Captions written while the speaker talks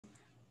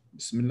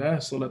بسم الله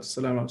الصلاة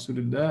والسلام على رسول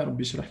الله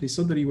رب اشرح لي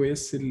صدري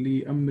ويسر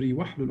لي أمري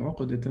واحلل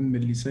عقدة من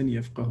لساني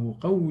يفقه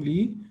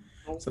قولي.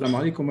 السلام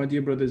عليكم my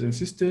dear brothers and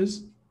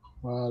sisters.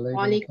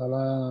 وعليكم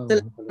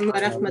السلام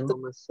ورحمة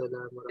الله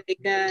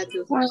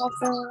وبركاته.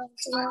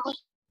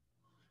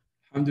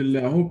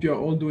 Alhamdulillah, I hope you are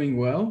all doing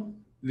well.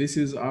 This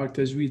is our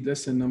Tajweed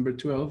lesson number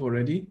 12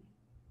 already.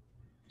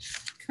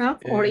 12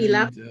 or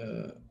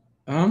 11?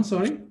 I'm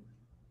sorry?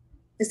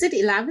 Is it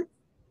 11?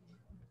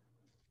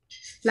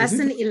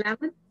 Lesson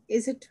 11?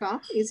 Is it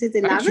 12? Is it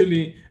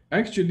 11?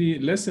 Actually,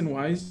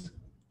 lesson-wise,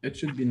 it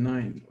should be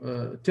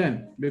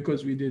 10,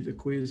 because we did a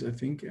quiz, I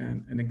think,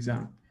 and an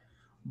exam.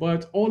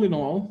 But all in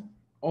all,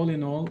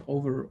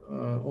 over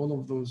all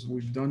of those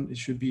we've done, it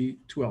should be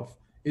 12.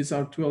 It's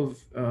our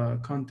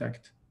 12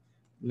 contact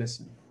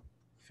lesson,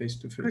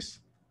 face-to-face.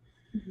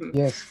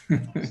 Yes,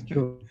 it's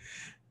true.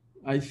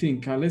 I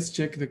think, let's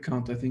check the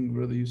count. I think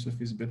Brother Yusuf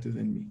is better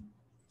than me.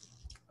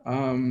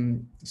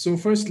 So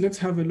first, let's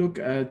have a look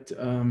at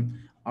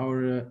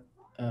our,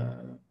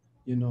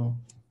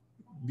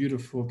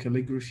 beautiful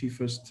calligraphy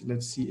first.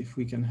 Let's see if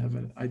we can have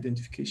an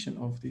identification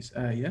of this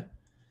ayah.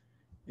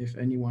 If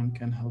anyone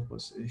can help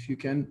us. If you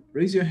can,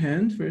 raise your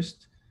hand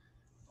first.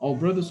 Oh,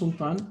 Brother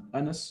Sultan,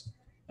 Anas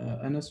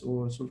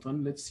or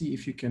Sultan, let's see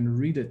if you can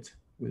read it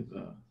with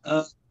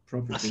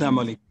proper.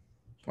 Assalamu alaikum.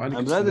 Wa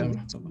alaikum assalam wa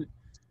rahmatullah.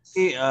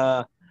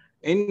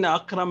 In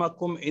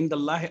akramakum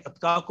indallahi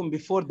atqakum.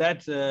 Before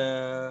that,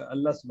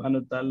 Allah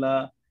subhanahu wa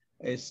ta'ala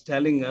is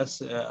telling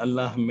us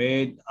Allah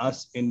made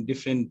us in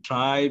different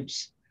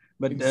tribes,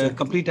 but Exactly.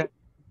 Complete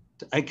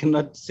I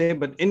cannot say,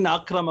 but in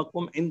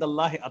akramakum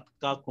indallahi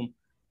atqakum.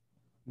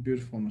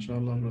 Beautiful,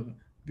 mashallah, brother.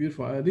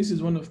 Beautiful. This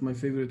is one of my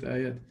favorite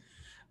ayat.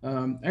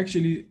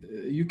 Actually,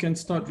 you can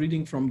start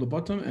reading from the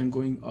bottom and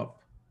going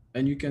up,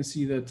 and you can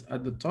see that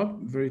at the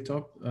top, very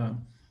top,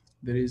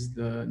 there is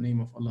the name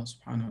of Allah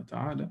subhanahu wa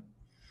ta'ala.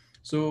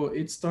 So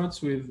it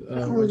starts with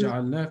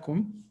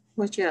وَجَعَلْنَاكُمْ.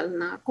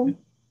 وَجَعَلْنَاكُمْ.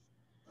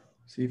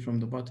 See from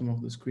the bottom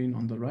of the screen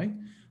on the right.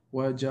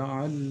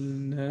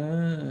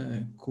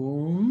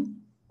 وَجَعَلْنَاكُمْ.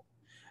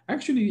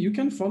 Actually, you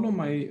can follow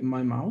my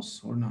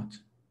mouse or not,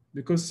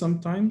 because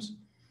sometimes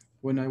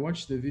when I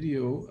watch the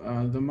video,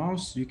 the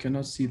mouse, you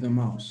cannot see the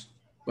mouse.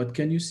 But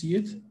can you see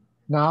it?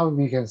 Now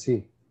we can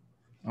see.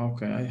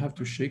 Okay, I have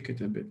to shake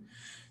it a bit.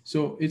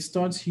 So it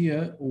starts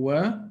here.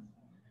 وَجَعَلْنَاكُمْ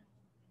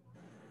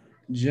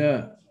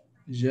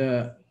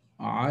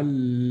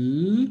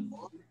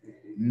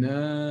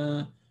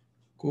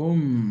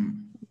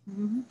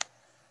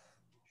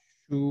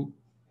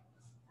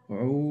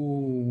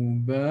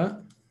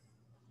شُعُوبًا.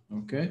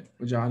 Okay.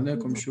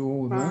 وَجَعَلْنَاكُمْ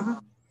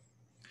شُعُوبًا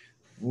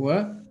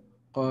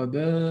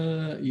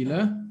وَقَبَائِلَ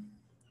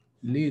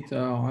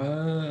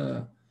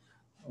لِتَعَارَفُوا.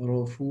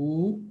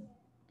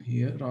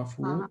 Here,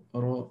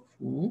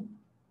 rafu.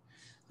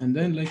 And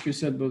then, like you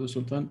said, Brother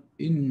Sultan,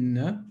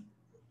 inna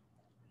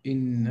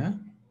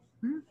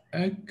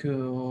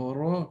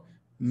akramakum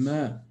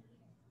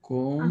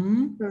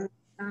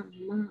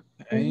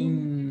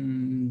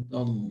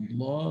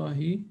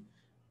indallahi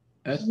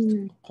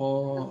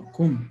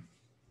atqakum.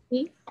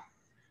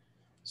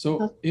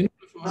 So, in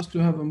order for us to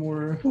have a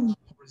more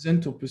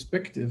horizontal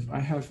perspective, I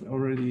have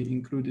already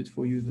included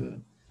for you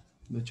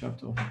the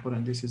chapter of the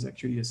Quran. This is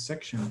actually a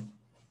section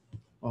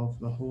of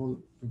the whole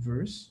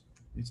verse.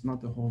 It's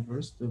not the whole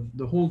verse.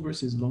 The whole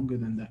verse is longer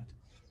than that.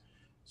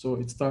 So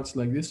it starts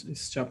like this.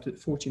 It's chapter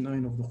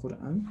 49 of the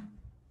Quran.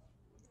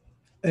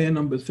 Ayah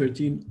number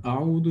 13.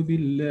 أعوذ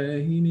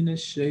بالله من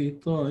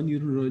الشيطان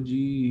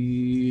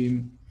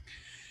الرجيم.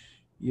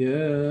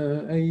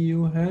 يا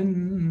أيها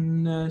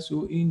الناس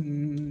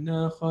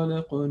إنا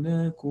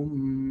خلقناكم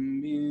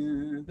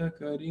من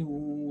ذكر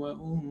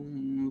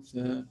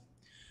وأنثى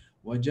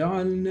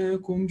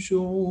وجعلناكم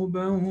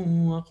شعوبا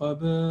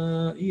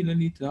وقبائل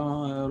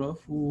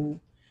لتعارفوا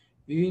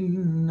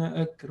إن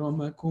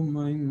أكرمكم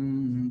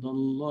عند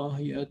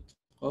الله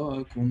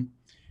أتقاكم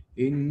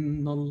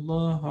إن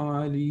الله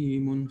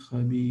عليم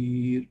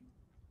خبير.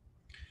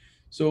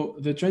 So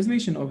the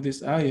translation of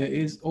this ayah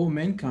is, O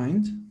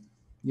mankind,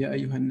 Ya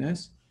ayyuhan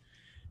nas,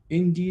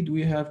 indeed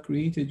we have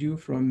created you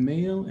from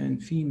male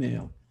and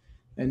female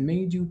and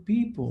made you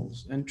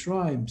peoples and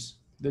tribes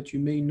that you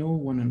may know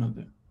one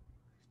another.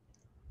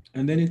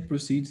 And then it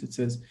proceeds, it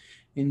says,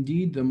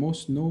 indeed the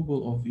most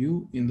noble of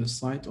you in the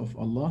sight of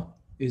Allah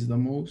is the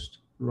most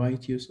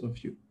righteous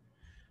of you.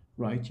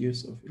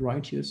 Righteous of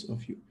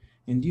you.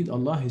 Indeed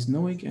Allah is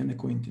knowing and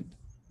acquainted.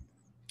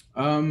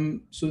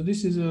 So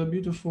this is a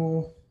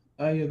beautiful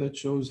ayah that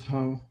shows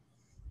how,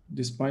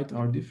 despite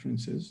our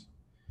differences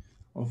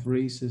of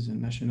races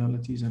and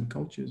nationalities and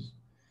cultures,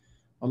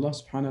 Allah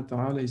subhanahu wa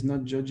ta'ala is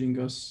not judging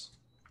us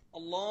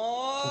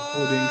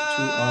according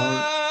to our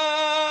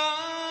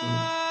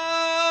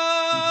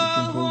you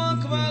can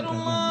probably hear the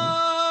adhan, right?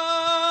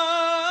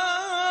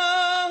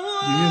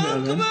 Do you hear the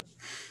adhan?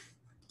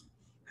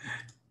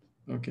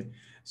 Okay.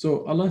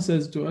 So Allah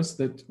says to us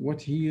that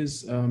what He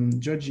is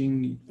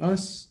judging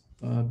us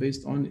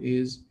based on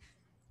is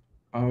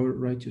our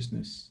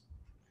righteousness.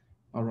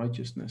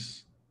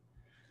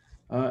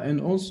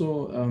 And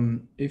also,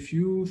 if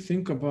you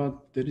think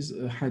about, there is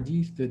a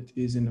hadith that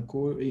is in a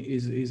core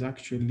is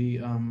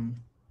actually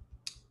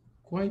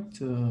quite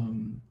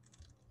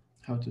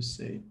how to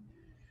say,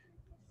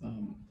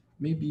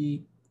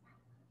 maybe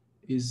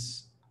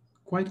is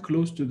quite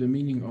close to the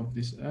meaning of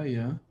this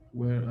ayah,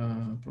 where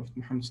Prophet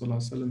Muhammad sallallahu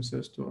alaihi wasallam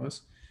says to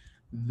us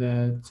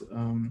that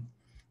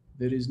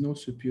there is no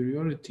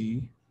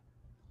superiority.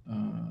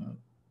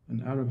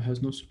 An Arab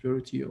has no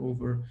superiority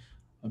over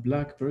a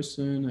black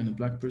person, and a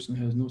black person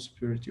has no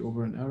superiority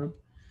over an Arab.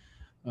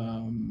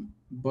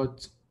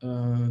 But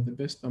the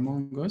best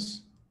among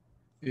us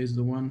is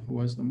the one who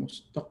has the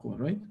most taqwa,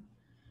 right?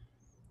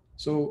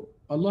 So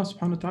Allah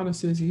subhanahu wa ta'ala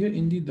says here,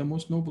 indeed the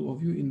most noble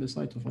of you in the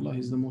sight of Allah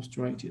is the most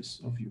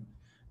righteous of you,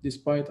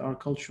 despite our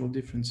cultural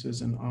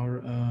differences and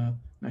our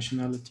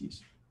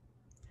nationalities.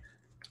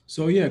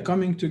 So yeah,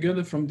 coming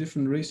together from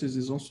different races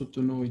is also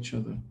to know each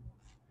other,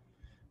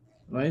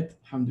 right?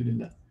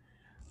 Alhamdulillah.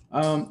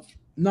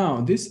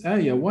 Now this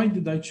ayah, why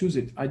did I choose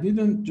it? I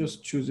didn't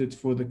just choose it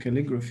for the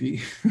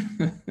calligraphy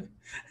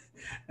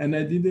and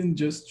I didn't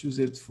just choose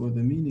it for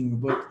the meaning,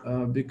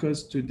 but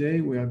because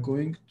today we are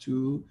going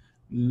to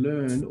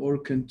learn or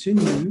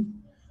continue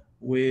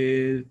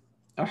with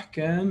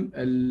أحكام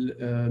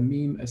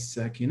الميم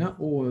الساكنة,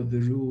 or the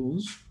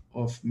rules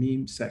of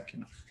mim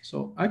sakina.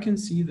 So I can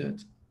see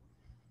that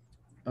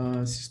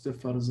Sister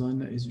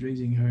Farzana is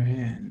raising her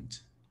hand.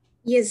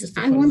 Yes, Sister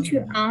I want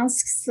to Farzana.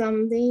 ask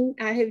something.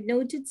 I have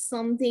noted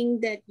something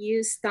that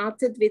you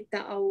started with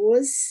the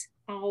hours,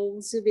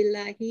 A'udhu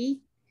Billahi,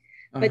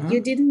 but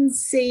you didn't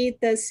say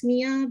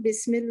Tasmiyah,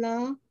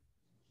 Bismillah.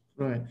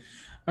 Right.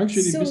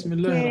 Actually, So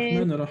Bismillah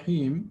ar-Rahman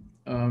ar-Rahim,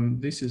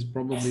 this is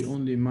probably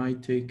only my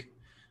take,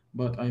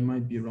 but I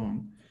might be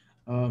wrong.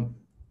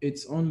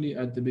 It's only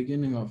at the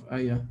beginning of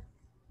ayah,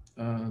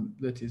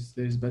 that is,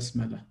 there is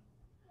Basmala,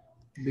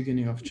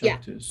 beginning of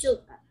chapters.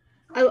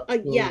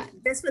 Yeah,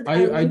 that's what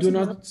I do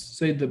not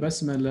say the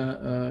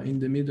Basmala in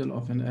the middle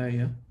of an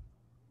ayah,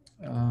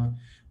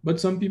 but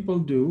some people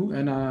do,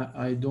 and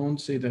I don't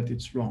say that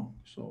it's wrong.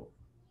 So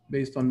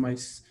based on my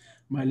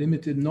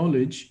limited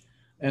knowledge,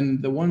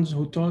 and the ones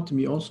who taught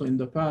me also in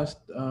the past,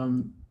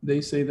 they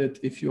say that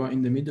if you are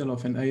in the middle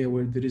of an ayah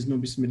where there is no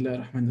Bismillah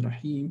ar-Rahman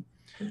ar-Rahim,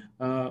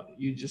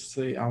 you just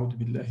say A'udhu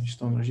Billahi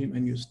Shaitan Rajim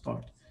and you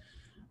start.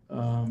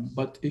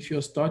 But if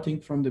you're starting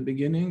from the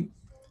beginning,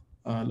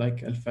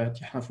 like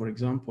Al-Fatiha, for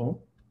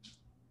example,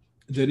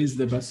 there is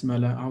the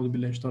Basmala, A'udhu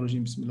Billahi Shaitan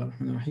Rajim, Bismillah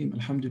ar-Rahman ar-Rahim,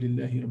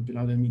 Alhamdulillahi Rabbil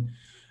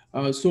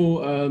Alameen.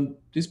 So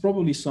there's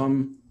probably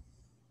some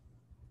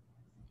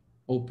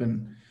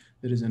open,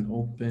 there is an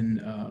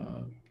open,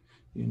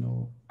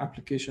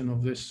 application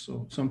of this.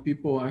 So some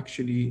people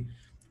actually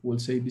will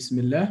say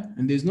Bismillah,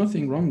 and there's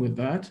nothing wrong with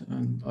that,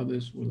 and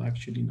others will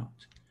actually not.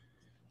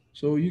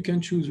 So you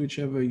can choose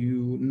whichever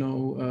you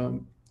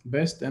know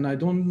best. And I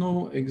don't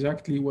know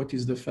exactly what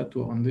is the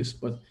fatwa on this,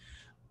 but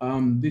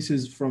this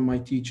is from my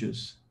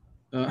teachers.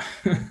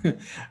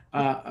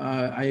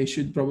 I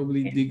should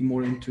probably dig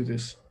more into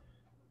this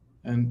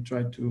and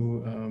try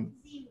to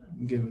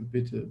give a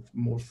bit of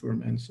more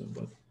firm answer.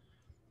 But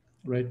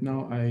right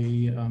now,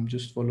 I am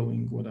just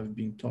following what I've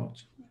been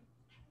taught.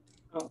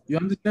 You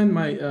understand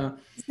my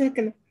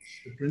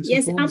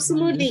Yes,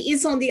 absolutely.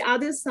 It's on the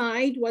other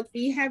side. What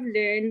we have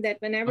learned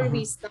that whenever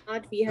we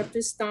start, we have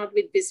to start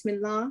with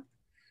Bismillah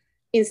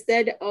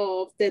instead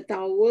of the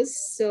Tawus.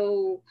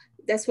 So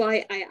that's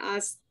why I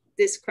asked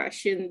this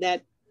question,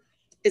 that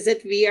is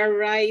it we are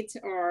right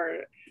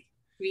or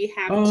we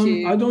have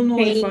to... I don't know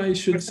if I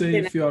should say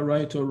if you are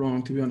right or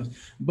wrong, to be honest.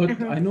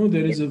 But I know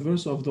there is a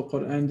verse of the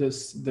Quran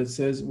that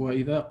says,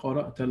 وَإِذَا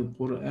قَرَأْتَ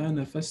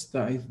الْقُرْآنَ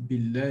فَاسْتَعِذْ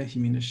بِاللَّهِ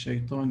مِنَ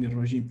الشَّيْطَانِ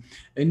الرَّجِيمِ.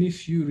 And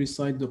if you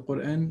recite the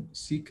Quran,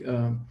 seek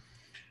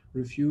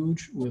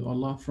refuge with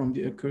Allah from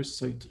the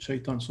accursed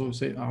shaitan. So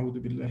say, أعوذ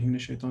بالله من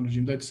الشيطان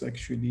الرجيم. That's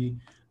actually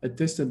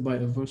attested by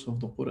a verse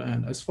of the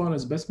Quran. As far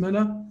as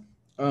Basmala,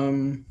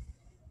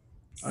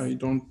 I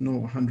don't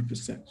know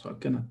 100%, so I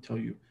cannot tell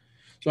you.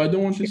 So I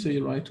don't want to say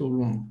right or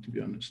wrong, to be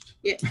honest.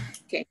 Yeah,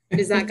 okay,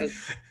 exactly.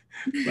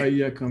 But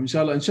yeah,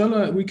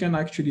 inshallah, we can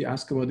actually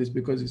ask about this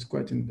because it's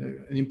quite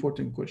an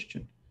important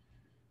question,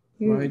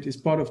 right? It's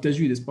part of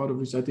Tajweed, it's part of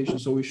recitation,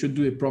 so we should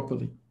do it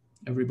properly,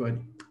 everybody.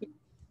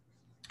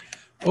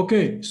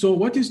 Okay, so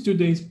what is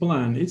today's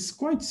plan? It's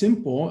quite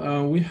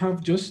simple. We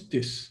have just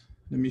this.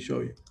 Let me show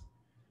you.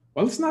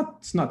 Well, it's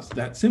not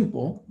that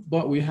simple,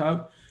 but we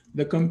have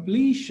the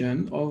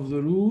completion of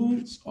the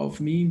rules of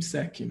Mim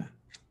Sakina.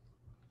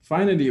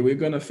 Finally, we're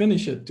going to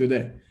finish it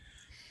today.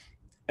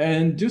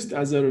 And just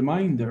as a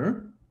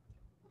reminder,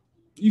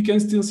 you can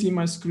still see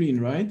my screen,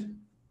 right?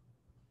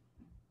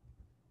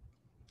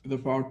 The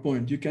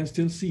PowerPoint, you can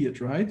still see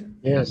it, right?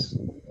 Yes.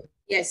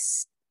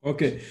 Yes.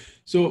 Okay,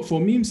 so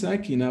for Mim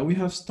Sakina, we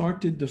have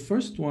started the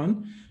first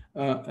one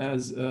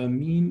as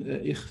Mim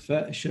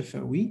Ikhfa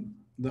Shafawee,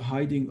 the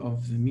hiding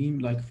of the meme,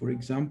 like for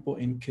example,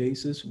 in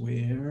cases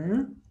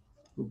where,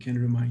 who can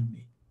remind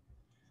me?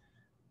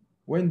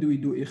 When do we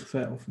do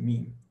Ikhfa of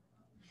meme?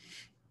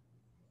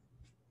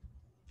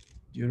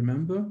 Do you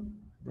remember?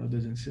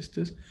 brothers and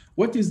sisters.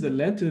 What is the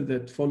letter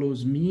that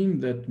follows meme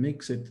that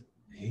makes it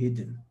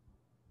hidden?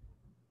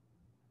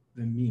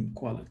 The meme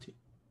quality.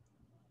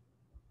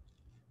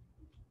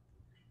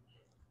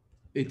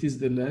 It is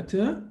the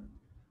letter,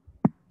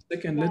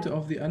 second letter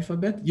of the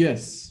alphabet.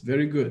 Yes,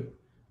 very good.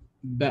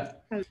 Ba.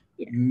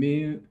 Yeah.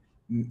 Meme,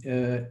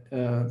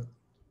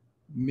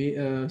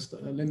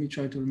 let me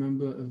try to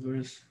remember a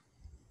verse.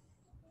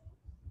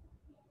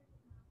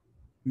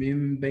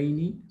 Mim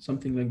baini,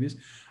 something like this.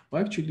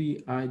 But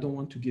actually, I don't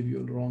want to give you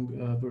a wrong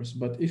verse.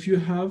 But if you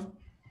have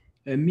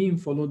a meme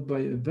followed by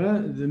a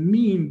ba, the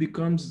meme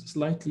becomes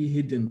slightly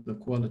hidden, the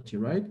quality,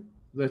 right?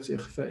 That's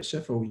ikhfa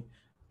shafawi,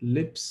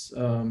 lips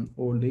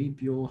or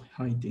labial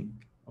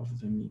hiding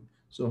of the meme.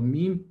 So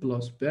meme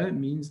plus ba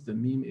means the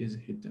meme is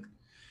hidden.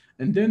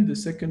 And then the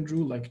second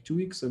rule, like 2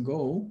 weeks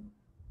ago,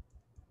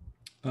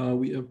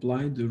 we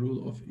applied the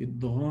rule of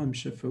idgham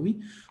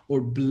shafawi,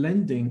 or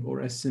blending or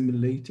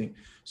assimilating.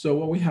 So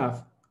what we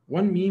have,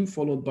 one meme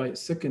followed by a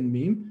second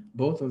meme,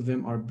 both of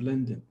them are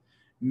blended.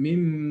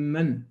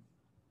 Mimman,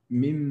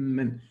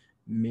 mimman,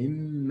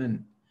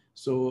 mimman.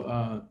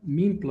 So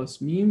meme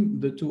plus meme,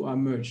 the two are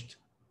merged.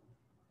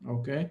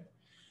 Okay.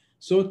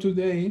 So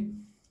today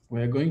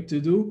we are going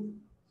to do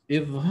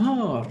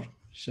Ith'har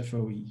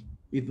Shafawi.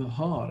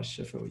 Ith'har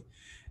Shafawi.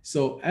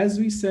 So as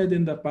we said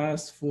in the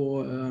past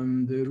for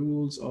the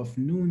rules of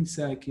Noon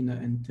Sakina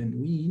and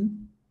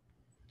Tanween,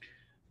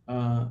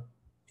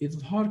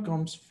 Ith'har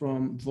comes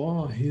from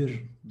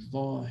Zahir,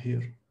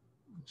 Zahir.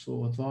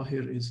 So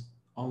Zahir is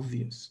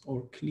obvious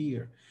or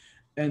clear.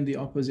 And the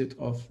opposite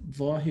of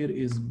Zahir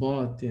is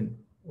Batin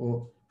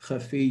or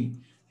Khafi,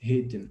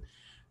 hidden.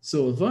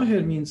 So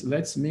Zahir means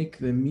let's make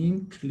the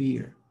meme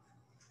clear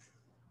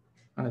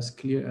as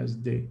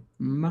day.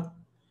 Ma,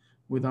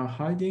 without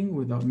hiding,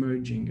 without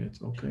merging it,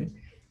 okay?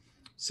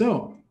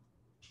 So,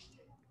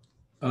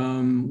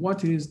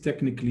 what is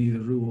technically the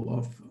rule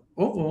of,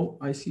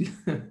 I see,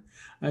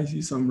 I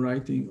see some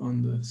writing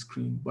on the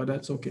screen, but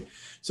that's okay.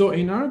 So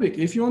in Arabic,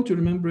 if you want to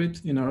remember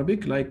it in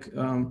Arabic, like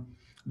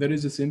there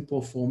is a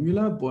simple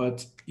formula,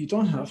 but you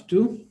don't have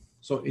to.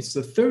 So it's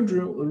the third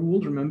rule,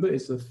 remember,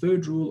 it's the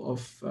third rule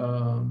of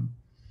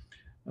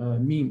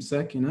meme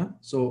sakina.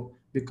 So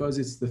because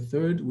it's the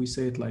third, we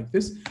say it like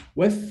this.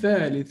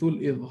 وَالثَّالِثُ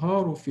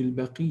الْإِظْهَارُ فِي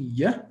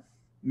الْبَقِيَّةِ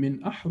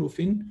مِنْ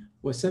أَحْرُفٍ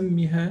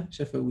وَسَمِّهَا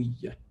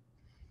شَفَوِيَّةً.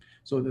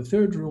 So the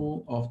third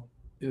rule of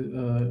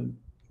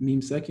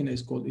meme sakina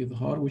is called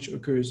idhar, which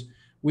occurs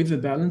with the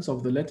balance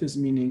of the letters,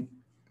 meaning,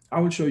 I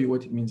will show you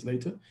what it means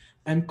later,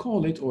 and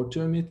call it or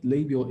term it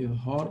labial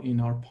idhar in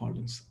our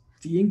parlance.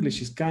 The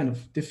English is kind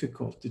of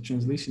difficult. The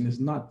translation is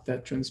not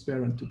that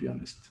transparent, to be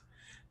honest.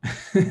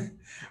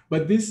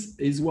 But this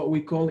is what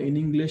we call in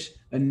English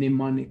a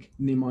mnemonic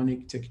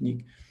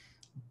technique.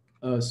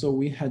 So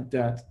we had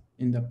that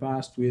in the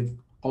past with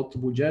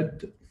Qatbu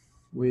Jad,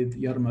 with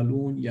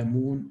Yarmalun,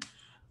 Yamun,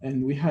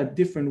 and we had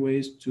different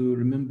ways to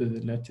remember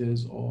the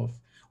letters of,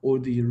 or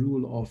the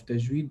rule of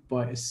Tajweed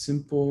by a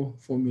simple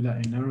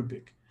formula in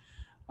Arabic.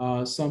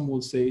 Some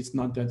will say it's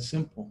not that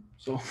simple.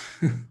 So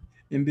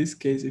in this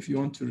case, if you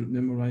want to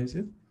memorize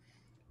it,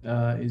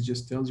 it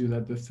just tells you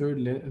that the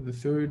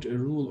third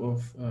rule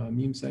of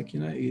meme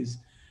sakina is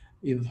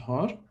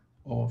idhar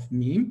of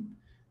meme,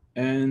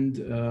 and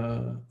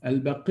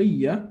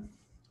al-baqiyya.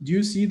 Do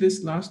you see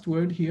this last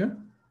word here?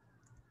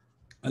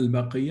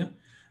 Al-baqiyya.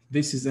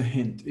 This is a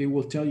hint. It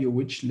will tell you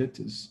which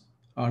letters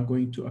are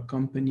going to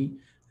accompany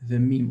the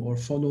meme or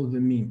follow the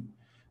meme.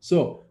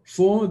 So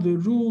for the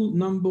rule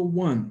number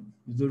 1,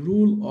 the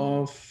rule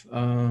of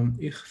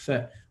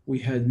ikhfa, we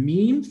had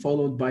meme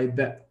followed by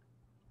ba.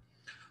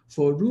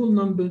 For rule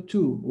number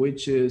 2,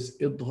 which is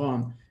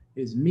idgham,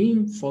 is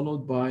meme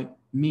followed by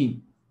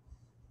meme.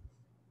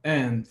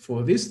 And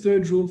for this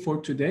third rule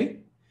for today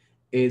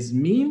is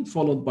meme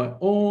followed by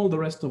all the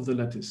rest of the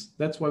letters.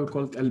 That's why we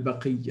call it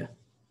al-baqiyya.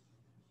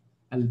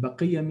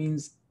 Al-baqiyya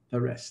means the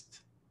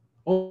rest,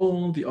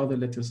 all the other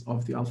letters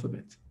of the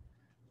alphabet.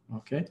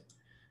 Okay,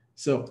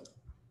 so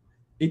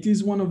it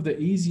is one of the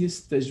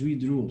easiest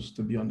tajweed rules,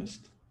 to be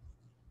honest.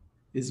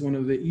 It's one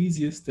of the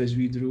easiest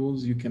tajweed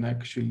rules you can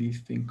actually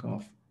think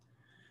of.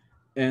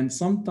 And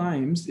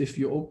sometimes if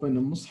you open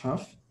a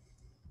mushaf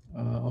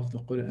of the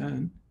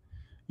Quran,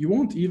 you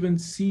won't even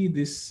see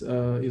this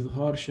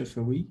Ith'har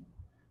Shafawi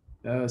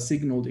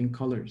signaled in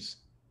colors,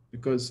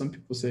 because some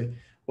people say,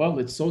 well,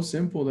 it's so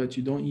simple that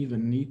you don't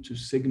even need to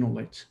signal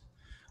it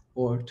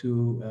or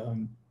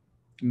to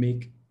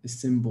make a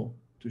symbol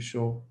to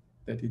show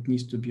that it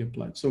needs to be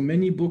applied. So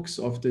many books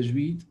of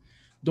Tajweed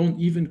don't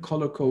even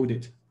color code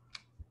it.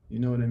 You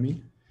know what I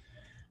mean?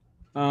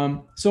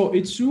 So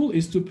its rule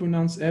is to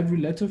pronounce every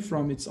letter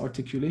from its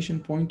articulation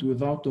point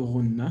without a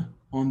ghunnah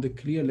on the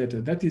clear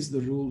letter. That is the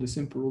rule. The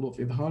simple rule of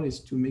Ith'har is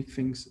to make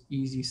things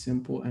easy,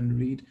 simple, and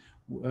read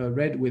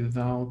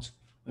without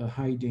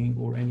hiding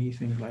or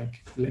anything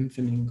like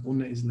lengthening.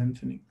 Ghunnah is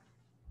lengthening.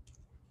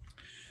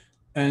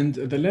 And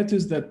the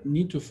letters that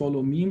need to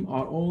follow meme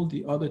are all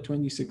the other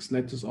 26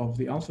 letters of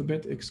the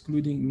alphabet,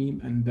 excluding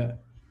meme and ba.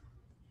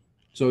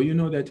 So you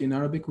know that in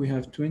Arabic we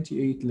have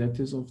 28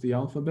 letters of the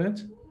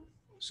alphabet.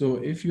 So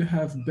if you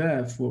have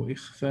ba for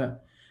ikhfa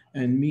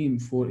and mim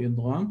for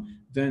idgham,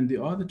 then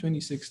the other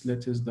 26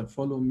 letters that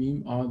follow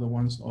mim are the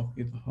ones of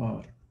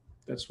ith'har.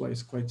 That's why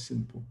it's quite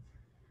simple.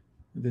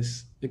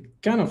 This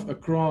kind of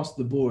across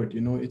the board,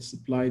 you know, it's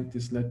applied,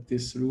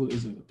 this rule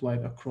is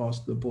applied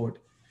across the board,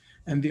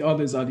 and the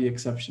others are the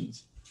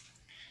exceptions.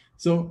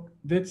 So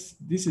this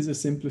is a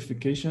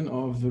simplification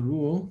of the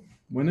rule.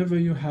 Whenever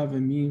you have a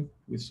meme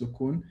with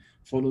sukun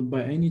followed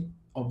by any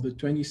of the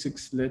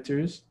 26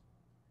 letters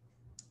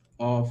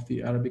of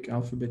the Arabic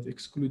alphabet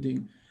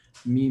excluding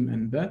meme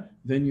and ba,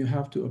 then you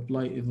have to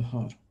apply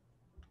idhar,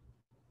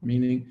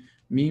 meaning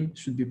meme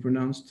should be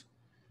pronounced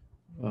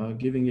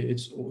giving it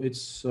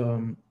its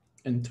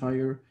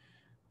entire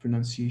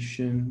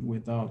pronunciation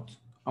without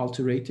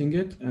alterating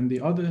it, and the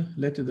other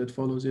letter that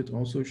follows it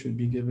also should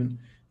be given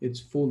its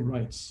full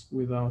rights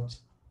without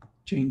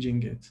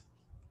changing it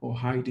or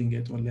hiding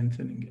it or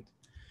lengthening it.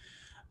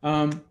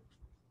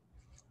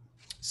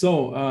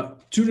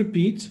 To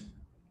repeat,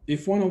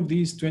 if one of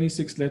these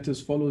 26 letters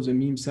follows a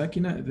meme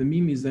sakina, the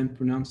meme is then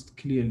pronounced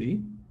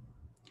clearly,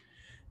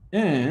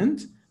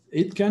 and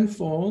it can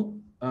fall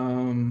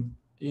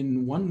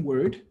in one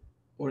word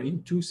or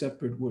in two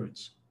separate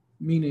words,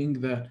 meaning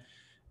that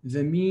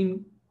the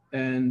meme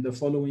and the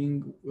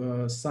following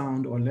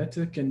sound or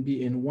letter can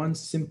be in one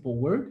simple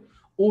word,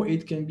 or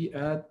it can be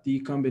at the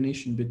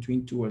combination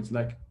between two words.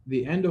 Like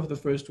the end of the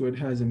first word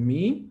has a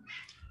meme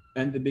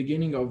and the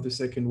beginning of the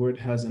second word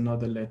has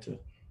another letter,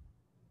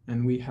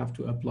 and we have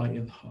to apply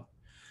idhar.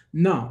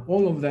 Now,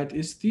 all of that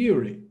is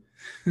theory.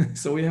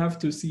 So we have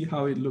to see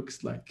how it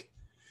looks like.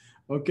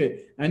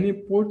 Okay, an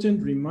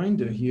important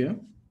reminder here,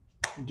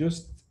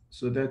 just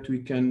so that we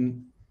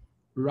can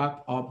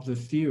wrap up the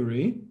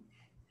theory.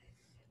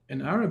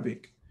 In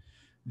Arabic,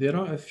 there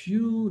are a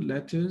few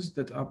letters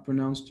that are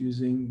pronounced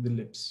using the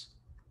lips.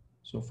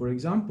 So for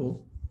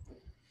example,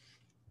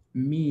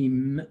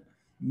 meme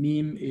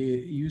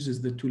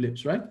uses the two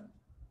lips, right?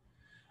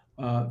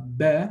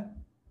 Ba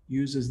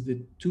uses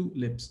the two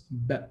lips,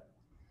 ba.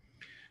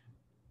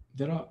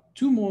 There are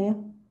two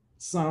more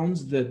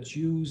sounds that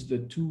use the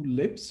two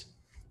lips,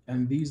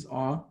 and these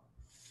are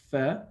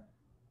fa,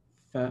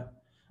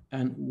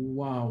 and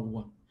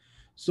wow.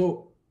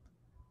 So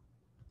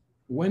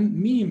when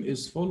meme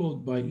is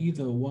followed by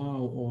either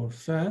wow or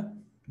fa,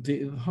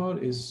 the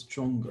ith'har is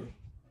stronger.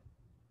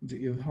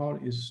 The ith'har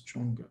is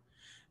stronger.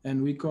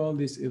 And we call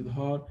this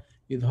ith'har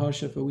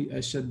Shafawee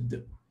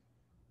ashad.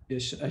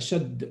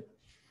 Ashad.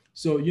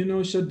 So you know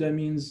shadda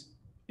means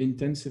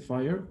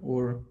intensifier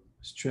or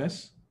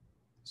stress.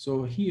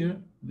 So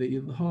here the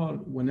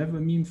ith'har, whenever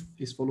meme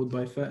is followed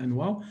by fa and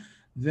wow,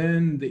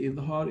 then the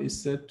ith'har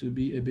is said to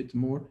be a bit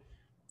more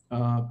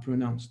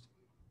pronounced.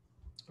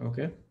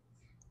 Okay.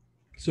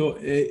 So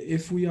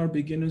if we are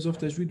beginners of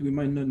Tajweed, we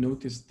might not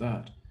notice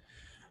that.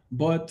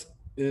 But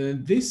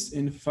this,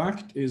 in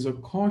fact, is a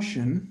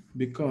caution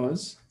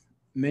because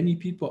many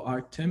people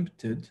are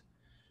tempted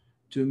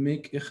to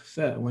make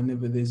ikhfa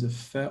whenever there's a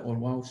fa or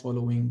wow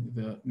following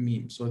the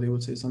meme. So they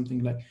would say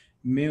something like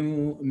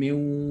mew,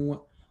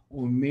 mew,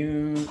 or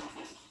mew,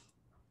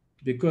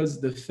 because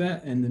the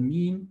fa and the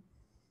meme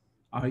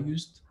are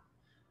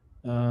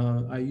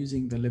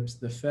using the lips.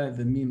 The fa,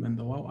 the meme, and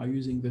the wow are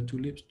using the two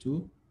lips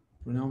to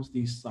pronounce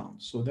these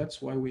sounds. So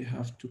that's why we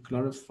have to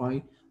clarify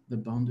the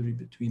boundary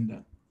between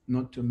them,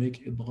 not to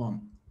make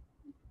idgham.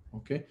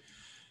 Okay.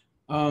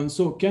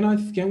 So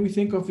can we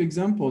think of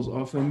examples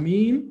of a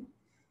meme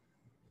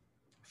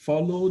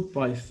followed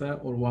by fa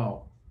or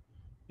wow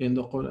in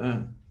the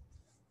Quran?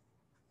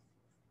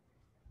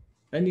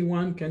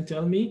 Anyone can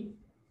tell me?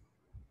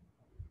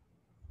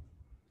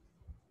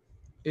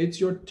 It's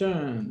your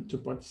turn to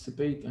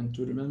participate and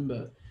to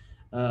remember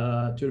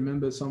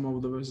some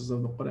of the verses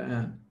of the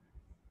Quran.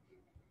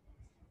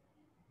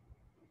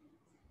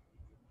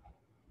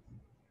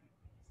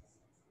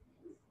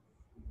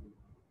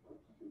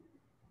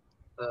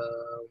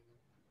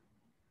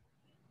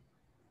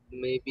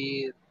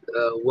 Maybe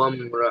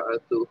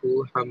وامرأته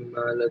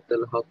حمالة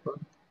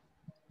الحطب.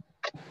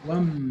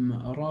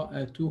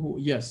 وامرأته,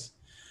 yes.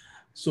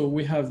 So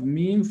we have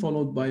meme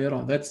followed by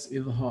ra. That's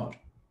idhar.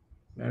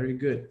 Very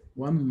good.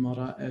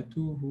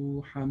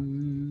 وامرأته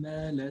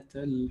حمالة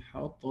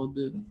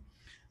الحطب.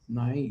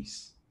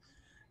 Nice.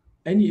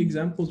 Any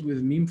examples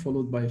with meme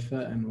followed by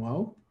fa and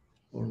wow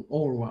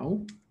or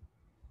wow?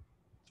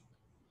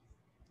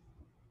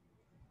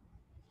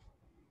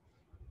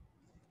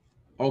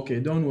 Okay,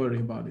 don't worry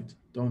about it.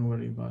 Don't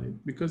worry about it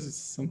because it's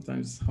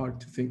sometimes hard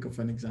to think of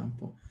an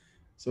example.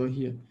 So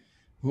here,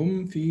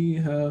 هم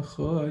فيها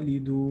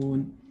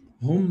خالدون.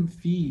 هم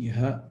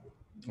فيها.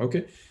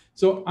 Okay,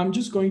 so I'm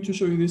just going to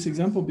show you this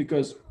example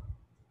because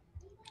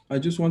I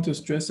just want to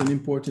stress an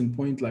important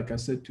point, like I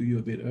said to you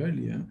a bit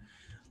earlier.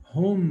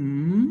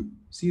 Hum,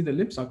 see the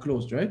lips are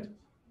closed, right?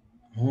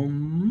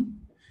 Hum.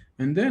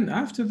 And then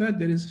after that,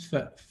 there is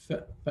fa,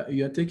 fa, fa.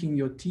 You're taking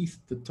your teeth,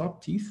 the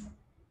top teeth,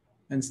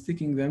 and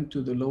sticking them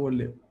to the lower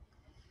lip.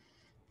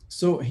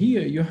 So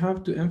here you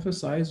have to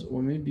emphasize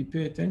or maybe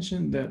pay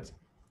attention that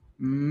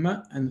M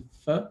and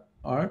F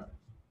are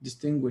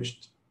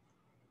distinguished.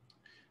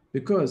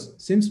 Because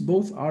since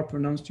both are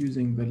pronounced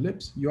using the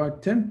lips, you are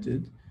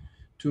tempted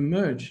to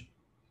merge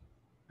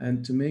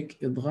and to make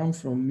idgham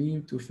from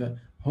mim to fa.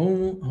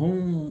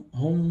 Hum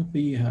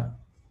fiha.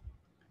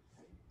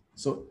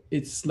 So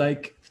it's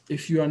like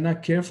if you are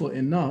not careful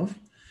enough,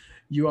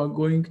 you are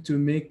going to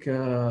make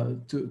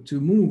to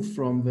move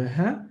from the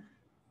ha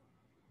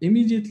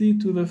immediately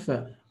to the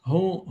fa.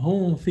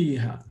 Hum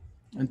fiha,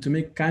 and to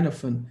make kind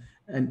of an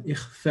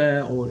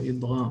ikhfa or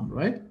idgham,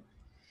 right?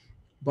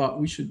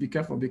 But we should be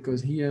careful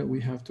because here we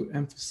have to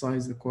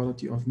emphasize the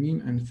quality of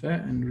mim and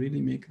fa and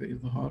really make the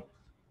idhar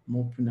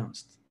more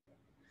pronounced.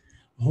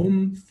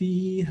 Hum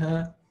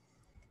fiha,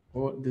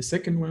 or the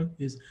second one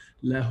is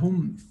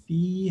lahum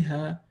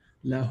fiha,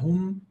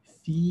 lahum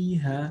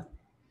fiha.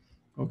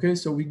 Okay,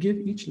 so we give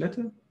each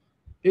letter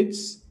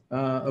its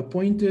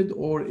appointed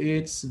or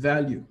its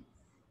value,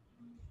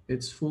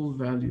 its full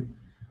value.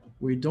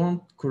 We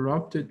don't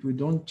corrupt it, we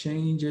don't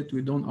change it,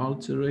 we don't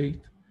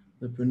alterate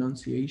the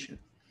pronunciation.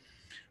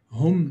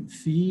 Hum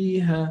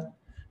fiha,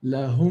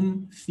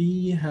 lahum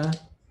fiha.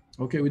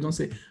 Okay, we don't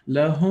say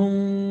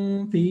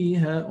lahum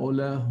fiha or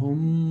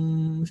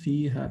lahum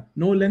fiha.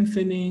 No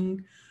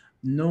lengthening,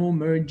 no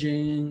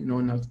merging, no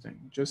nothing.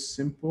 Just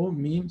simple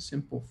meme,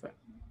 simple fa.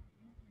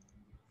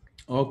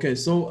 Okay,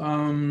 so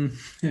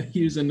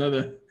here's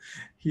another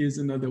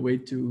way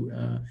to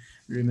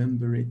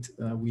remember it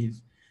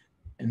with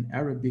an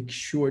Arabic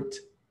short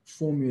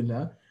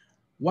formula.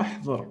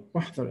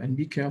 واحذر, and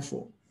be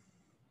careful.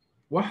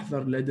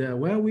 واحذر لدى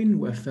واو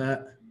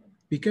وفاء.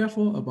 Be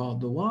careful about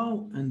the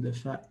waw and the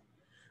fa.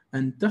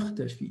 أن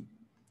تختفي,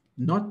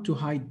 not to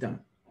hide them.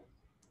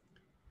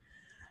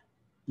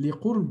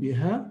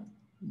 لقربها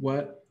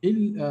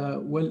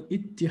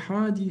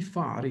والاتحاد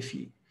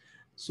فاعرفي.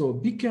 So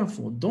be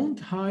careful, don't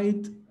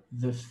hide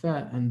the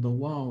fa and the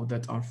waw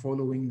that are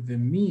following the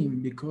meme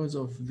because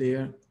of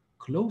their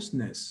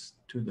closeness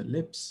to the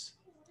lips.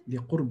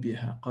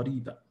 لقربها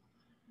قريبة.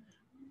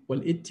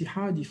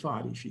 والاتحاد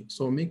فاعرفي.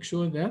 So make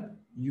sure that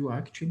you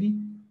actually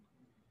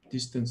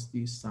distance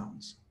these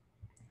sounds.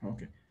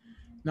 Okay.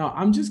 Now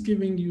I'm just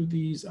giving you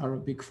these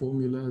Arabic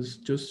formulas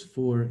just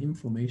for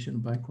information,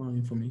 background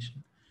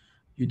information.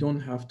 You don't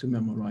have to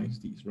memorize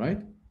these,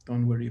 right?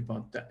 Don't worry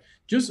about that.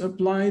 Just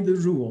apply the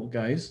rule,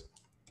 guys.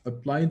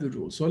 Apply the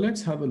rule. So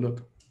let's have a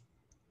look.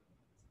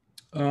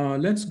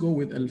 Let's go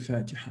with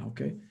Al-Fatiha,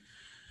 okay?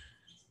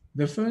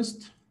 The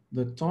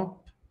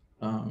top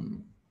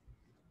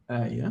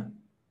ayah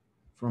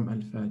from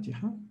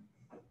Al-Fatiha.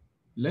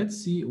 Let's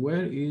see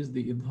where is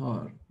the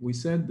Ith'har. We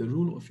said the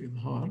rule of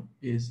Ith'har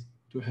is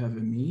to have a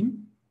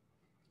meme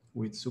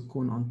with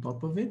sukun on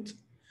top of it,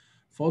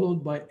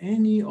 followed by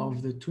any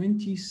of the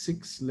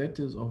 26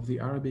 letters of the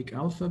Arabic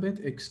alphabet,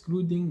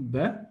 excluding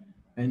ba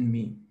and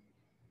mim.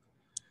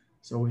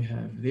 So we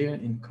have there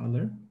in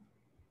color.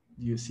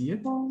 Do you see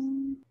it?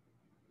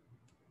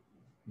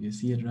 You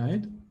see it,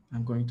 right?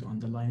 I'm going to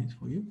underline it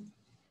for you.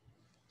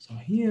 So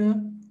here,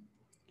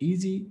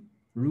 easy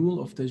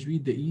rule of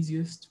Tajweed, the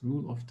easiest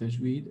rule of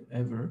Tajweed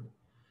ever.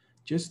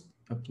 Just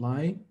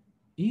apply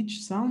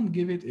each sound,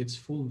 give it its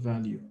full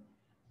value.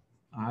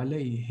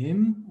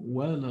 عليهم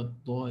ولا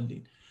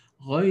الضالين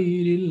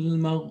غير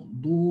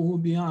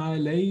المغضوب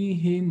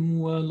عليهم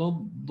ولا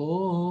الضالين.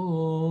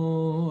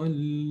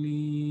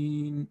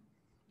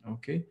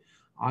 Okay,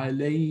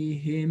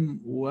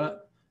 عليهم و.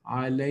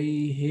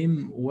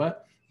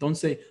 Don't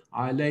say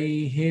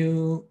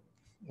عليهم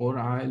or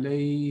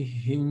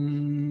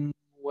عليهم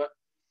و.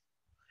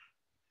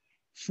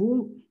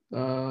 Full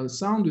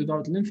sound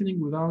without lengthening,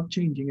 without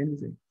changing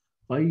anything.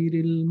 غير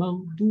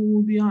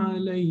المغضوب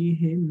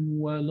عليهم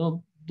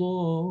ولا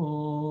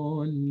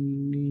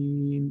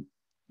الضالين.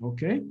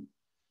 Okay,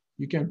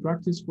 you can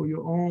practice for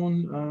your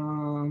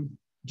own.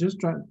 Just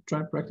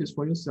try practice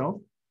for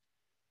yourself.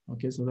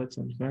 Okay, so that's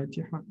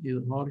Al-Fatiha.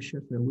 Ith'har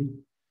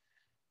Shafawee.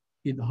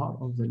 Ith'har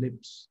of the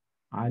lips.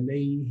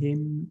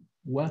 عليهم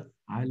و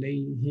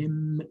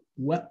عليهم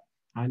و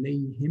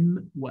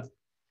عليهم و.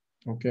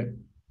 Okay.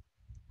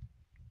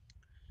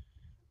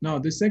 Now,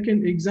 the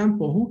second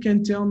example, who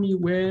can tell me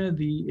where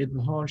the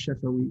Ith'har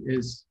Shafawee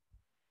is?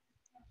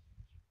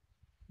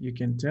 You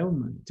can tell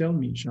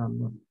me,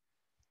 inshallah.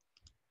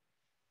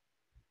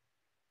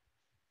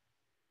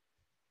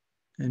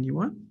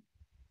 Anyone?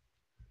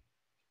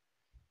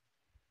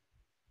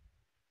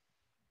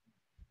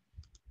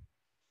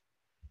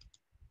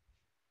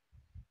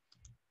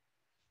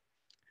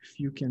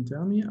 If you can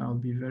tell me, I'll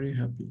be very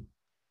happy.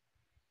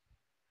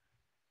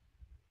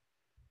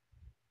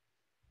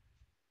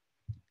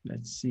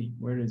 Let's see,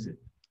 where is it?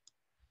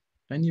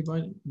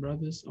 Anybody,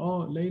 brothers?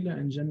 Oh, Layla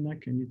and Jannah,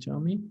 can you tell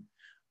me?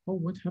 Oh,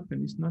 what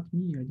happened? It's not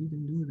me, I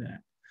didn't do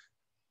that.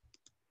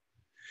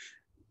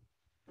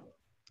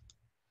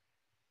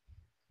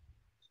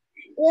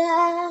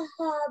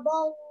 ذهب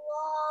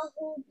الله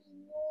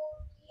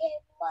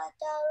بنورهم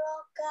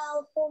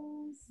وتركهم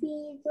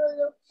في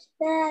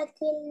ظلمات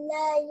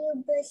لا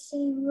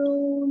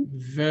يبصرون.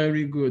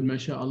 Very good,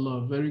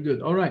 mashallah, very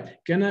good. All right,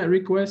 can I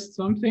request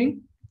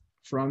something?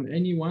 from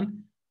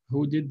anyone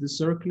who did the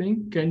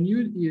circling. Can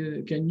you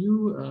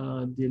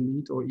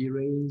delete or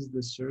erase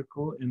the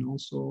circle and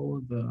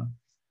also the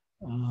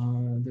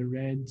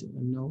red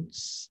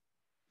notes?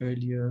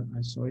 Earlier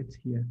I saw it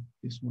here,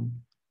 this one.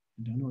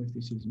 I don't know if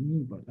this is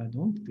me, but I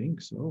don't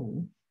think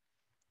so.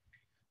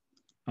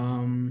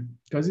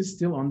 Because it's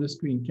still on the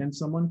screen. Can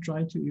someone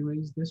try to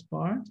erase this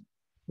part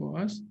for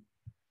us?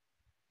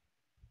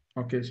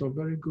 Okay, so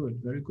very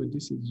good, very good.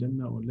 This is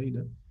Jannah or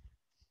later.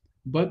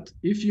 But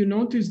if you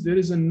notice, there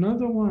is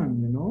another one,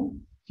 you know,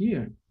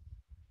 here.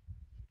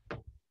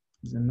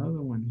 There's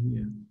another one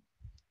here.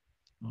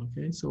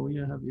 Okay, so we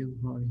have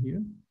Ith'har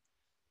here,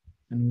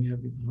 and we have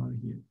Ith'har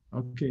here.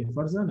 Okay,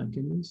 Farzana,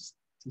 can you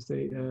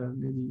say,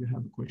 maybe you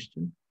have a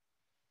question?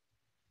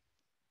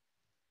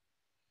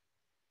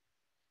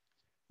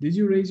 Did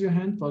you raise your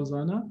hand,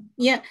 Farzana?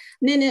 Yeah,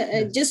 no,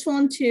 yes. Just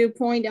want to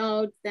point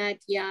out that,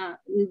 yeah,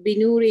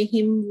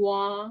 binurihim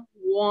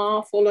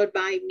wa followed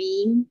by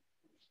mim.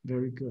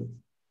 Very good.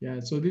 Yeah,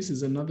 so this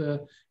is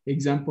another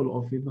example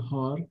of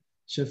Ith'har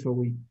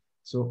Shafawee.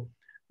 So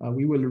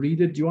we will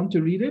read it. Do you want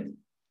to read it?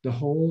 The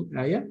whole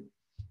ayah?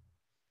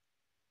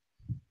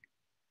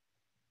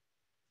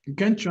 You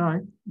can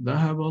try.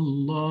 ذهب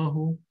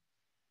الله.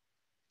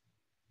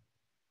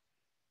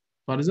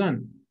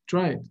 Farzan,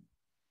 try it.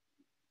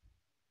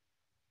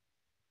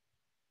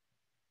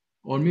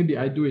 Or maybe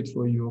I do it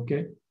for you,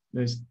 okay?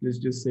 Let's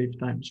just save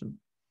time. So.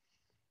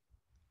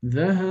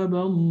 ذهب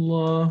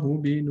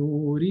الله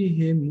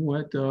بنورهم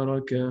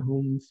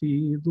وتركهم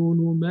في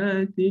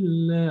ظلمات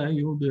لا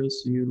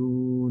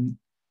يبصرون.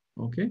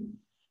 Okay?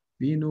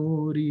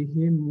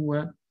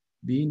 بنورهم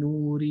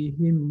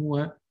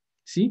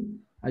See,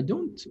 I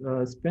don't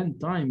spend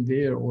time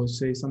there or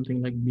say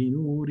something like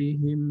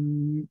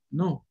بنورهم.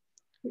 No.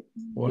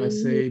 Or I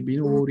say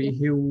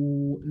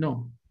بنورهم.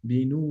 No.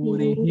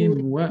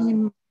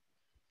 بنورهم.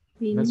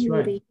 That's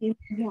right.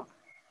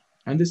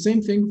 And the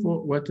same thing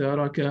for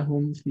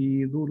وَتَرَكَهُمْ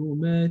فِي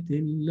ظُلُمَاتٍ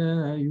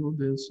لَا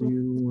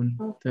يُبْصِرُونَ.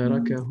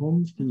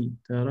 تَرَكَهُمْ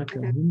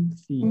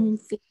فِي.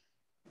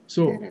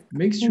 So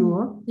make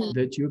sure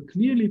that you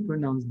clearly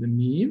pronounce the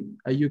meme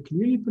and you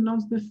clearly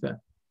pronounce the fa.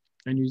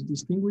 And you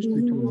distinguish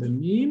between the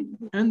meme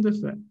and the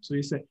fa. So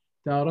you say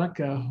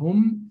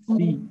تَرَكَهُمْ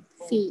فِي.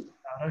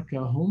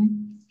 تَرَكَهُمْ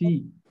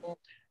فِي.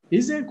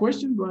 Is there a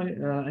question by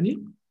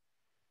Anil?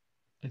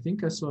 I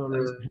think I saw.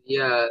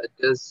 Yeah,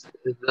 does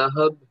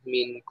dhahab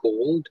mean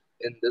gold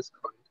in this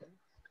context?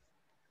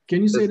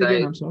 Can you say it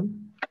again? I'm sorry.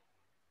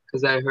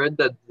 Because I heard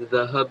that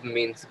dhahab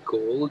means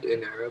gold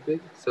in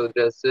Arabic. So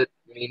does it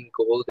mean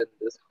gold in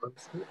this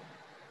concept?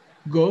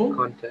 Gold?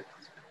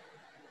 Context.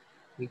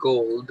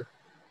 Gold.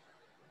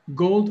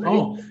 Gold. Right?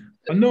 Oh,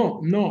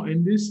 no.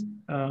 In this,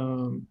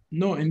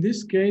 no. In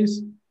this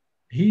case,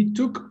 He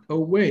took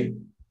away.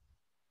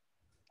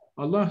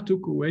 Allah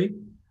took away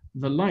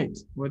the light.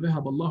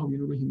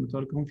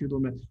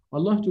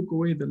 Allah took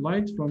away the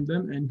light from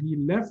them and He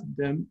left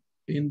them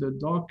in the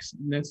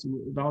darkness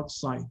without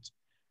sight.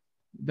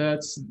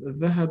 That's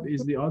dhahab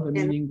is the other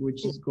meaning,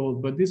 which is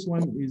gold. But this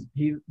one is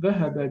He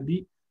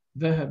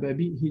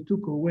He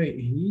took away.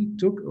 He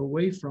took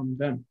away from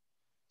them.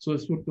 So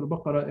Surah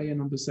Al-Baqarah, ayah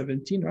number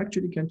 17.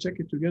 Actually, you can check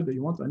it together.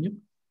 You want, Anya?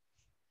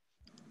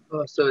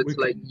 Oh, so it's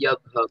like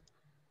yadhab.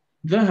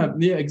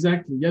 Dhahab, yeah,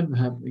 exactly.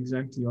 Yadhab,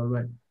 exactly. You're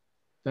right.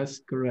 That's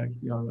correct.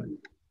 You're right.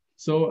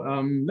 So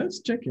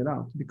let's check it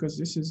out because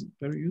this is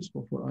very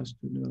useful for us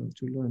to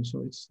learn.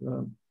 So it's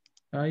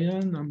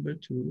ayah number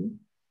 2.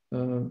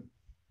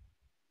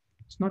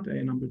 It's not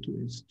ayah number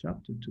 2. It's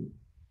chapter 2.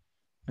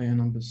 Ayah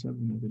number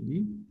 7, I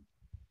believe.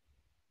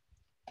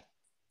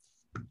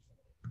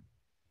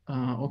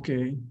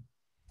 Okay.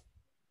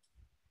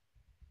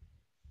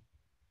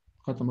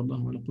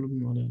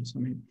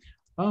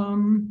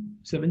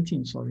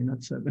 17, sorry,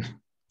 not 7.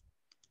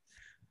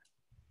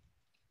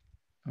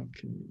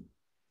 Okay.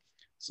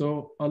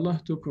 So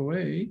Allah took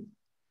away,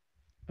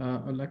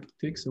 Allah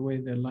takes away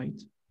their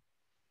light.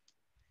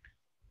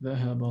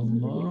 ذهب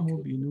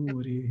الله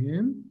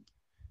بنورهم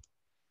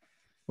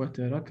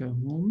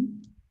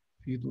وتركهم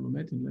في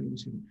ظلمات لا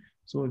يبصرون.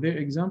 So their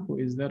example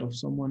is that of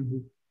someone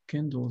who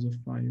kindles a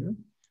fire,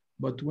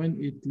 but when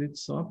it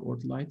lights up or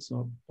lights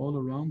up all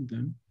around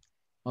them,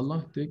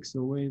 Allah takes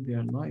away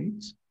their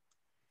light,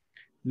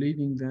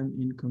 leaving them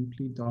in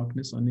complete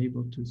darkness,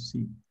 unable to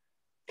see.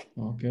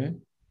 Okay.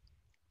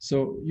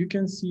 So you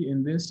can see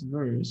in this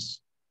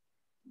verse,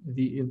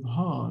 the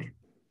Ith'har.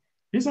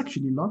 There's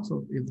actually lots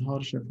of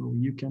Ith'har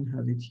Shafawee. You can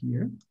have it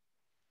here.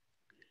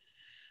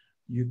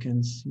 You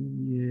can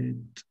see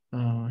it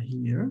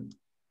here.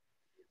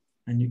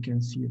 And you can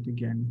see it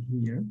again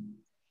here.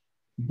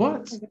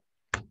 But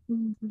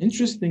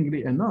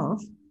interestingly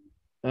enough,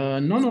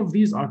 none of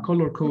these are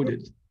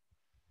color-coded,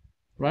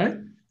 right?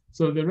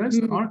 So the rest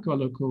are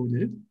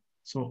color-coded.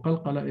 So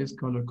Qalqala is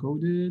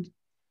color-coded.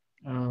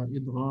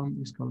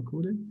 Idgham is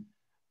color-coded.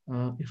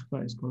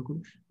 Ikhfa is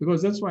color-coded.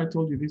 Because that's why I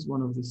told you this is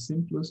one of the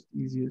simplest,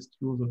 easiest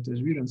rules of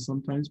Tajweed. And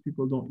sometimes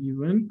people don't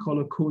even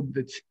color-code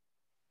it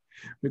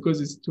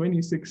because it's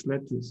 26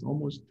 letters,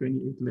 almost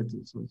 28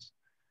 letters. So it's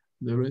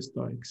The rest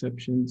are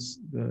exceptions.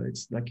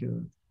 It's like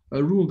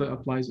a rule that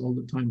applies all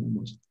the time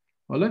almost.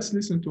 Well, let's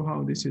listen to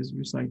how this is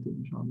recited,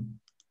 inshallah.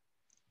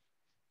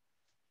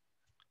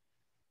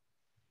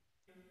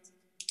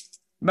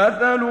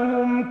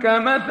 مثلهم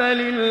كمثل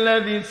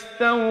الذي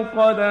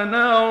استوقد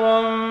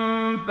نارا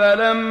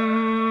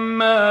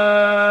فلما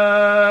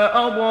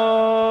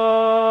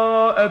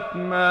أضاءت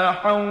ما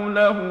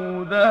حوله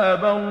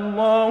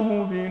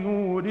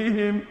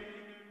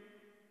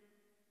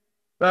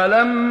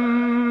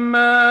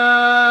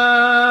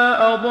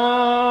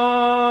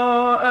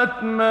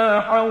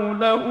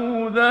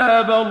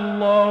ذهب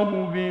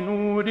الله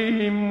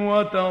بنورهم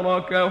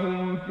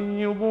وتركهم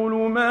في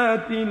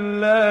ظلمات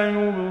لا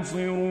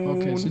يبصرون.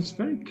 Okay, so it's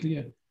very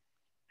clear.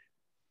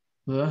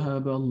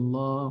 ذهب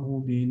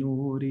الله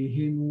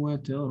بنورهم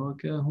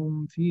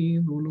وتركهم في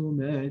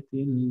ظلمات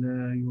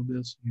لا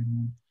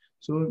يبصرون.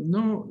 So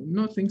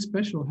nothing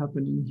special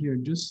happening here,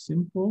 just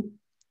simple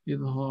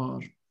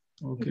Ith'har.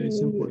 Okay,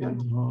 simple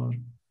Ith'har.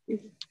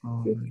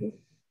 Right.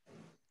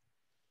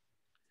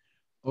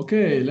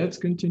 Okay, let's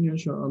continue,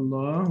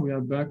 inshallah. We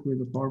are back with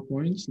the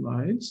PowerPoint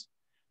slides.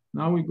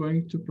 Now we're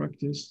going to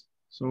practice.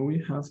 So we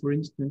have, for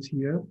instance,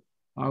 here,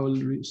 I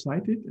will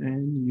recite it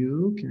and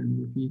you can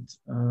repeat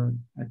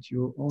at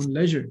your own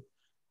leisure.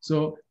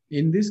 So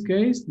in this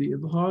case, the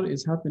Ith'har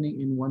is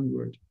happening in one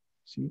word.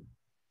 See?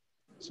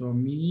 So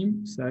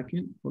Mim,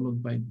 second,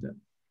 followed by Da.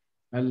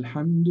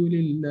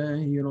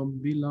 Alhamdulillahi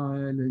Rabbil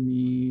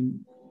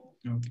Alameen.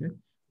 Okay.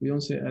 We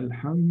don't say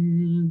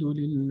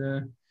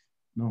Alhamdulillah.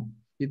 No.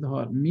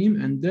 Ith'har,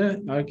 Mim and Da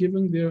are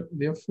given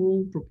their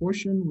full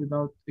proportion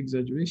without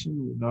exaggeration,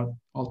 without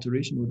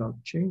alteration, without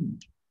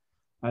change.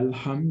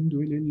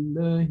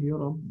 Alhamdulillahi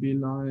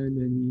Rabbil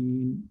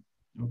Alameen.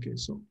 Okay,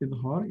 so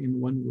Ith'har in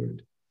one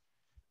word.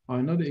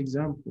 Another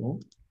example.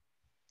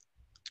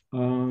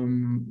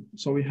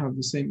 So we have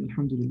the same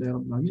Alhamdulillah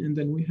Rabbil Alameen, and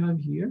then we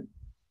have here,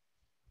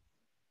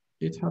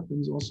 it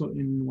happens also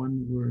in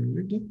one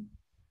word.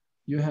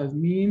 You have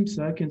Mim,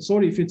 second.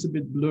 Sorry if it's a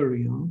bit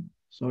blurry, huh?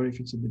 Sorry if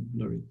it's a bit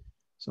blurry.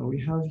 So we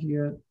have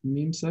here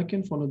Mim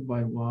second followed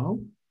by Waw.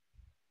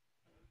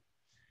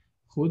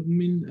 خُذْ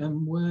مِنْ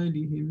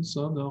أَمْوَالِهِمْ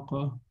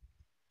صَدَقَةً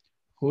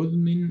خُذْ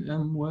مِنْ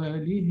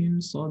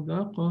أَمْوَالِهِمْ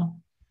صَدَقَةً.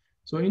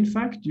 So in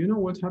fact, you know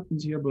what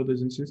happens here,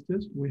 brothers and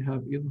sisters? We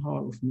have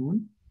Ith'har of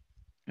Noon,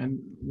 and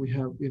we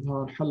have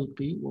Ith'har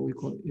Halqi, what we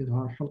call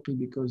Ith'har Halqi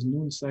because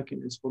Noon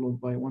second is followed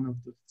by one of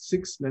the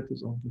 6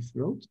 letters of the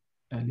throat,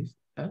 Alif,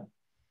 A.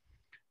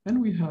 And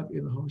we have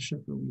Ith'har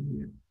Shafawee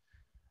here.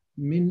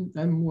 Min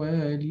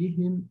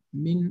amwalihim,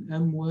 min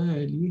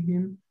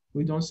amwalihim.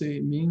 We don't say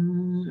min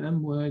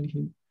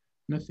amwalihim,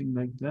 nothing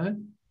like that.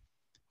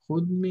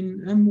 Khud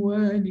min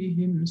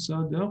amwalihim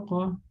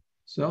sadaqa,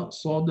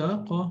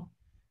 sadaqa,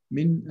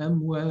 min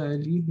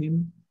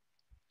amwalihim.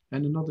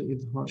 And another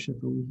Ith'har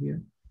Shafawee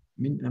here,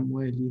 min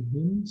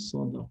amwalihim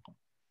sadaqa.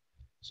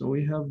 So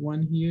we have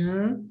one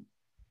here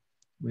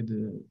with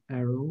the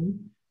arrow,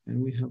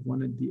 and we have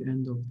one at the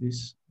end of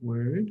this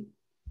word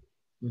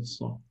with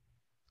sa.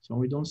 So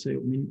we don't say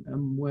min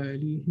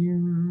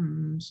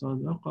amwalihim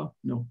sadaqa.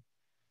 No.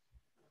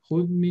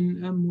 Khud min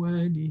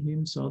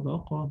amwalihim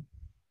sadaqa.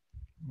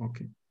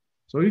 Okay.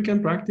 So you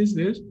can practice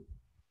this,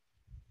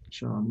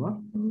 inshallah.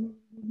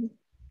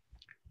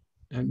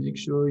 And make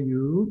sure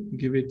you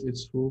give it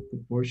its full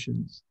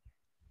proportions.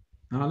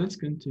 Now let's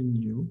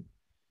continue.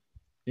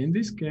 In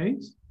this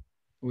case,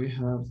 we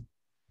have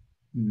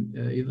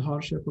Ith'har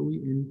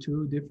Shafawee in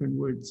 2 different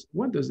words.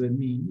 What does that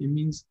mean? It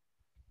means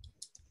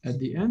at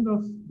the end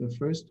of the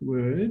first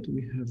word,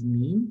 we have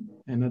Mim,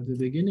 and at the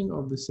beginning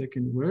of the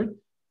second word,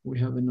 we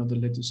have another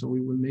letter. So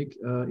we will make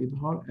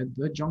Ith'har at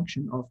the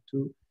junction of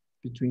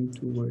between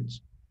 2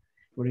 words.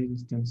 For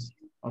instance,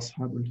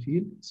 Ashab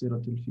al-Fil,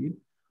 Sirat al-Fil.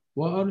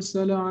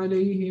 وَأَرْسَلَ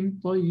عَلَيْهِمْ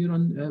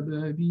طَيْرًا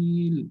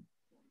أَبَابِيلَ.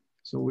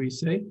 So we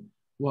say,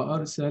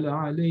 وَأَرْسَلَ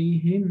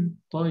عَلَيْهِمْ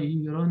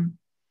طَيْرًا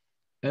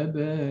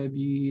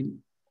أَبَابِيلَ.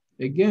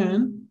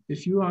 Again,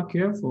 if you are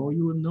careful,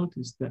 you will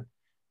notice that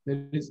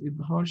there is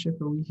Ith'har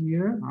Shafawee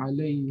here,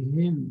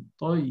 alayhim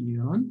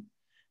tayran,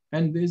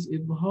 and there's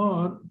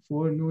Ith'har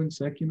for Noon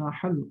Sakina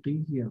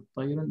Halqi here.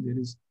 Tayran, there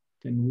is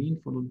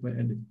Tanween followed by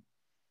Alif.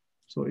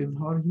 So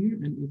Ith'har here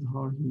and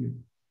Ith'har here.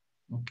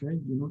 Okay,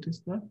 you notice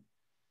that?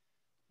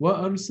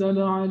 وَأَرْسَلَ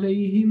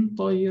عَلَيْهِمْ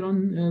طَيْرًا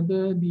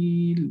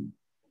أَبَابِيلَ.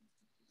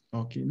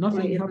 Okay,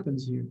 nothing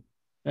happens here.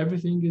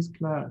 Everything is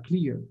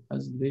clear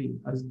as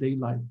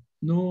daylight.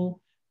 No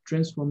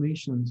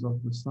transformations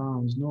of the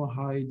sounds, no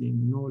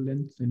hiding, no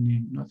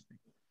lengthening, nothing.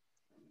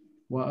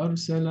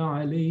 وَأَرْسَلَ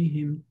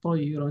عَلَيْهِمْ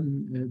طَيْرًا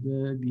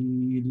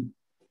أَبَابِيلَ.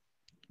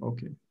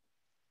 Okay.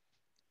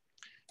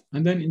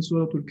 And then in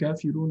Surah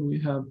Al-Kafirun, we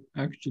have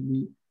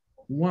actually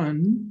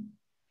 1,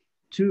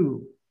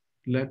 2.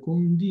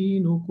 لَكُمْ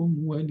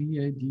دِينُكُمْ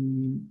وَلِيَ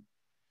دِينِ.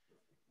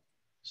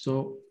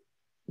 So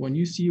when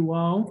you see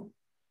Waw,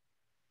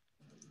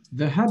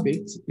 the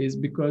habit is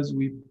because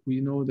we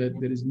know that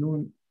there is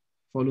Noon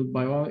followed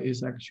by Waw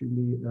is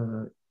actually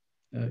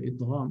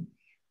idgham.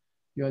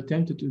 You are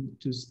tempted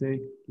to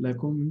say,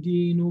 لَكُمْ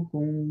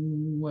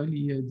دِينُكُمْ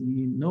وَلِيَ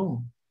دِينٍ.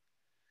 No,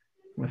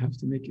 we have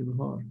to make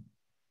Ith'har.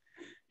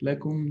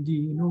 لَكُمْ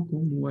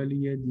دِينُكُمْ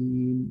وَلِيَ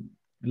دِينٍ.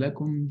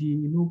 لَكُمْ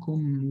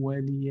دِينُكُمْ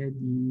وَلِيَ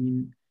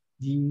دِينٍ.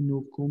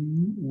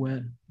 دِينُكُمْ و.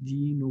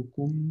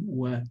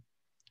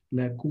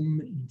 لَكُمْ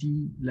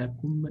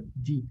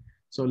di.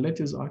 So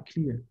letters are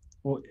clear,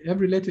 or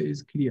every letter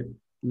is clear.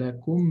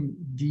 لَكُمْ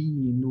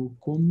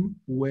دِينُكُمْ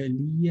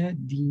وَلِيَ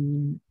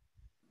دِينٍ.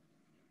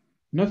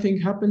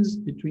 Nothing happens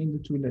between the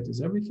two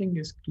letters. Everything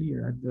is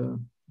clear at the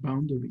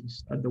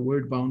boundaries, at the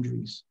word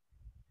boundaries.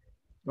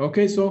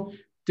 Okay, so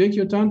take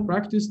your time,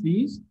 practice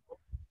these.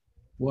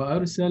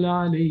 وَأَرْسَلَ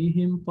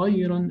عَلَيْهِمْ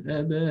طَيْرًا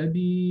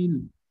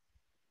أَبَابِيلَ.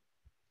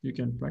 You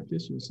can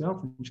practice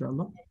yourself,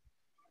 inshallah.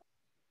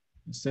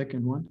 The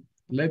second one.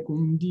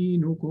 لَكُمْ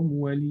دِينُكُمْ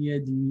وَلِيَ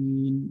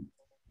دِينٍ.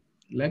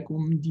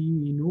 لَكُمْ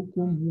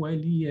دِينُكُمْ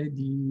وَلِيَ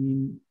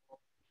دِينٍ.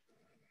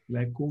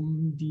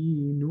 لَكُمْ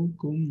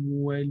دِينُكُمْ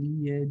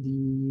وَلِيَ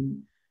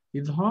دِينٍ.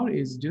 Ith'har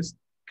is just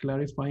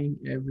clarifying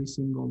every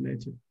single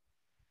letter.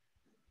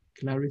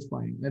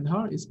 Clarifying.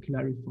 Ith'har is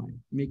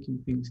clarifying, making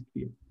things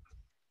clear.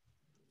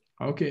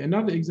 Okay,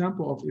 another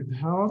example of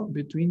Ith'har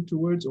between two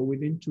words or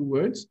within two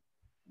words.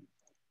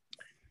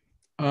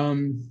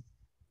 علم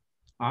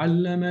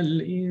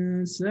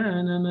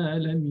الإنسان ما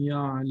لم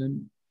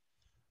يعلم.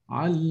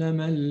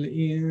 علم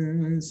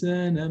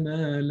الإنسان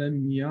ما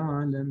لم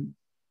يعلم.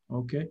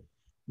 Okay,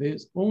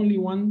 there's only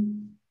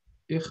one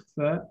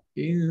إخفاء.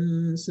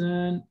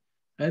 إنسان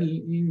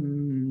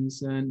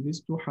الإنسان.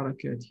 These two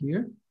harakat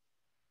here,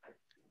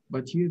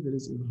 but here there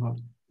is Ith'har.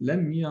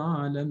 لم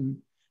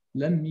يعلم.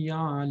 لم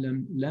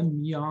يعلم.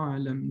 لم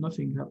يعلم.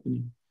 Nothing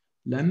happening.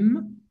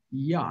 لم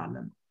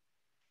يعلم.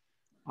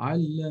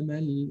 علم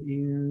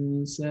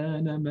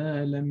الإنسان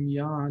ما لم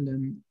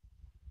يعلم.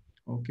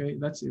 Okay,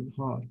 that's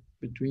Ith'har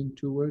between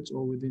two words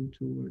or within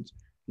two words.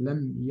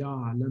 لم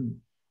يعلم.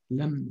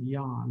 لم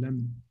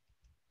يعلم.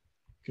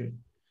 Okay,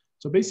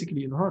 so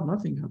basically Ith'har,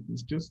 nothing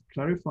happens. Just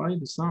clarify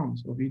the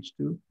sounds of each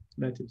two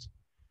letters.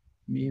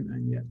 Mim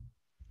and ya.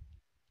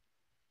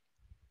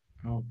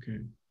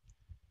 Okay,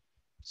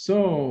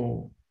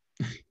 so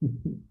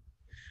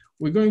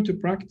we're going to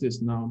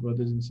practice now,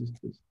 brothers and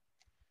sisters.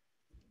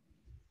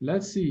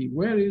 Let's see,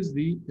 where is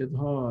the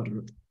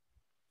Ith'har?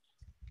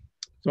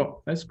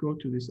 So let's go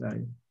to this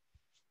ayah.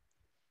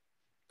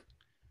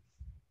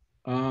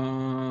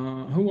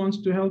 Who wants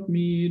to help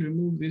me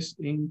remove this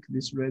ink,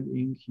 this red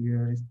ink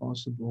here, if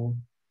possible?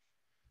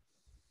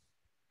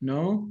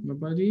 No?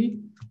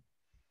 Nobody?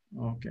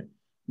 Okay.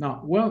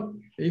 Now, well,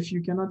 if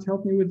you cannot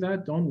help me with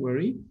that, don't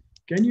worry.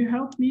 Can you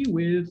help me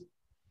with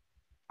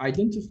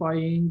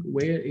identifying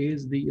where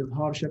is the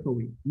Ith'har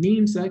Shafawee?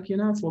 Mim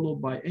sakina followed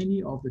by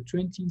any of the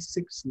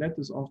 26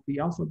 letters of the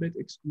alphabet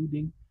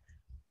excluding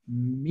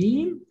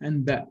Mim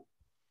and Ba.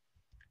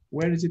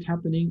 Where is it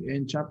happening?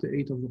 In chapter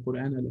 8 of the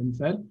Quran,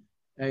 Al-Anfal,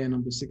 ayah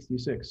number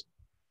 66.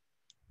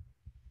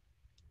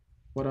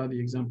 What are the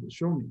examples?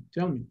 Show me,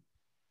 tell me.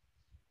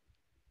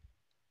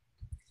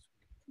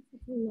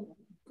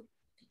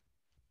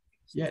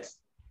 Yes,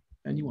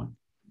 anyone?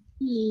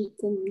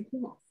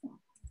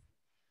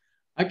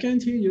 I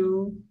can't hear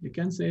you. You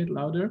can say it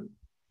louder.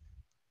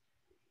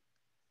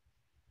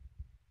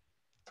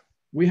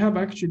 We have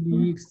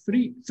actually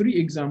three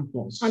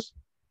examples.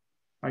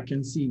 I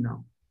can see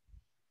now.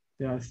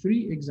 There are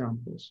 3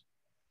 examples.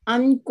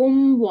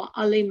 Ankum wa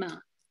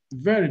alima.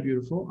 Very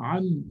beautiful.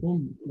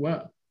 Ankum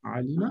wa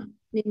alima.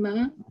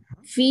 Lima.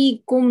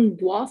 Fikum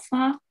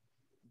dwafa.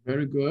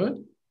 Very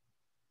good.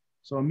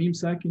 So mim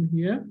sakin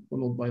here,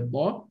 followed by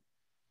dha.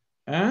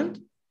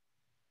 And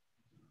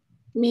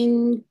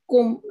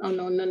Minkum. Oh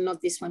no,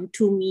 not this one.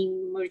 2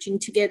 mim merging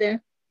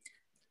together.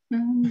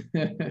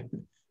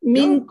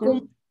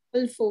 Minkum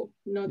alfo.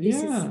 No,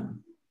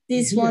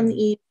 this one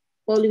is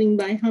following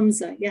by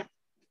Hamza. Yeah.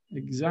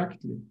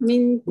 Exactly.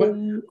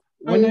 Minkum.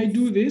 When I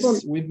do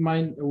this with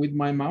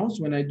my mouse,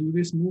 when I do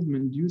this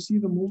movement, do you see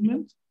the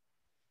movement?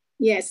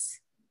 Yes.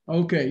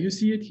 Okay, you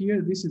see it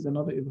here. This is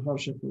another Ith'har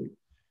Shafawee.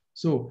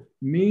 So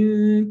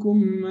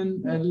minkum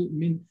man al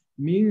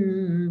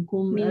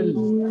minkum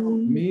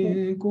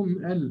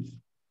alf.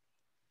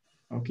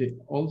 Okay,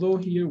 although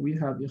here we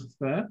have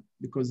ikhfa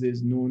because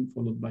there's noon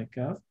followed by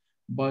kaf,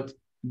 but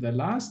the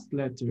last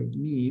letter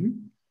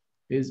mim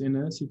is in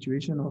a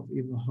situation of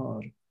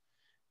Ith'har.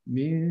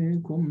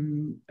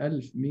 Minkum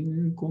alf.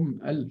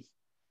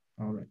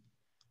 All right.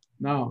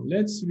 Now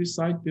let's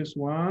recite this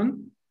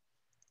one,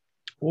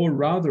 or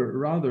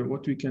rather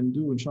what we can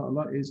do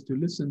inshallah is to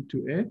listen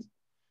to it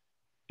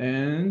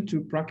and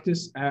to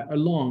practice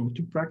along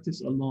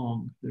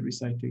the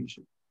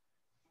recitation.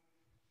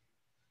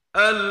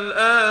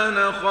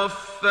 الآن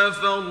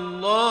خفف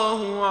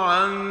الله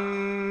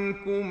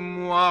عنكم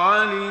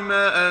وعلم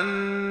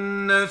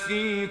أن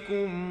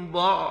فيكم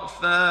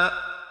ضعفا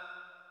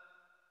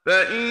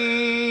فإن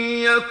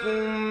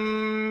يكن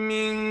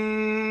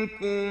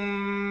منكم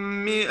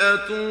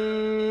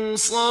 100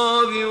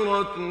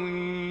 صابرة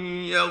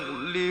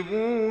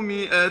يغلبوا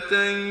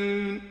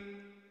 200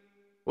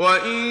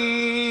 وإن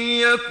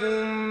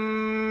يكن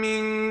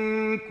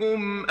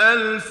منكم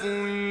 1000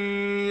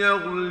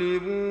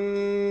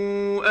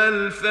 يغلبوا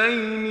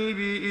 2000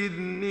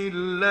 بإذن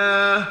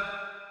الله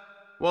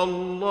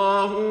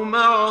والله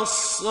مع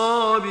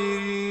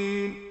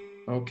الصابرين.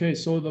 Okay,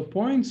 so the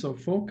points of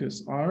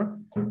focus are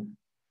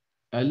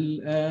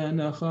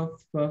الآن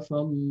خفف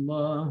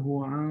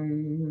الله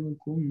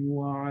عنكم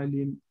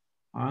وعلم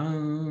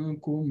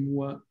عنكم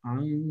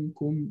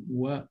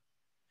و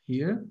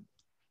here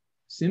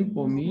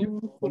simple meme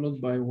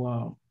followed by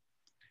wow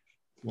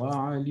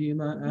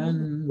وعلم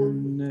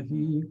أن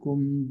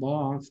فيكم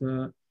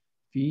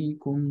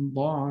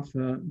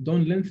ضعفا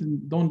don't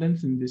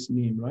lengthen this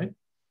meme, right?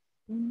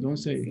 Don't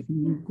say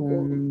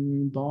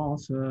فيكم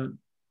ضعفا,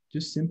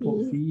 just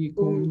simple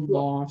فيكم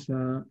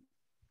ضعفا.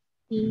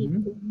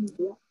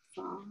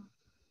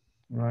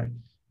 Right.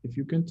 If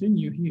you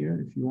continue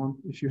here,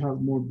 if you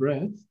have more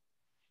breath,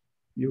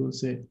 you will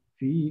say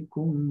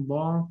فيكم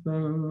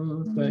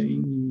ضعفا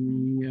فإن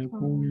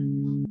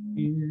يكن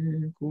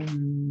منكم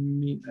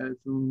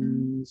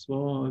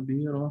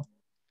 100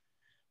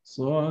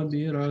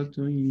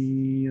 صابرة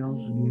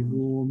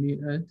يغلبوا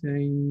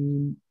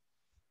 200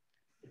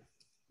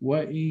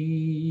 وإن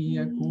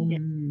يكن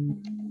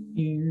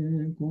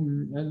منكم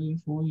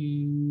 1000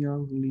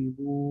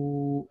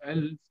 يغلبوا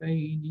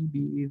 2000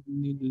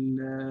 بإذن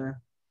الله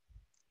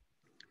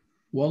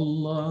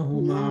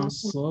والله مع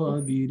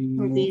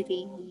الصابرين.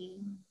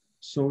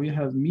 So we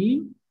have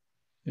mean,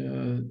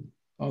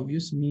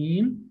 obvious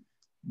mean,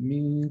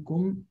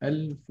 منكم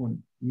 1000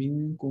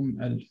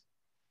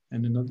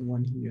 and another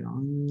one here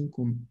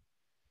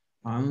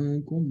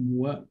عنكم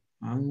و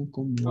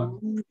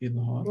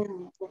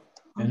إظهار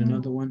and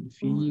another one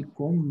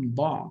فيكم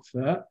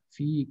ضعفا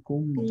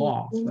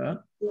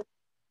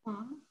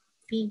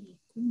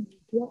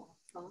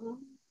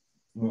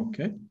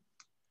okay.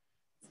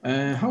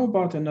 How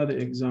about another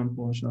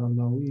example,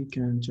 inshallah? We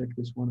can check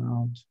this one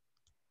out.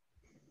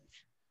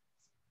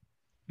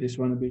 This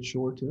one a bit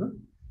shorter.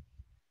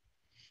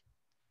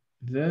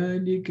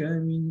 ذلك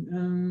من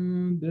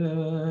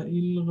أنباء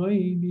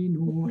الغيب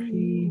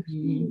نوحيه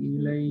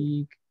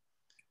إليك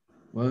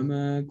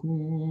وما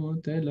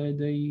كنت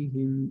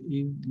لديهم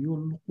إذ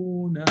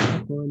يلقون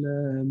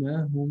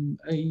أقلامهم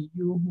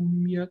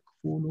أيهم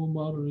يكفل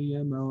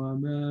مريم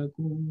وما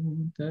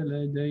كنت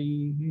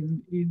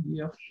لديهم إذ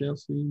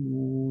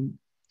يختصمون.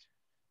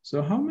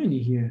 So how many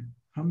here?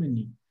 How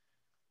many?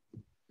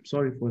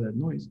 Sorry for that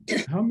noise.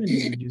 How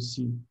many did you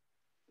see?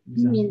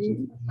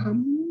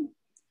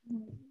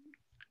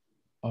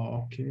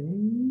 Okay,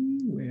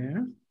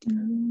 where?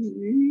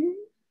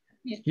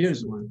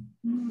 Here's one.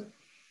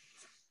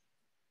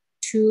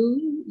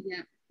 Two,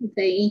 yeah,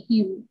 they,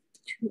 him,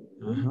 two.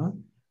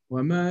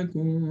 وما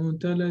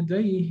كنت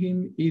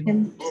لديهم إذ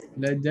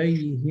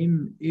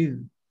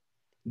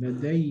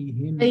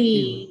أيهم.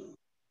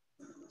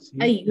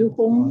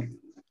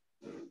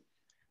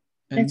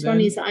 Next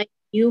one is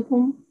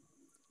أيهم.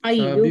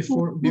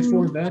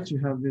 Before that you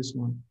have this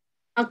one.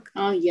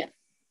 Yeah.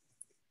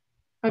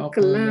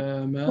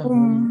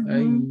 أقلامهم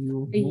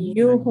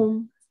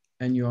أيهم.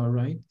 And you are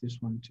right,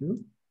 this one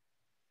too.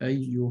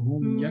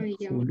 أيهم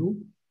يكفل.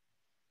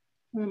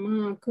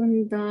 وما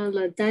كنت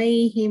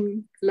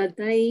لديهم.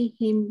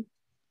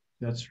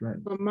 That's right.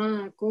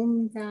 وما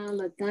كنت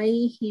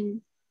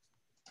لديهم.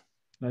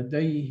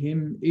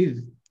 لديهم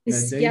إذ.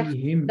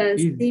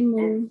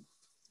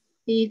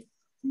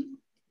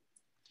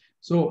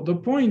 So the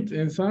point,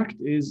 in fact,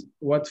 is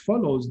what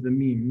follows the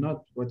meme,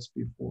 not what's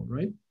before,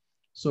 right?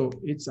 So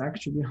it's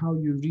actually how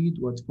you read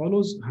what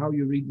follows, how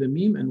you read the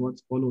meme and what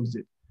follows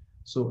it.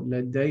 So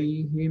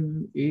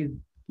لديهم إذ.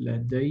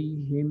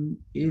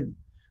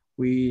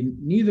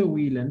 Neither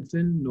we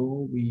lengthen,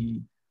 nor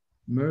we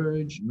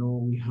merge, nor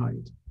we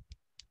hide.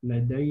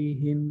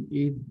 لديهم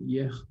إذ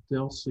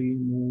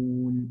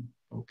يختصمون.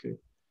 Okay.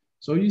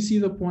 So you see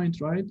the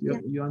point, right?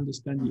 You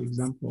understand the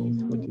example of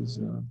what is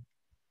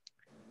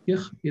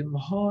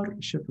Ith'har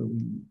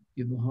Shafawee.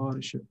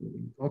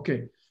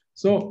 Okay.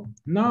 So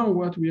now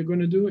what we are going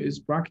to do is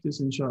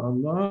practice,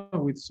 inshallah,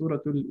 with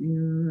Suratul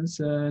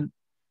Insan.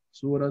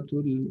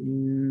 Suratul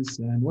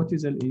Insan. What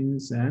is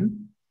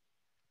al-Insan?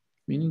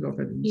 Meaning of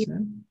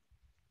al-Insan?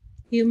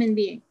 Human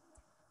being.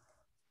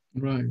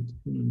 Right,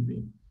 human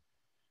being.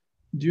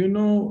 Do you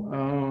know,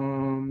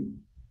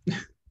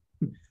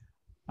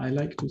 I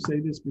like to say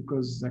this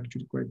because it's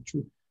actually quite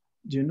true.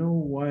 Do you know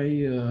why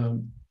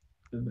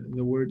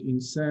the word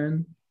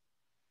insan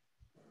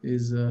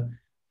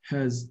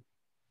has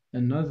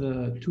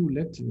another 2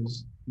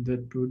 letters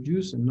that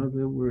produce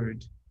another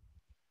word?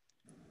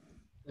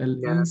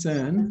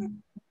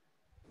 Al-insan,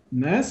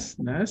 nas,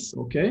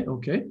 okay.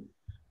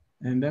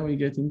 And then we're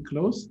getting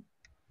close.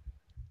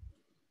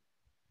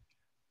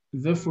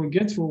 The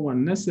forgetful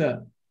one,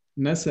 nasa.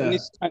 Nisyan.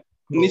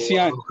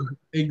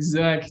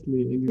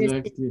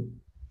 Exactly.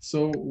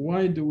 So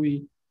why do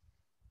we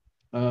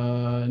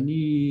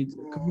need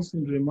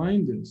constant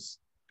reminders?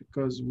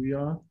 Because we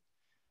are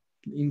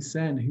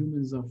insan,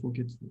 humans are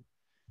forgetful.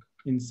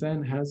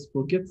 Insan has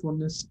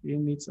forgetfulness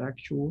in its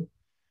actual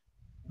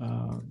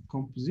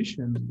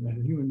composition, the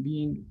human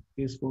being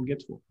is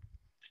forgetful.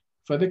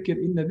 فذكر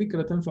إن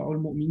ذكر تنفع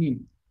المؤمنين.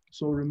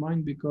 So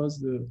remind, because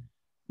the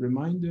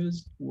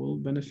reminders will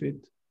benefit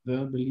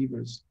the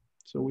believers.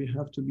 So we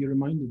have to be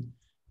reminded.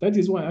 That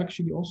is why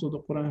actually also the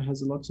Quran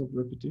has lots of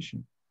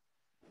repetition,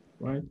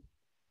 right?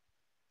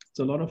 It's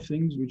a lot of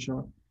things which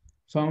are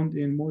found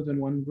in more than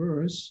one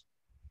verse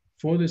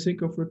for the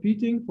sake of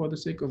repeating, for the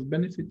sake of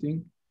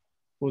benefiting,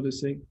 for the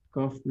sake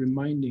of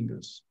reminding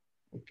us.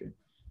 Okay.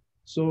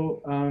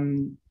 So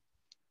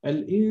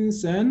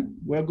Al-Insan,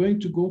 we're going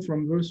to go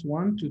from verse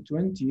 1 to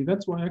 20.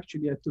 That's why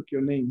actually I took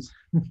your names,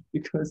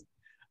 because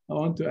I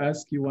want to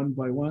ask you one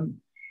by one.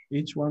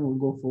 Each one will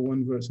go for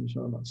one verse,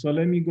 inshallah. So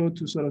let me go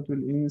to Surah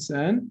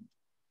Al-Insan,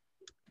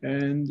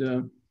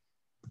 and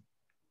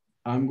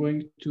I'm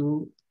going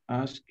to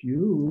ask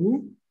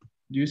you,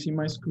 do you see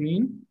my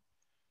screen?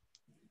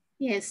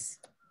 Yes.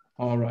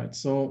 All right.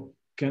 So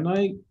can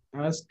I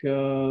ask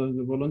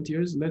the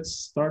volunteers? Let's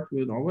start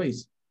with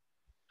Awais.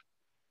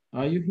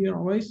 Are you here,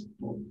 Awais?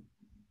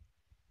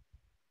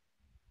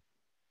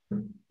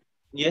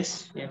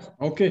 Yes, yes.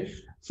 Okay.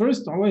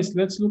 First, Awais,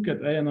 let's look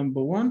at ayah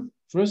number 1.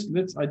 First,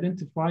 let's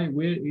identify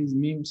where is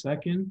Mim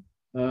Sakin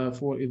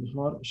for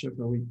Ith'har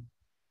Shafawee.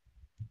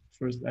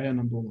 First, ayah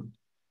number 1.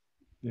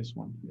 This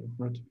one here,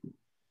 vertical.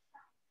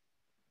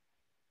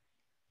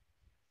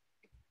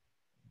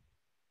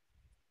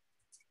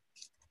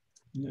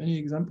 Any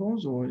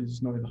examples, or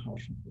is no Ith'har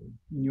Shafawee,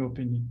 in your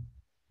opinion?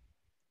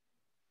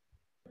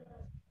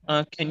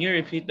 Can you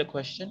repeat the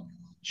question?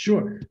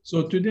 Sure.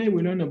 So today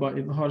we learn about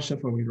Ith'har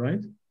Shafawee,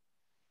 right?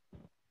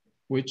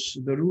 Which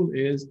the rule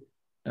is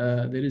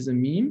there is a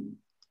meme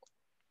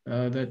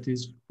that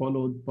is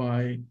followed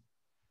by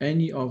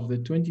any of the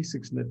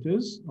 26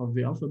 letters of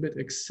the alphabet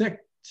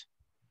except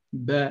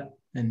ba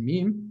and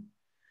meme.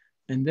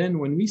 And then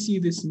when we see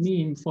this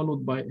meme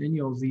followed by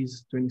any of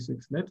these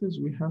 26 letters,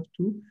 we have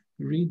to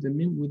read the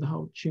meme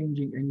without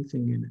changing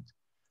anything in it.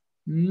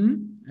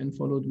 And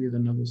followed with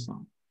another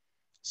sound.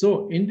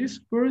 So in this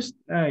first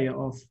ayah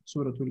of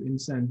Surah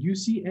Al-Insan, do you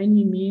see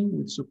any meme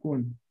with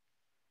sukun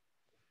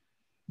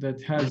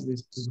that has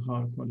this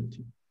Ith'har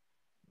quality?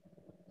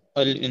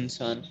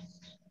 Al-Insan.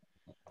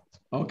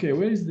 Okay,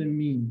 where is the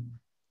meme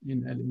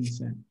in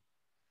Al-Insan?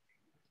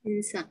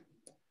 Insan.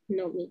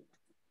 No me.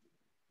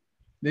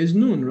 There's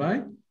noon,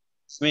 right?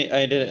 Wait,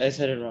 I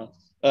said it wrong.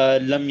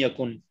 Lam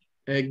yakun.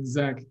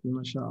 Exactly,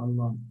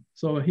 mashallah.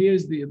 So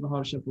here's the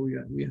Ith'har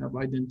Shafawiyya. We have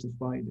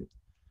identified it.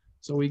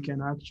 So we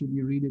can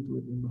actually read it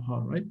with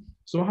Ith'har, right?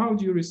 So how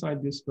do you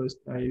recite this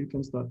first ayah? You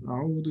can start,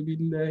 أعوذ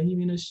بالله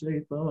من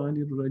الشيطان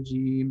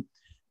الرجيم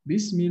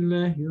بسم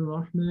الله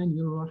الرحمن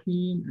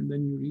الرحيم, and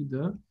then you read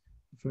the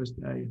first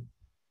ayah.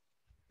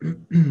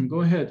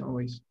 Go ahead,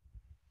 always.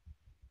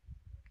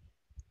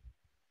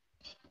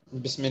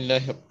 بسم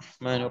الله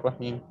الرحمن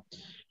الرحيم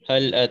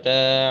هل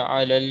أتى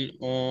على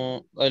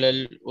الإنسان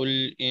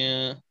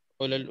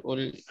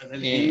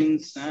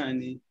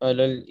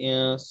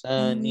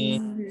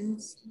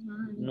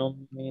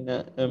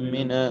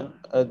من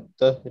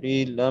الدهر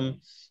لم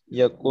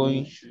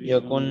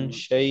يكن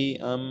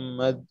شيئا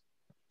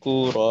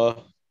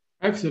مذكورا.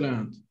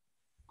 Excellent.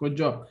 Good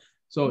job.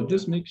 So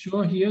just make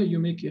sure here you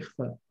make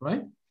ikhfa,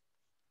 right?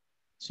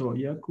 So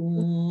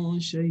يكون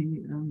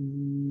شيئا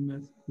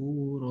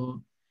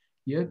مذكورا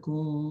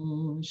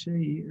يكون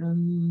شيئا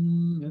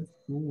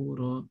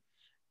مذكورا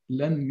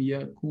لم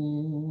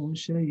يكن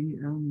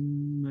شيئا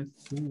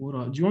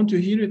مذكورا. Do you want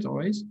to hear it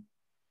always?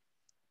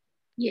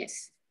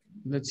 Yes.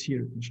 Let's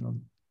hear it, inshallah.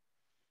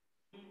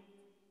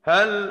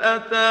 هل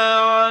أتى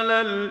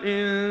على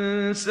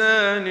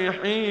الإنسان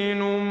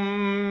حين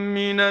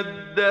من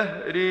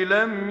الدهر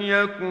لم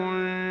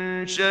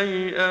يكن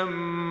شيئا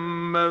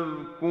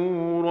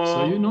مذكورا.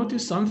 So you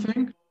notice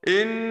something?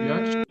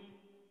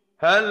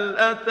 هل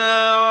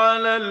أتى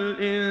على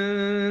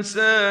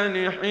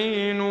الإنسان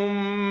حين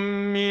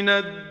من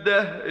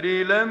الدهر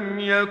لم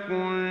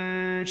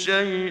يكن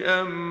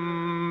شيئا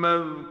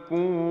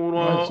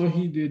مذكورا. Right, so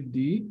he did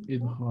the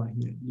Ith'har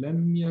here.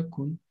 لم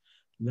يكن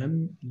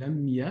لم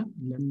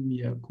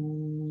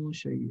يكن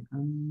شيئا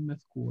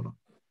مذكورا.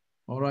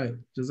 All right.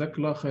 جزاك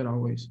الله خير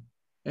always.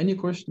 Any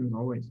questions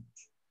always?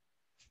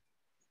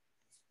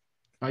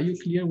 Are you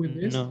clear with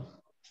this? No.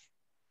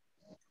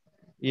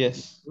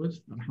 Yes. Good.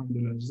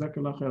 Alhamdulillah. جزاك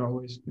الله خير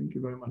always. Thank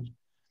you very much.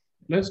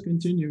 Let's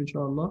continue,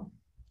 inshallah.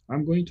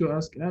 I'm going to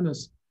ask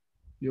Anas,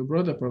 your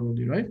brother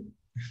probably, right?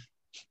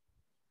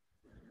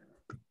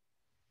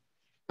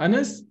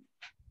 Anas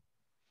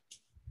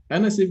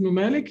ibn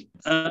Malik?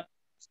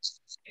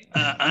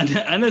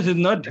 Anas is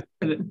not.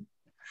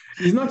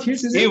 He's not here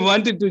today. He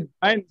wanted to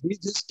join. He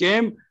just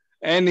came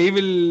and he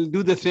will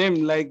do the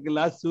same like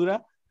last surah,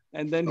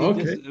 and then he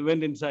just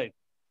went inside.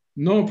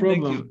 No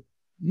problem.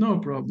 No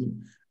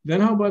problem. Then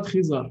how about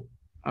Khizar?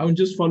 I'm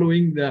just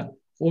following the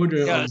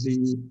order of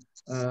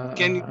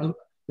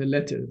the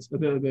letters,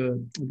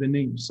 the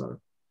names. Sorry.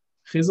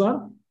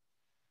 Khizar?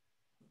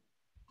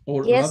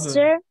 Or yes, rather,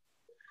 sir.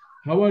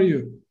 How are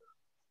you?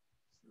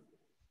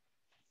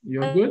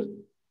 You're good?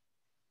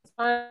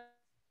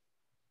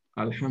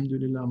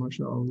 Alhamdulillah,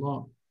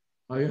 mashallah.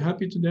 Are you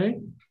happy today?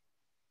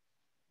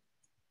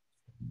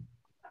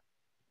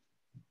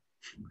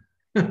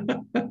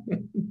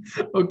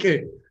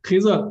 Okay,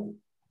 Khizar,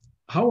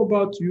 how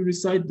about you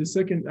recite the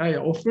second ayah?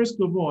 Or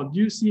first of all, do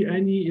you see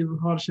any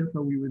Ith'har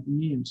Shafawee with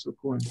meme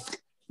sukun?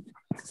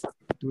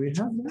 Do we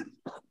have that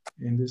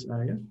in this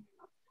ayah?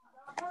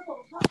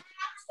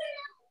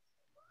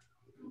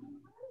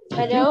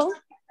 Hello?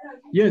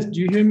 Yes,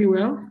 do you hear me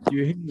well? Do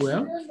you hear me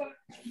well?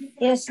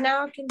 Yes,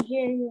 now I can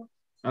hear you.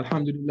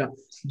 Alhamdulillah.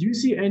 Do you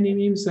see any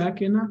meme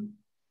sakina?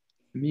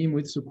 Meme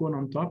with sukun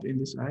on top in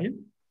this ayah?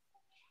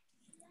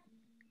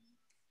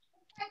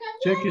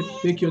 Check it,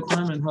 take your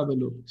time and have a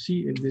look.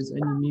 See if there's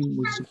any meme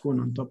with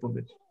sukun on top of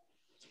it.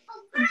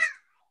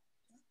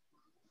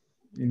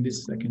 In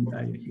this second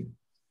ayah here.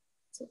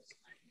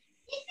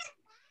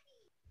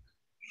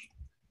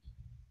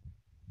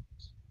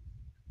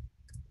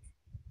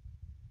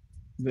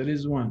 There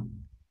is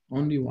one,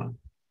 only one.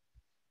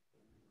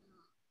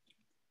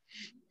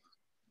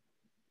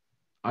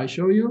 I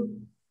show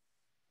you?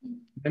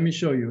 Let me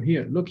show you.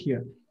 Here, look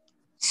here.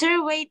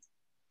 Sir, wait.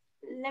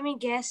 Let me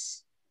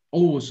guess.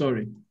 Oh,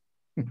 sorry.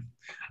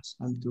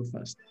 I'm too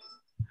fast.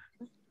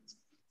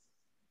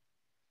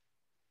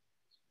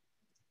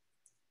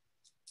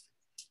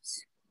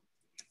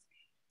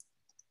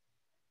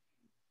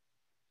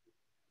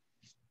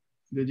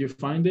 Did you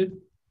find it?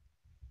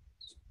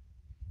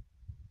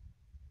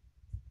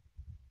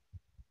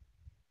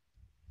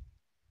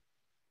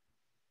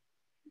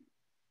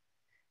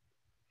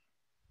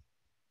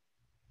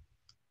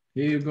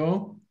 Here you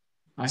go.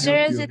 Sir,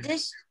 help is you. it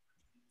this?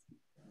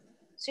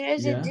 Sir,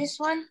 is it this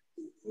one?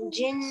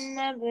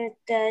 Jinna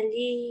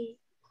batali.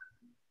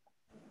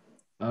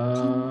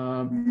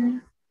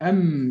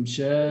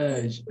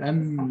 أمشاج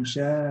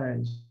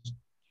أمشاج.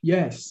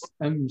 Yes,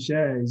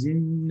 أمشاج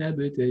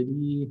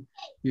نبتلي.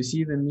 You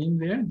see the name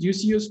there? Do you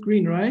see your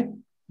screen, right?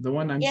 The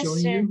one I'm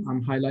showing you?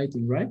 I'm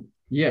highlighting, right?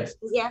 Yes.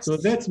 Yes. So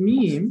that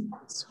meme,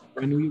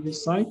 when we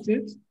recite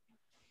it,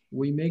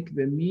 we make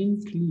the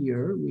mean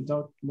clear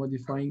without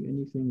modifying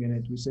anything in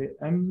it. We say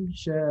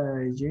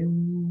أمشاج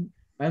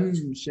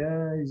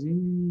أمشاج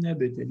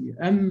نبتلي.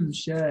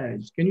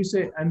 أمشاج. Can you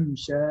say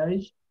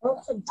أمشاج?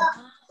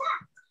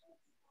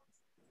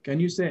 Can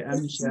you say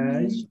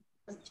أمشاج?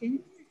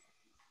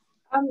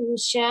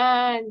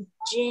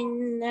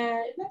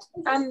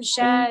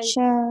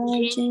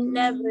 أمشاج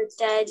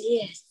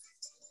نبتلي.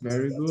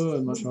 Very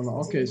good, mashallah.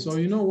 Okay, so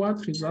you know what,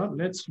 Khizar?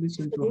 Let's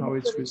listen to how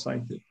it's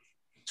recited.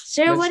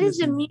 Sir, what is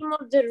the name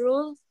of the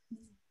rule?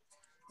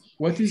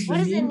 What is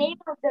the name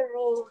of the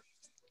rule?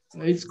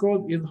 It's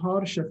called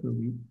Ith'har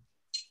Shafawee.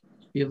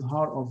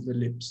 Ith'har of the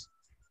lips.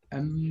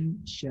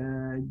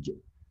 Amshaj.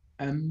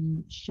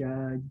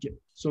 Amshaj.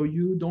 So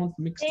you don't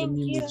mix the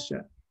meme with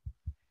sha.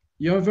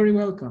 You're very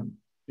welcome.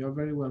 You're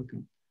very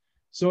welcome.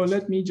 So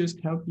let me just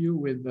help you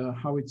with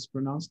how it's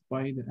pronounced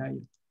by the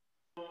ayah.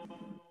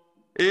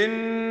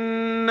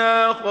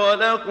 إنا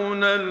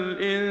خلقنا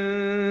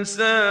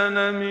الإنسان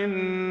من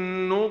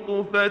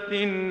نطفة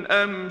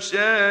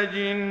أمشاج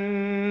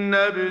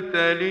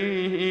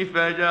نبتليه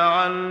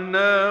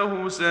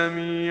فجعلناه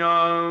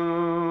سميعا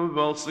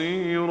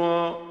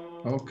بصيرا.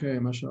 Okay,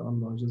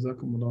 mashallah.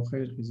 Jazakumullah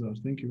khair, Khizar.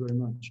 Thank you very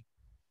much.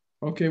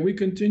 Okay, we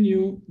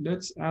continue.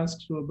 Let's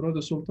ask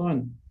Brother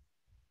Sultan.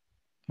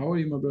 How are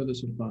you, my brother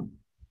Sultan?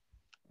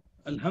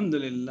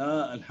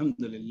 Alhamdulillah,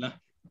 alhamdulillah.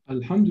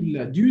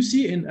 Alhamdulillah. Do you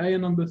see in ayah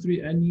number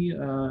 3 any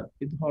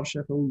Ith'har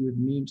Shafawee with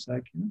meme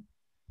sakina?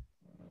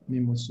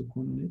 Meme with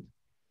sukun on it?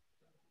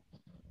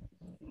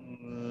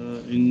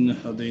 إن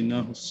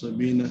هديناه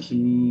السبيل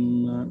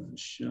إما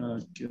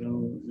شاكرا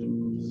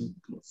وإما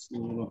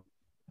كفورا.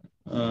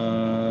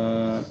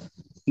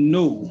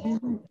 No.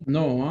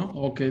 No, huh?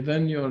 Okay,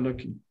 then you're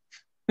lucky.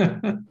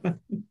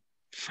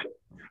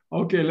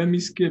 Okay, let me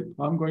skip.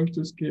 I'm going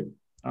to skip.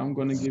 I'm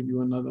going to give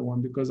you another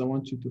one because I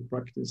want you to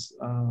practice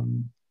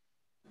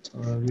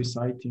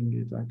reciting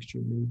it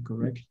actually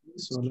correctly.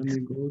 So let me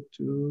go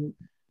to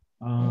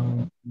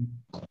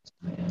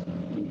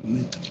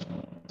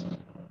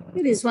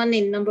It is one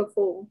in number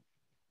 4.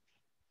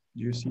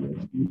 Do you see it?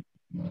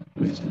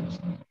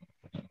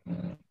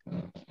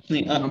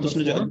 Number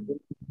 4?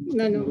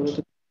 No.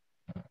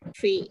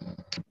 3.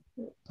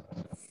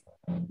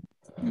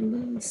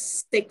 Number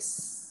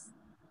 6.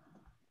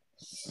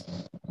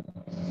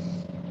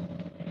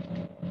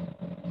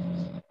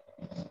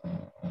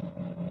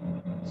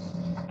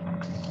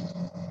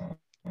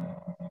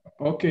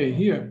 Okay,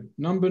 here,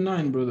 number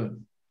 9, brother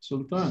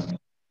Sultan.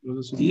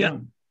 Brother Sultan. Yeah.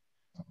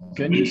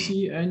 Can you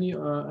see any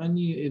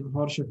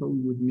Ith'har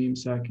Shafawee with meme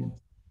sakin?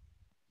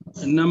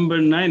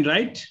 Number 9,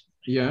 right?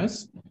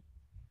 Yes.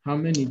 How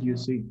many do you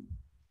see?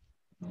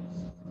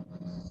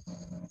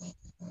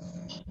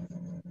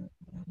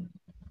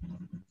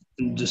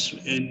 Just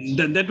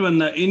that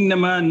one.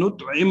 إنما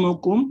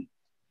نطعمكم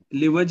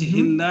لوجه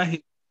الله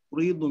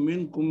نريد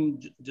منكم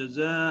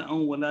جزاء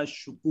ولا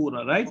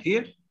شكورا. Right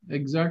here.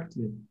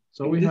 Exactly.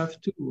 So we have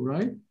 2,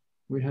 right?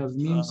 We have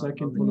meme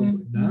sakin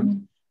followed by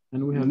lam,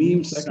 and we have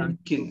meme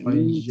sakin by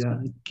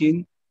ja.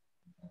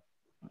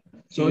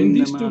 So in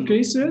these two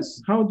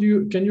cases, how do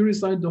you, can you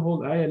recite the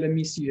whole ayah? Let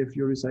me see if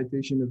your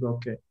recitation is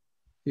okay.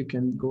 You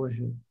can go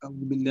ahead.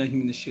 أعوذ بالله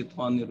من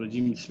الشيطان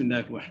الرجيم بسم الله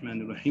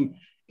الرحمن الرحيم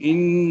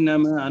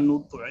إنما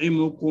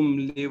نطعمكم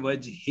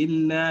لوجه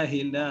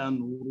الله لا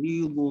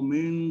نريد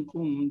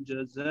منكم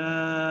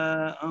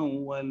جزاء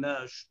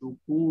ولا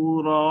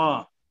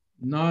شكورا.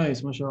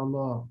 Nice,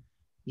 mashallah.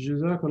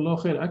 Jazakallah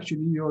khair.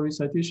 Actually, your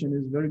recitation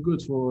is very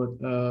good for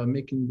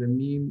making the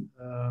meme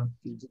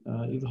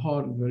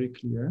Ith'har very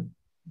clear.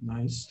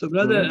 Nice. So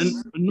brother,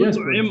 yes,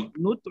 brother.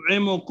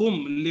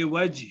 نطعمكم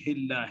لوجه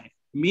الله.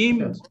 Meme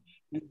yes.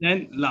 and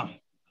then lam.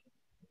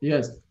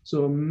 Yes.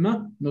 So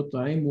ma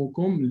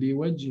nut'imukum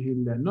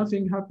liwajhillah.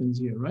 Nothing happens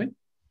here, right?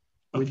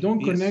 We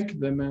don't connect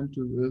the meme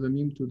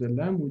to the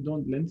lam. We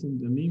don't lengthen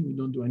the meme. We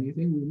don't do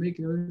anything. We make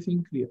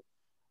everything clear.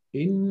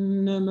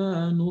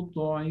 إنما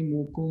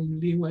نطعمكم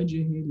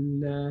لوجه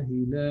الله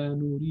لا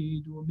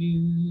نريد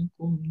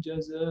منكم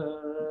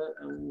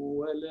جزاء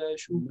ولا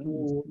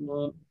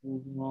شكورا.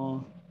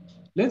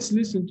 Let's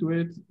listen to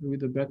it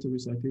with a better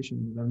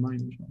recitation than mine,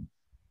 inshallah.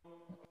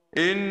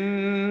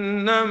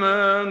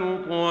 إنما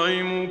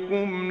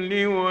نطعمكم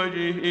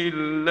لوجه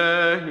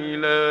الله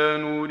لا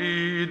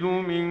نريد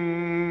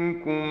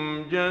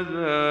منكم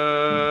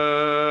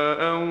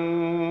جزاء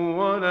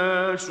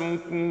ولا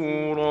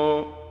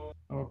شكورا.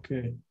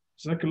 Okay.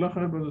 Jazakallah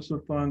khair, Brother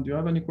Sultan. Do you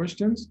have any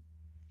questions?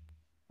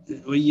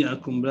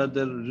 وإياكم,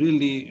 brother.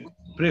 Really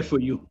pray for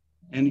you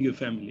and your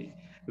family.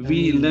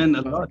 We learn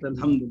a lot,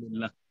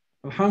 alhamdulillah.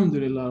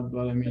 Alhamdulillah,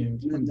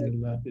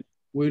 alhamdulillah.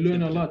 We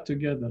learn a lot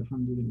together,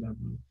 alhamdulillah.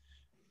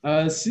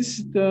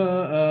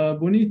 Sister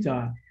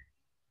Bonita,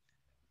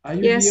 are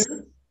you here?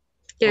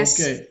 Yes.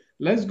 Okay,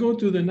 let's go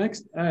to the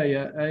next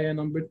ayah, ayah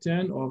number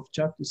 10 of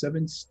chapter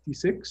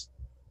 76.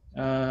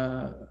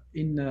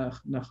 إِنَّا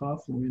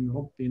نَخَافُ مِنْ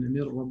رَبِّنَا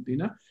مِنْ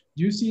رَبِّنَا.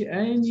 Do you see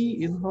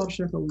any Ith'har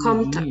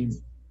Shafawee?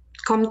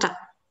 Qamta.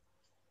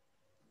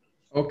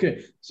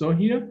 Okay, so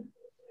here,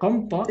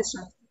 Qamta.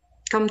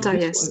 Qamta,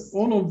 yes.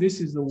 All of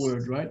this is the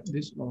word, right?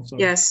 This, oh,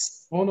 sorry.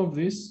 Yes. All of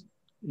this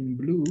in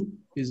blue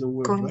is a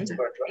word, Qamta.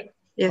 right?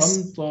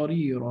 Yes.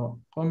 Qamtarira.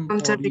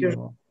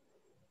 Qamtarira.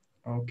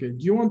 Okay,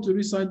 do you want to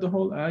recite the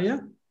whole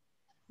ayah?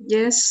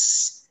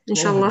 Yes,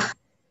 inshallah.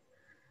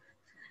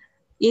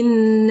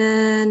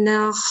 Inna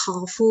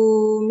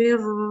nakhafu min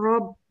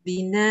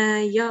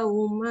rabbina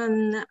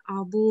yawman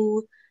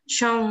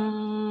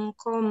abushan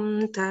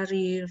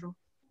qamtarira.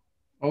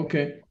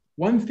 Okay,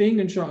 one thing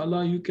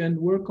inshallah you can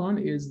work on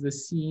is the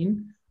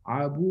scene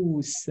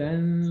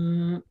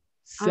abusan.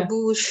 Sa.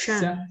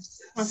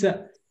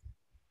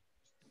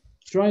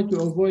 Try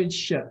to avoid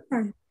sha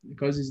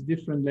because it's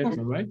different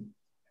letter, right?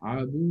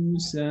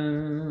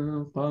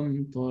 Abusan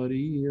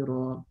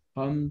qamtarira.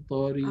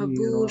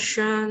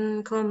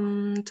 Abushan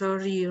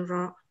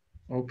qamtarira.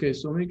 Okay,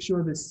 so make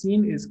sure the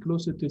scene is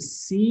closer to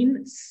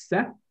scene,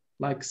 sa,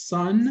 like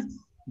sun,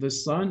 the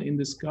sun in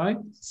the sky,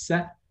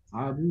 sa,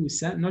 abu,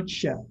 sa, not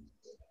sha.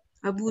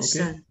 Abu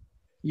San. Okay?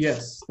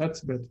 Yes,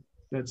 that's better.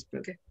 That's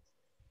better.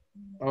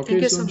 Okay,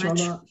 thank you so so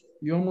inshallah, much.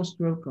 you're most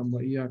welcome.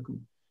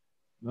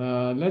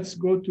 Let's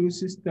go to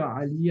Sister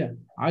Alia.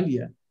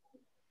 Alia.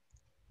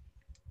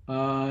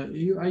 Are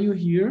you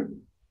here?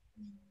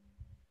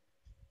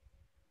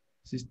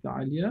 Sister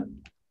Alia?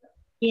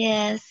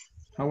 Yes.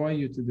 How are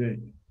you today?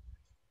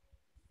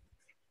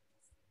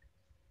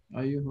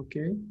 Are you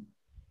okay?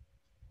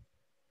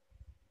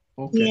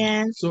 Okay.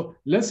 Yes. So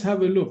let's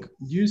have a look.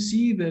 Do you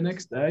see the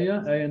next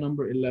ayah, ayah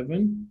number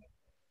 11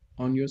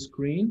 on your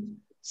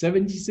screen?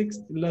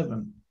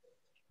 76:11.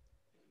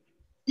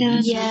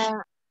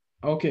 Yeah.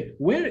 Okay.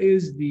 Where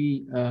is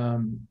the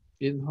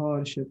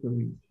Ith'har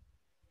Shafawee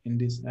in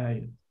this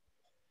ayah?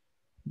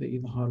 The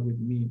Ith'har with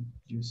me.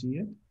 Do you see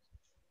it?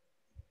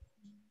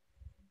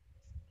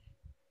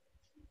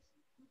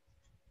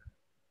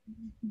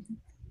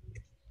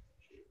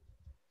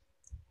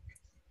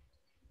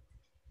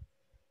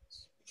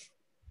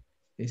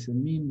 It's a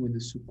meme with a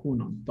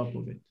sukun on top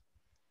of it.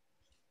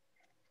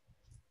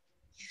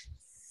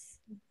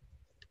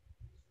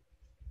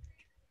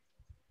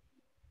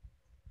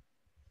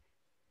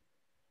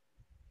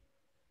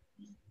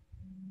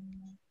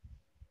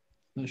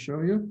 I'll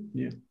show you.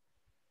 Yeah.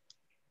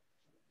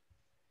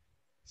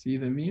 See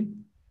the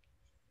meme?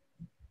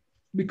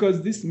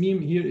 Because this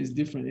meme here is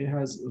different. It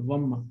has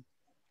dhamma.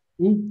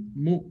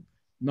 Mu.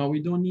 No, we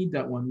don't need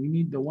that one. We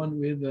need the one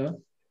with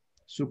the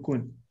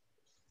sukun.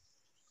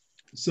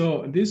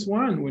 So this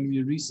one, when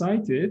we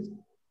recite it,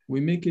 we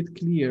make it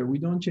clear. We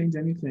don't change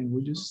anything.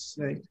 We just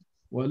say,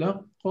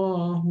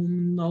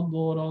 وَلَقَّاهُمْ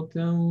نَضْرَةً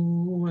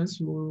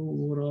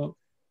وَسُرُورًا.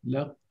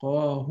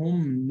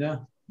 لَقَّاهُمْ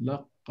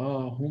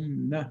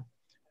لَقَّاهُمْ.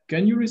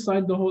 Can you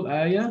recite the whole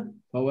ayah?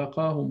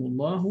 فَوَقَاهُمُ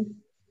اللَّهُ.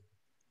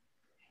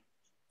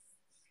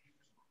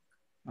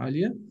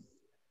 Alia?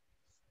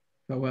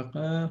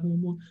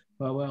 فَوَقَاهُمُ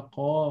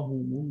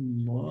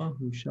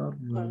اللَّهُ شَرَّ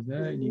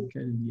ذَلِكَ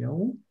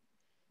الْيَوْمِ.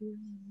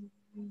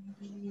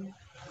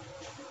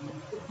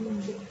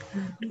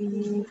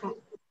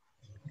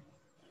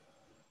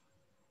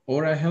 Or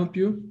I help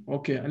you?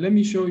 Okay, let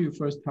me show you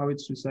first how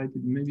it's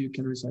recited. Maybe you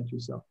can recite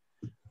yourself.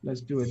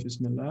 Let's do it.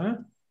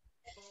 Bismillah.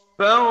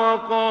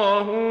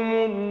 فوقاهم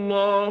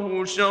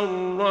الله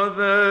شر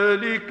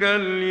ذلك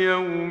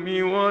اليوم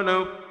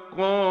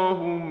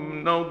ولقاهم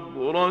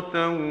نضرة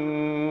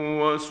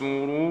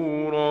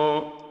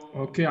وسرورا.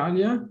 Okay,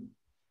 Alia,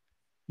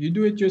 you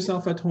do it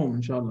yourself at home,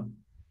 inshallah.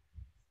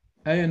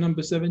 Ayah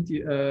number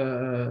 70,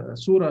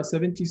 Surah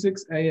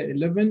 76, Ayah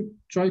 11.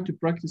 Try to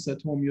practice at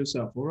home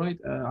yourself. All right,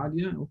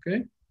 Alia,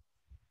 okay?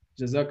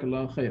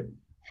 Jazakallah khair.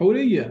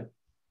 Huriya.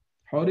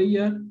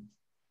 Huriya.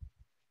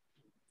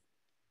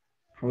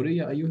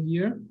 Huriya, are you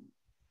here?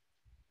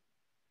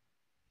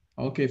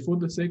 Okay, for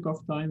the sake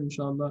of time,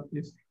 inshallah,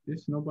 if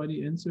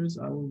nobody answers,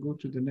 I will go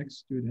to the next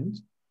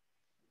student.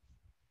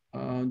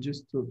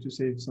 Just to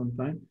save some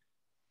time.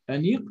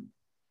 Aniq.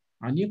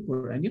 Aniq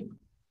or Aniq?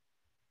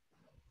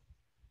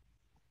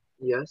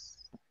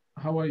 Yes.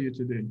 How are you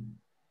today?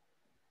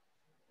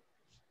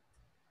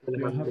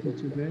 You are happy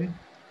today?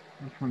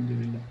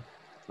 Alhamdulillah.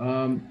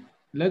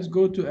 Let's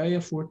go to Ayah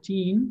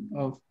 14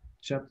 of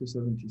chapter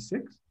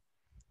 76.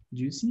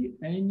 Do you see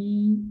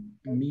any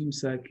meme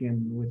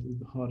sakin with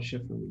Ith'har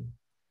Shafawee?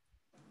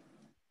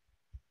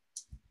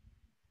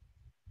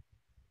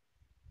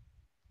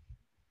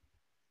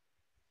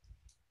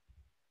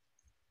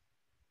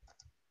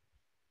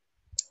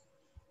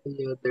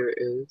 Yeah, there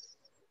is.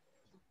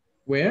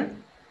 Where?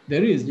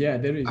 There is, yeah,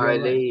 there is.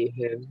 Alayhim.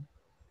 Right.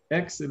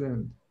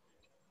 Excellent.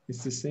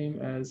 It's the same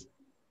as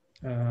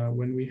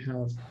when we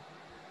have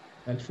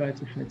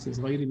Al-Fatiha, it says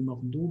غَيْرِ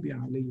الْمَغْضُوبِ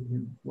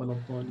عَلَيْهِمْ وَلَا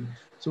الضَّالِينَ.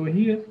 So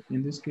here,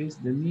 in this case,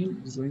 the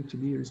meme is going to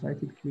be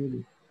recited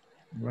clearly,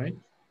 right?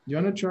 Do you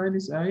want to try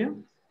this ayah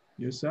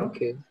yourself?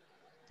 Okay.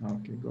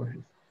 Okay, go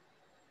ahead.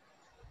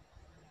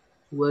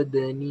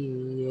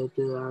 وَدَنِيَّةَ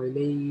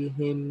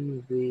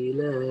عَلَيْهِمْ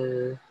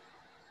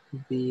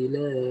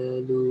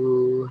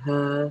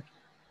ظِلَالُهَا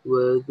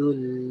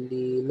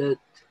وَذُلِّلَتْ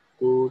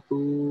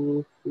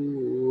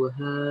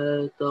قُطُوفُهَا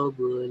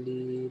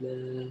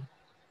تَضْلِيلًا.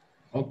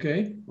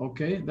 Okay,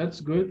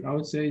 that's good. I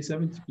would say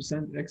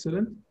 70%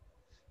 excellent.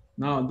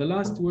 Now, the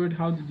last word,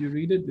 how did you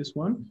read it, this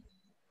one?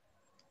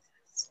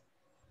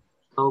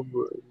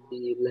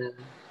 تَضْلِيلًا.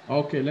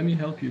 Okay, let me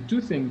help you.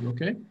 Two things,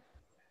 okay?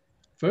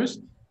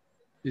 First,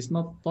 it's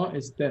not ta,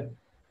 it's ta.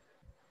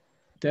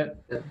 Ta.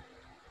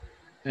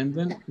 And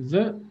then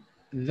the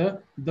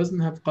doesn't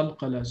have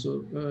qalqala,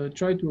 so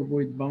try to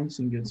avoid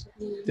bouncing it.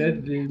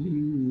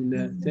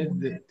 Tadlila,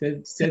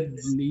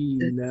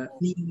 tadlila.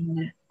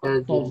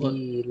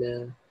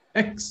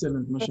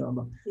 Excellent,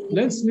 mashallah.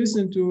 Let's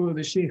listen to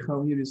the Sheikh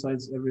how he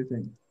recites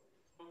everything.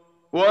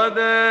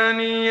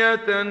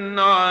 ودانية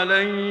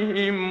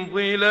عليهم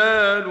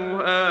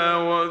ظلالها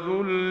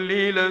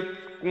وذللت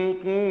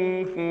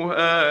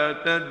قطوفها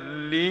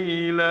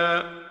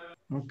تذليلا.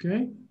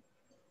 Okay,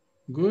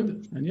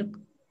 good. Aniq.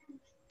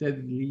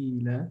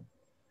 Tadlila.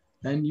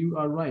 And you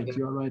are right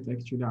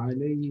actually.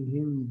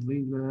 عليهم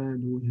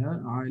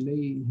ظلالها,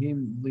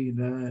 عليهم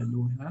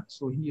ظلالها.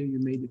 So here you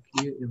made it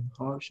clear.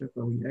 Ith'har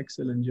Shafawee.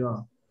 Excellent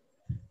job.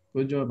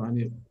 Good job,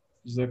 Aniq.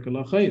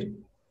 Jazakallah khair.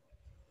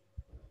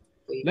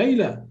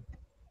 Layla.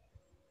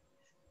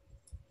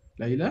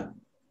 Layla?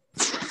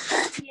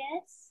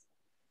 Yes.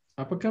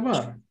 Apa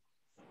kabar?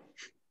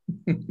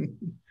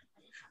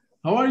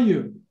 How are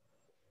you?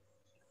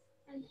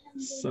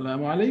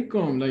 Assalamu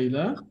alaikum,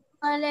 Layla.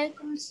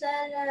 Alaikum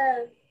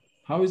salam.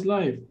 How is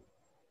life?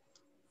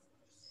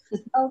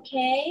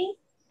 Okay.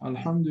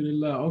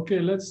 Alhamdulillah. Okay,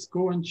 let's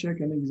go and check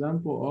an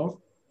example of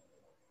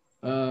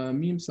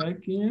meme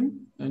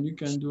sakin, and you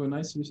can do a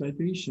nice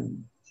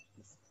recitation.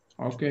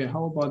 Okay,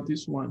 how about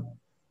this one?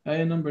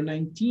 Ayah number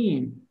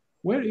 19.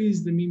 Where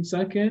is the meme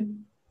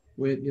sakin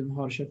with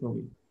Ith'har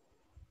Shafawee?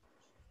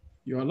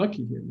 You are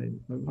lucky here,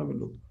 Layla. Have a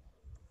look.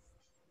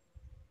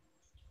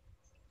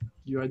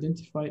 Do you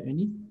identify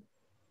any?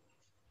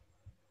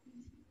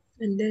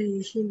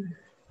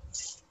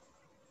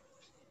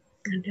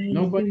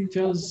 Nobody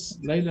tells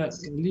Layla,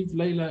 leave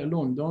Layla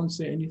alone. Don't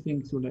say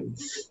anything to Layla.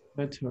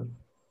 Let her.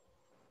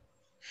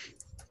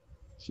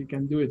 She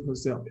can do it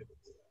herself.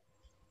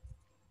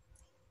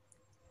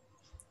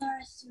 There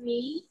are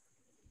three.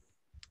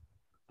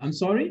 I'm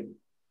sorry?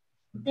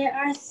 There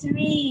are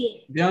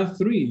three. There are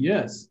three,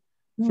 yes.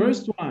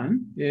 First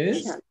one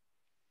is,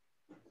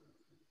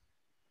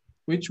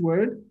 which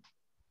word?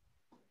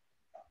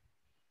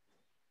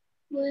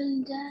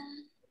 Well done.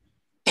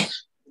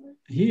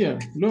 Here,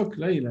 look,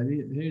 Layla,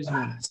 here's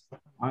one.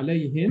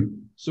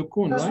 Alayhim,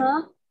 sukun,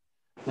 right?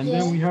 And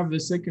then we have the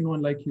second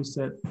one, like you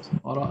said,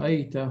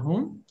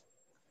 ra'aytahum.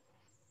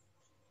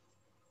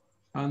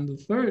 And the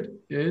third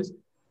is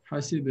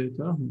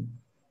hasibtahum.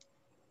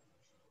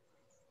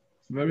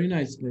 Very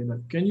nice,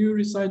 Layla. Can you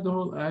recite the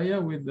whole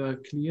ayah with the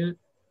clear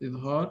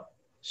Ith'har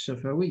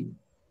Shafawee?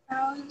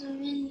 أعوذ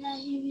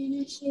بالله من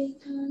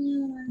الشيطان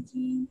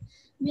الرجيم.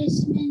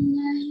 بسم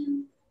الله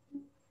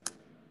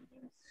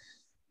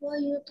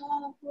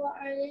ويطاف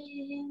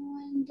عليهم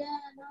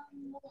ولدان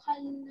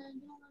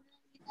مخلدون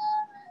إذا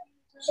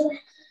رأيتهم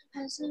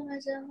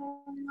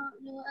حسبتهم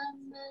لؤلؤا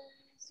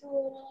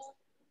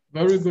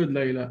Very good,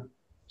 Layla.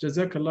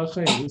 Jazakallah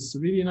khair. It's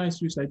really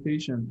nice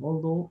recitation,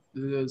 although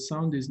the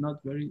sound is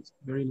not very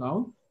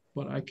loud,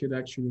 but I could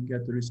actually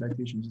get the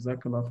recitation.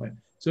 Jazakallah khair.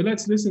 So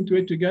let's listen to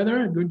it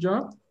together. Good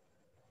job.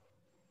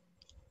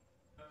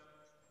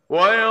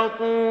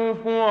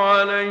 ويطوف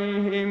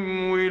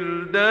عليهم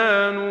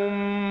ولدان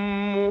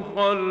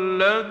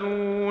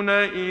مخلدون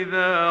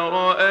إذا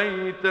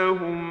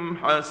رأيتهم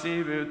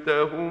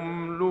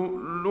حسبتهم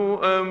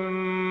لؤلؤا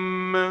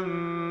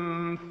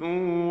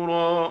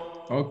منثورا.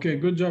 Okay,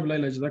 good job,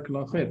 Layla.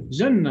 Jazakallah khair.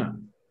 Jannah,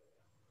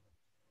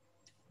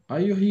 are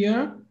you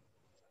here?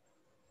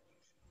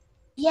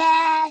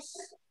 Yes.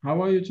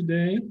 How are you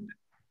today?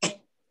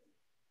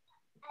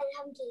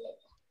 Alhamdulillah.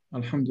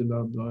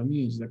 Alhamdulillah.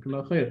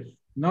 Jazakallah khair.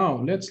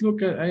 Now, let's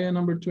look at ayah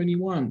number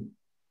 21.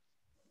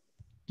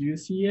 Do you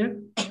see it?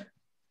 Yes,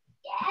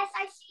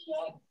 I see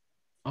it.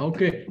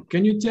 Okay.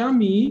 Can you tell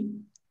me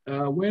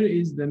where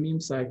is the mim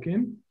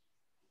sakin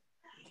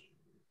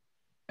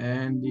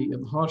and the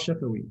Ith'har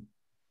Shafawee?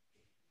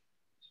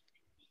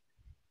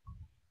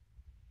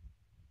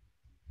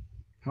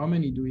 How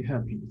many do we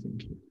have here,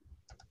 think you?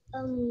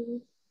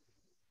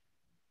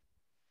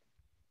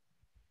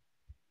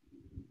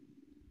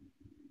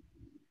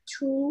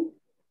 2.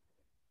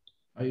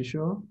 Are you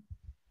sure?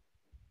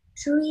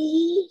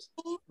 3.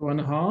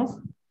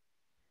 2.5?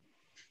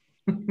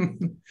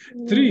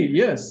 3,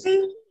 yes.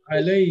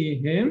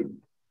 Alayhim.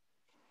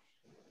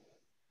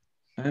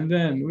 And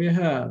then we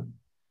have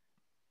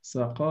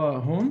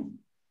Saqahum.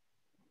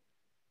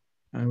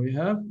 And we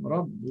have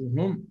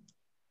Rabbuhum.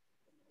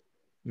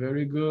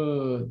 Very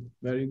good.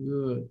 Very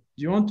good.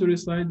 Do you want to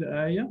recite the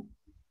ayah?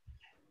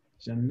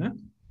 Jannah?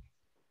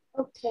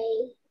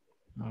 Okay.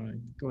 All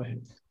right, go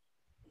ahead.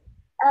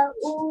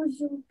 أعوذ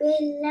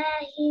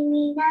بالله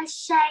من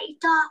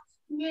الشيطان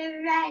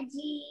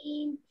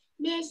الرجيم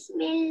بسم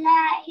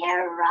الله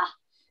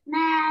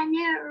الرحمن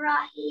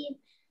الرحيم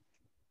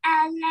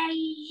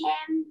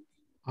عليهم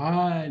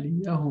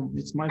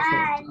It's my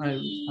fault.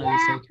 I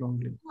recite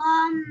wrongly.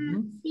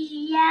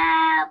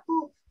 ثياب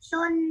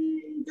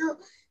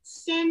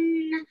سندس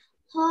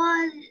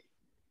خضر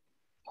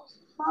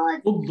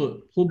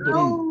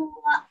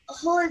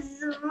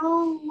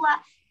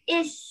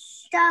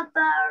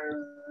واستبرق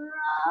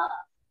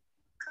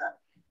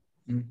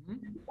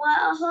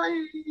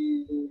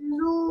وهلوا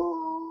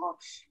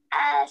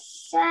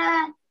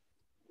أساور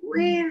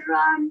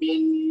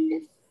من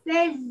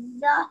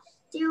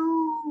فضة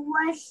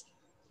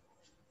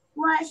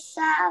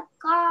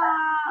وسقاهم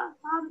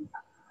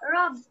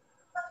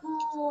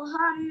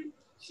ربهم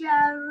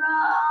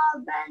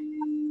شرابا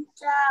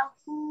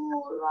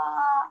طهورا.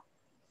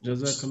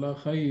 Jazakallah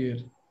khair.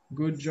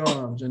 Good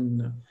job,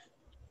 Jannah.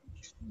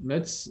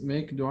 Let's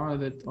make dua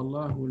that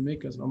Allah will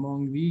make us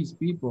among these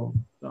people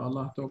that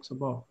Allah talks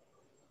about.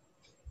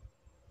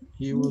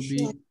 They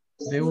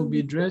will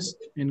be dressed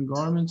in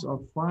garments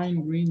of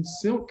fine green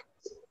silk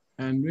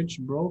and rich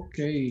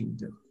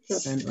brocade,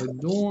 and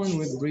adorned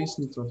with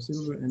bracelets of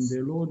silver, and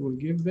their Lord will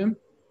give them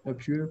a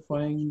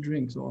purifying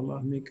drink. So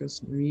Allah make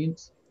us meet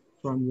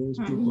from those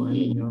people.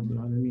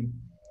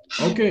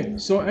 Okay,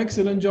 so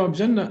excellent job,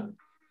 Jannah.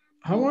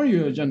 How are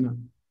you, Jannah?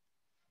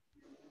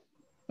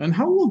 And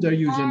how old are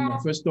you, Jannah,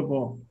 first of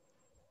all?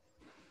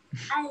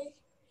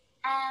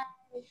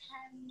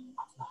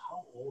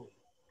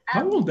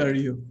 How old are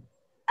you?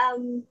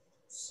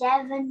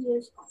 7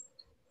 years old.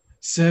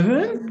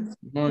 7?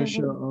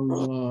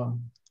 MashaAllah.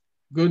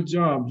 Good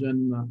job,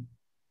 Jannah.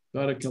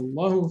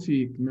 Barakallahu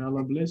feek. May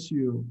Allah bless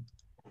you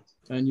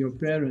and your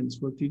parents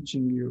for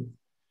teaching you.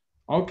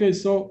 Okay,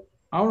 so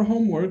our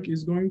homework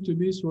is going to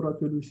be Surah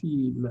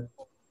Al-Fil.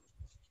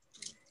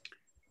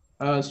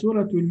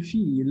 Surah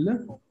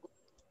Al-Fil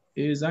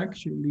is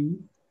actually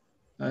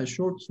a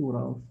short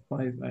surah of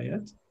 5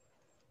 ayat,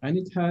 and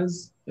it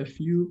has a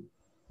few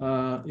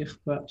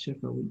Ikhfa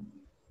Shafawee.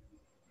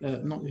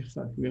 Not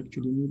Ikhfa, we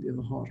actually need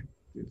Ith'har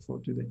for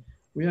today.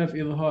 We have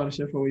Ith'har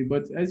Shafawee,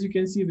 but as you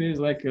can see, there's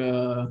like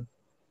a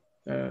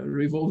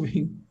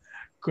revolving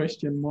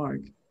question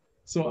mark.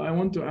 So I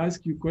want to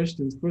ask you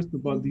questions first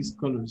about these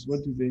colors.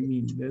 What do they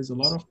mean? There's a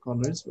lot of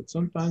colors, but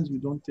sometimes we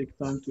don't take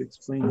time to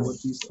explain what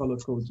these color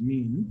codes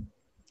mean.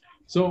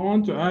 So I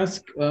want to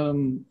ask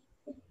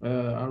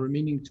our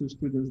remaining 2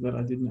 students that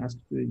I didn't ask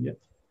today yet.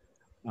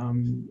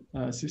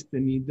 Sister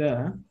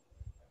Nida,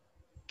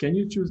 can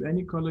you choose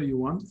any color you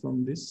want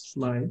from this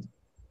slide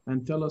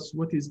and tell us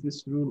what is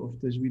this rule of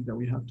Tajweed that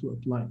we have to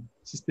apply?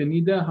 Sister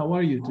Nida, how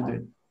are you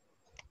today?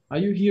 Are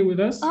you here with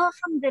us? Oh,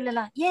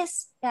 Alhamdulillah.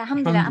 Yes, yeah,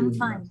 Alhamdulillah, I'm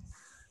fine.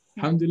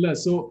 Alhamdulillah.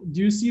 So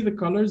do you see the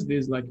colors?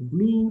 There's like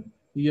blue,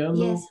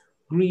 yellow, yes,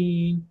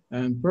 green,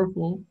 and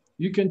purple.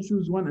 You can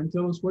choose one and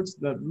tell us what's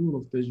that rule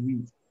of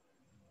Tajweed.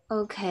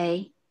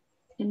 Okay,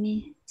 let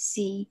me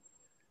see.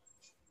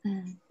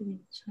 Let me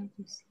try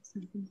to see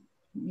something.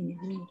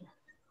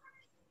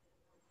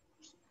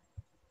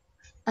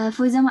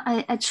 For example,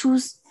 I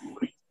choose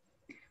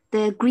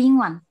the green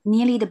one,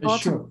 nearly the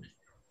bottom.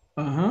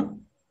 Sure.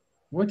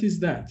 What is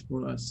that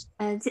for us?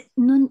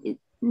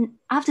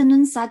 After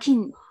nun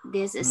sakin,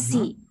 there's a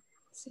C.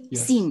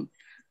 Yes. Sin.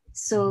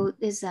 So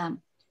there's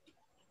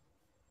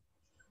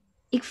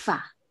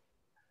Ikhfa.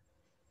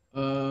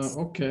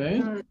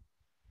 Okay.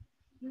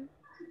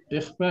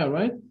 Ikhfa,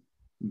 right?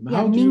 Yeah,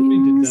 How do you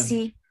read it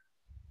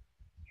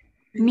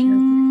then?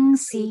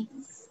 Mingsi.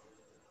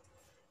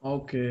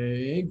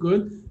 Okay,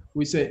 good.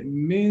 We say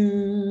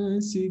min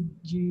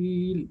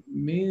sijil,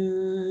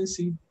 min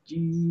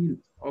sijil.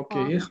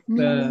 Okay,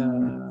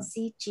 ikhfa.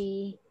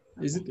 Siji.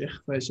 Is it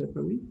ikhfa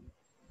Shafawee?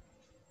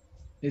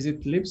 Is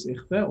it lips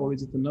ikhfa or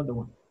is it another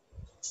one?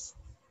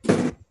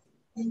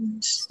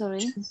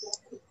 Sorry.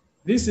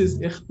 This is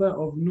ikhfa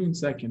of noon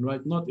sakin,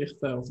 right? Not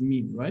ikhfa of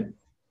meen, right?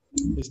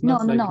 It's No,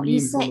 not no, like no. You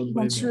meen said followed you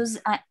by can that. choose.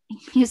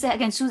 You said I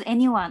can choose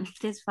anyone.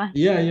 That's fine.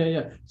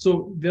 Yeah.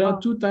 So there are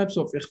two types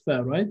of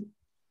ikhfa, right?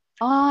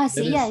 Oh, I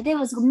see. Yeah, there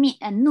was me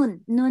and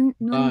noon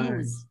Right.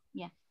 lose.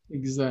 Yeah.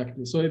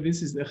 Exactly. So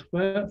this is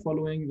ikhfa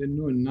following the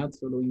noon, not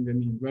following the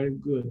meen. Very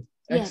good.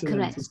 Yeah, Excellent,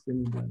 correct. Sister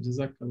Nida.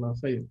 Jazakallah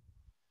khair.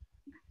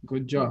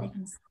 Good job.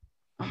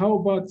 How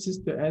about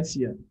Sister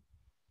Asia?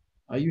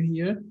 Are you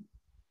here?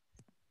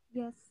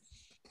 Yes.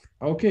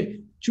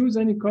 Okay. Choose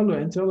any color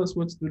and tell us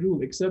what's the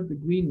rule, except the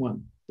green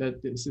one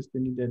that Sister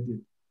Nida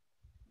did.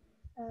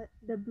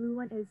 The blue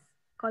one is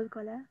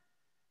qalqala.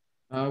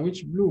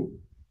 Which blue?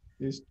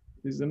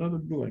 Is another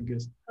blue, I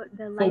guess.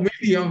 The Oh, light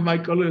maybe my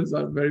colors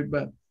are very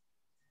bad.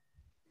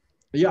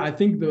 Yeah, I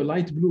think the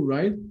light blue,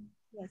 right?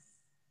 Yes.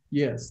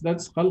 Yes,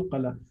 that's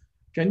qalqala.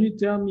 Can you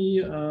tell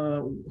me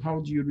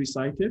how do you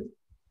recite it?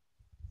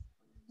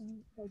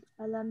 Like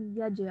alam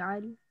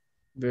yaj'al.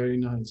 Very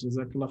nice.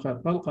 Jazakallah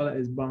khair. Qalqala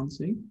is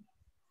bouncing,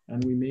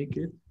 and we make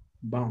it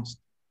bounced.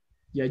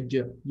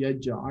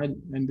 Yaj'al,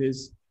 and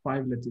there's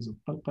 5 letters of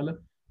qalqala.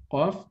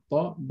 Qaf,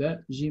 ta, da,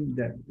 jim,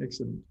 da.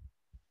 Excellent.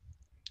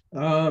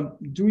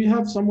 Do we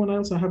have someone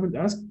else I haven't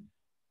asked?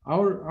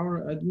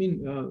 Our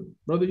admin,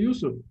 Brother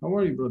Yusuf. How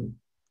are you, brother?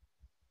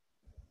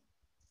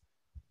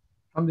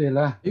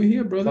 Alhamdulillah. Are you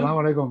here, brother?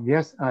 Assalamu alaikum.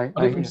 Yes, I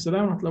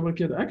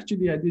hear.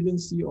 Actually, I didn't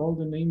see all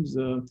the names.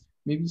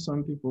 Maybe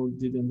some people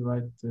didn't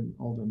write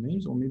all the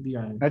names, or maybe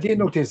I didn't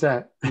notice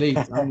that. Late.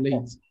 I'm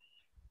late.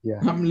 Yeah.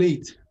 I'm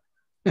late.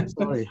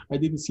 Sorry. I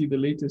didn't see the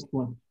latest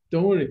one.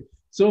 Don't worry.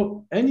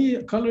 So,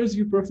 any colors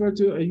you prefer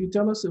to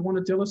want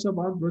to tell us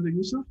about, Brother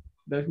Yusuf,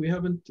 that we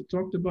haven't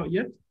talked about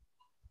yet?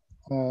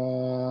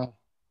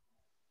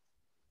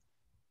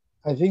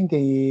 I think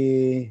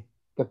the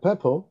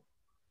purple.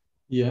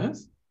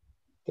 Yes.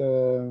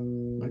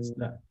 What's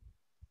that?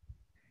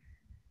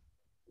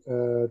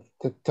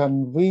 The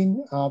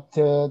tanween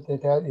after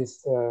that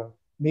is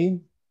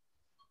mean.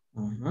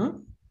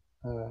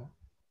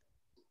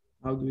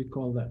 How do we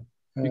call that?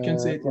 You can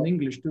say it in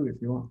English too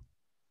if you want.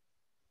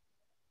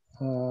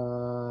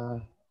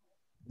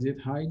 Is it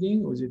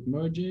hiding, or is it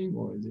merging,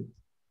 or is it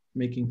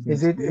making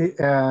things? Is it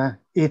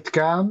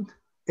idgham?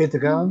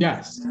 Idgham?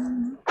 Yes.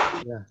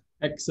 Yeah.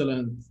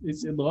 Excellent.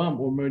 It's idgham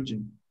or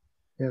merging.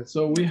 Yes.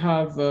 So we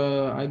have,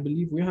 I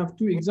believe we have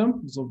 2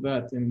 examples of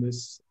that in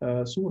this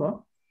surah.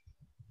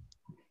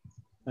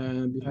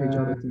 And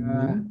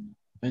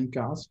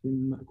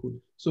ka'asfin ma'kul.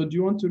 So do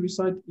you want to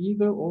recite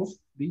either of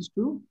these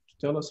 2 to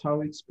tell us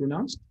how it's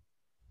pronounced?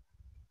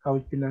 How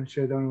it's pronounced,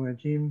 Shaitan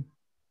Rajim.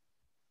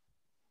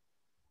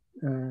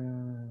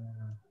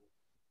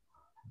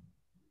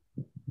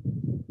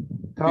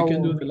 You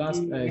can do the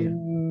last ayah.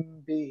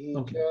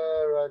 Okay.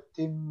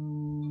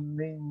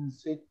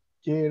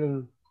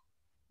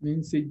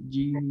 Min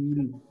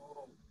sijil.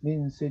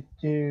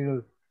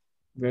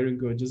 Very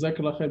good.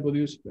 Jazakallah khair, Brother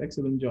Yusuf.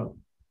 Excellent job.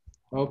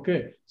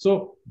 Okay.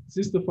 So,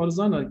 Sister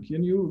Farzana,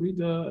 can you read,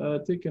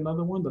 take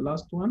another one, the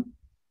last one?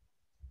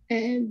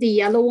 The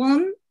yellow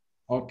one.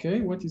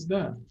 Okay. What is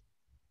that?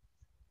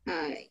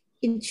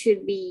 It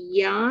should be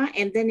ya,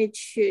 and then it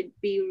should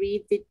be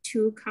read the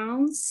 2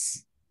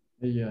 counts.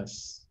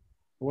 Yes.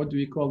 What do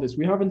we call this?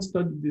 We haven't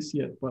studied this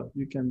yet, but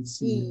you can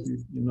see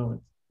if you know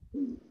it.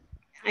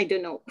 I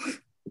don't know.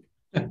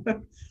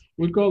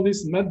 We call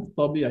this mad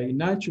tabi'i,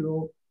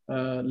 natural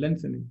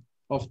lengthening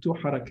of 2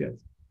 harakat.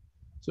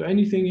 So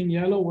anything in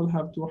yellow will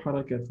have 2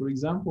 harakat. For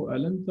example,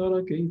 alam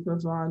tara kayfa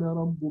fa'ala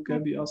rabbuka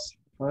bi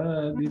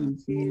ashabil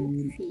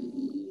fil.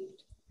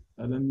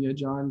 Alam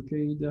yaj'al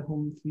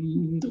kaydahum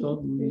fi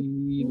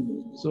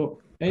tadlil. So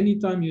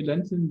anytime you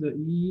lengthen the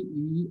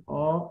e,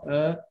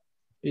 a,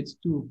 it's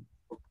 2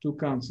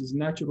 counts. It's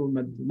natural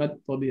mad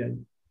tabi'i.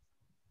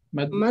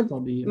 Mad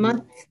tabi'i.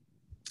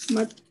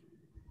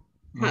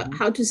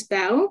 How to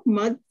spell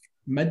mud?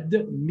 Mad,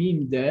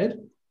 mim dal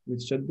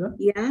with shadda.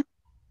 Yeah,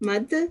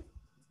 mud.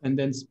 And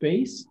then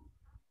space.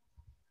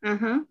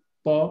 Ta,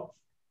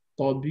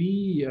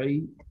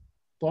 tabi'i,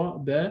 ta,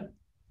 da,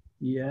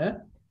 ya,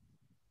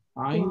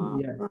 ain,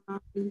 ya.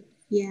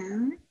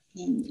 Yeah.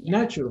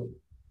 Natural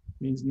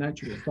means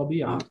natural.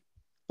 Tabi'a.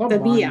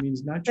 Tabi'a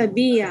means natural.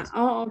 Tabi'a.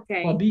 Oh,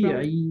 okay.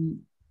 Tabi'i.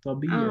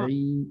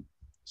 Tabi'i.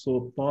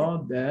 So ta,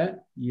 da,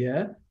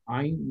 ya,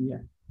 ain, ya.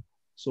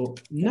 So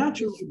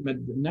natural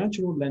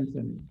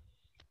lengthening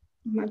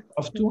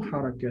of 2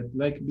 harakat,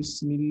 like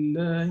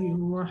Bismillahir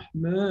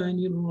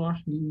Rahmanir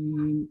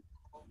Rahim.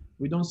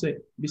 We don't say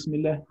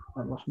Bismillah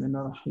ar-Rahman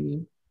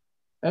ar-Rahim.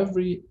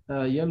 Every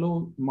yellow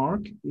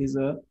mark is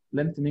a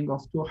lengthening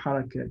of 2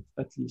 harakat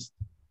at least.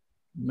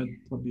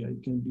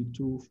 It can be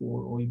 2,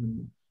 4, or even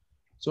more.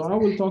 So I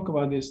will talk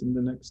about this in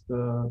the next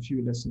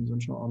few lessons,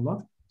 inshallah.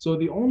 So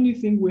the only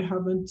thing we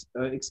haven't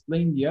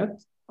explained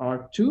yet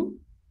are 2.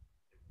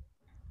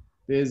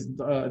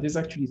 There's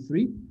actually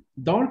 3.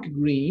 Dark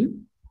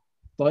green,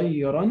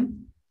 طيرا.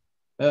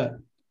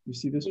 You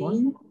see this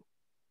one?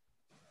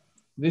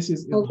 This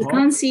is we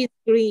can't see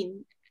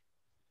green.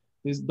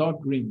 This dark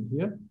green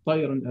here.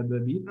 طيرا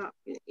أبابيل.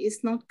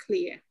 It's not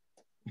clear.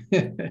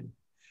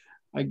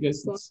 I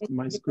guess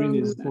my screen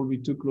is probably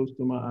too close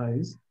to my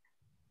eyes.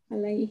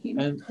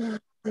 And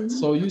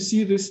so you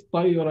see this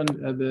طيرا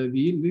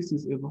أبابيل. This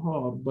is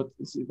Ith'har, but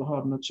it's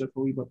Ith'har, not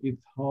Shafawee, but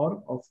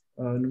Ith'har of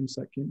Nun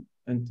Sakin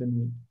and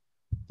Tanween.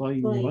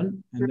 طيرا,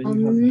 and then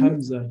you have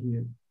Hamza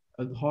here.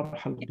 Ith'har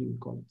halqi, we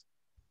call it.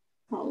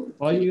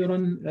 طيرا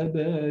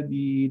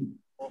أبابيل.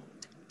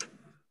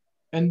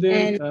 And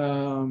then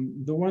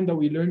the one that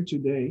we learned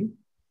today,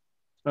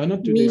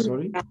 not today,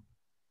 sorry.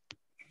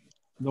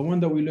 The one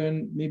that we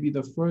learned maybe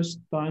the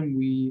first time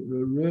we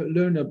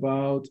learn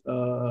about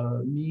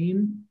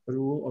meme,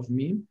 rule of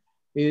meme,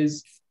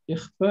 is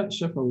إخفاء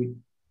شفوي.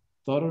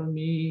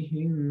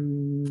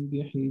 ترميهم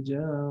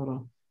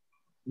بحجارة.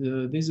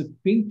 There's a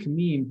pink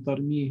meme,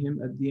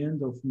 ترميهم, at the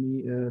end of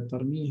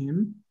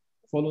ترميهم,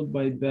 followed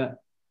by ba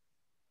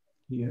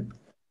here.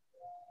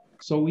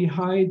 So we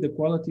hide the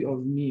quality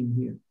of meme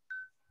here.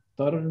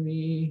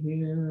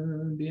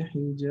 ترميهم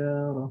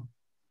بحجارة.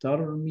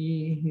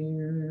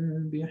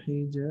 ترميهم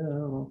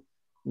بحجارة,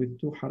 with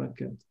 2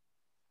 harakat.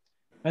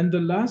 And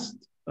the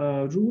last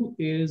rule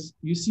is,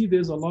 you see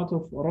there's a lot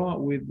of ra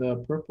with the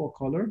purple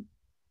color.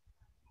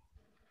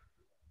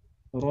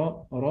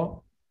 Ra.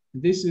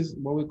 This is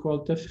what we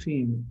call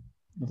tafkhim.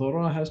 The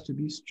ra has to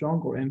be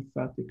strong or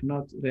emphatic,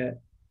 not ra.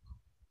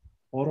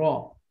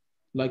 Ra,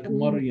 like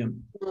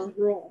Maryam.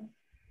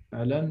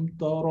 ألم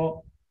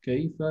ترى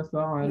كيف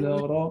فعل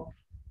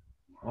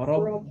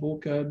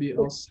ربك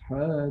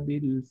بأصحاب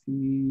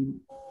الفيل.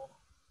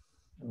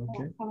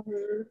 Okay.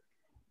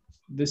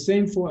 The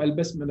same for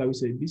al-basmala. We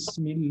say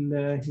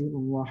Bismillahir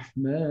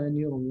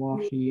Rahmanir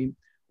Rahim.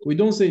 We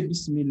don't say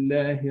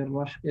Bismillahir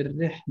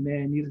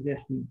Rahmanir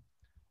Rahim.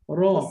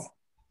 Ra,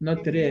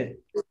 not re.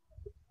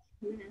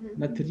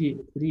 Not re.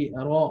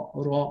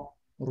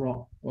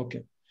 Ra.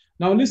 Okay.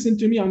 Now listen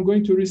to me. I'm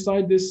going to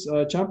recite this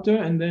chapter,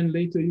 and then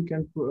later you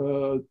can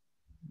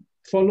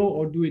follow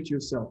or do it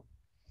yourself.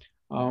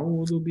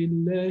 أعوذ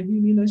بالله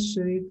من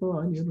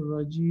الشيطان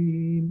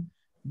الرجيم.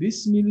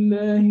 بسم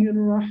الله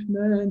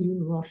الرحمن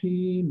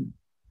الرحيم.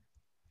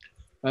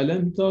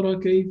 ألم تر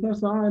كيف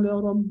فعل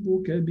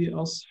ربك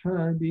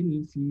بأصحاب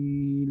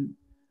الفيل.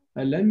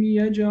 ألم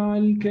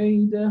يجعل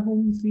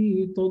كيدهم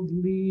في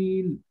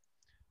تضليل.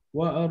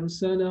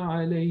 وأرسل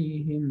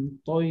عليهم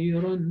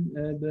طيرا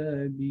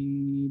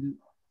أبابيل.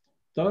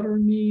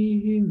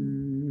 ترميهم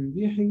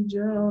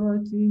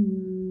بحجارة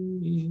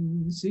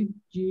من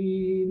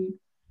سجيل.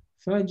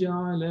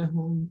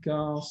 فجعلهم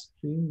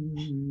كعصف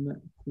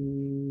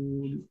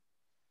مأكول.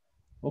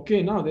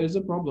 Okay, now there's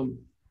a problem.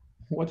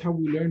 What have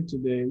we learned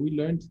today? We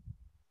learned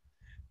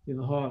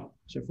Ith'har,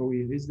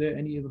 Shafawee. Is there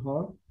any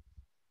Ith'har?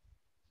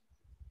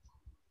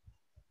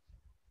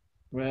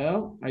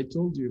 Well, I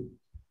told you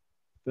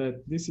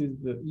that this is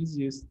the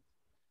easiest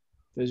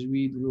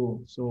Tajweed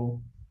rule.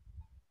 So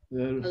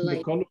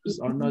the colors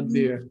are not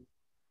there.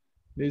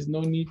 There's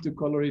no need to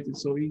color it.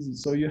 It's so easy.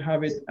 So you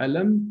have it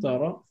alam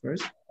tara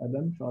first.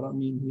 Alam tara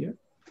mean here.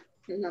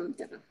 Alam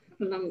tara.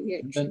 Then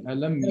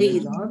alam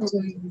yaj'al.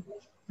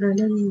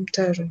 Alam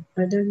tara.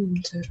 Alam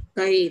tara.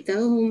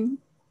 Kaydahum.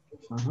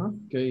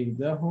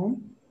 Kaydahum.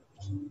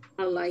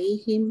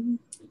 Alayhim.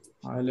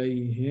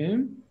 Alayhim.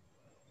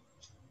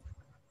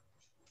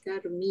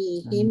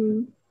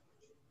 Tarmihim.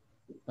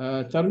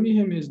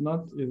 Tarmihim is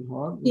not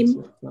Ith'har.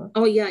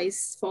 Oh yeah,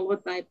 it's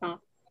followed by ba.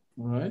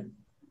 All right.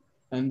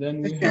 And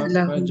then we have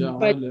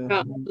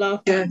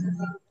faja'alahum.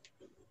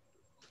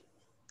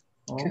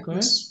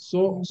 Okay.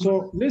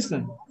 So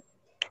listen.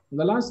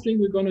 The last thing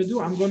we're going to do,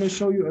 I'm going to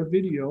show you a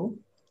video,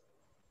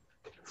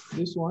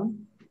 this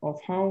one, of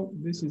how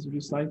this is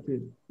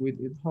recited with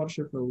Ith'har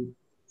Shafawee.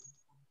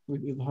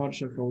 With Ith'har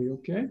Shafawee,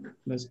 okay?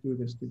 Let's do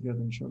this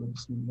together, inshallah.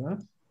 Bismillah.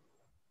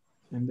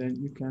 And then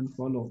you can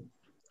follow.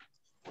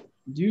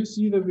 Do you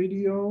see the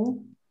video?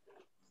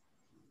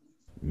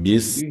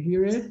 Yes. Do you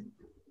hear it?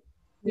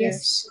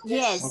 Yes.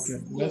 Yes. Okay,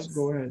 let's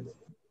go ahead.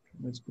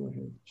 Let's go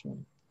ahead,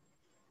 inshallah.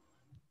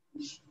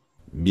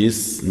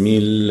 بسم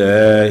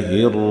الله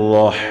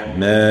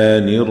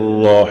الرحمن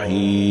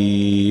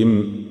الرحيم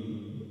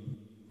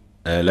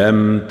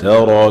ألم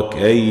تر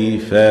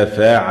كيف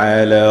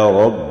فعل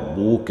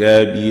ربك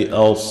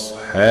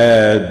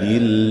بأصحاب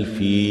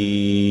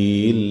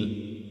الفيل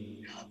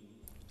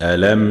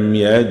ألم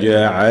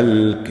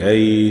يجعل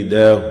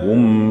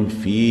كيدهم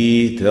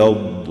في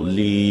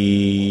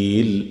تضليل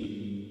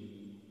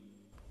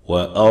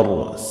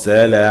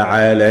وأرسل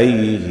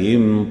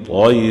عليهم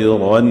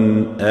طيرا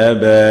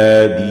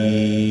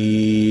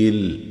أبابيل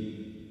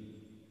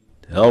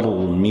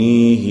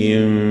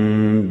ترميهم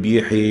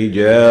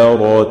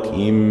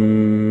بحجارة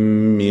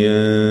من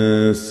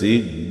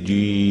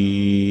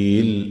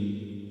سجيل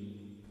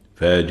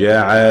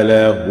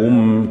فجعلهم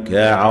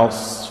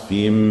كعصف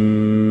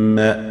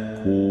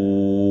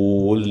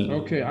مأكول.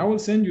 Okay, I will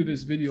send you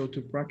this video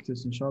to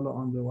practice, inshallah,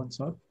 on the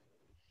WhatsApp.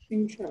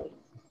 Inshallah.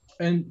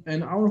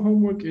 And our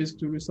homework is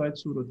to recite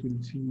Surah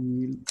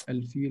Al-Fil.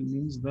 Al-Fil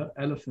means the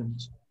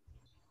elephant.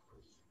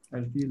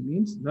 Al-Fil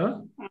means the,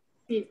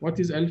 what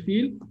is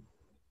Al-Fil?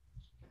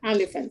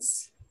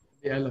 Elephants.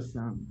 The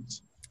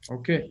elephant.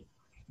 Okay.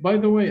 By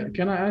the way,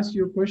 can I ask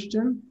you a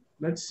question?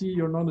 Let's see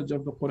your knowledge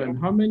of the Quran.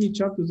 How many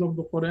chapters of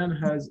the Quran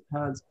has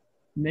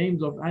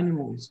names of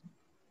animals?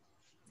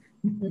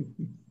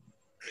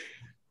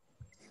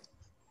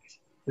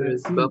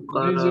 There's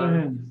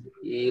Baqarah,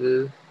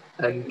 Fil,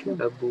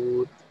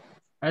 Ankabut.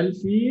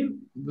 Al-Fil,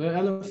 the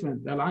elephant.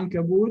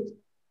 Al-Ankabut,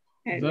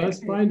 the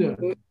spider.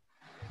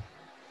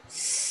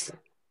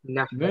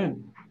 Then,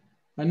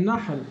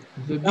 Al-Nahl,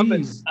 the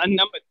bees.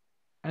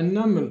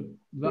 Al-Naml,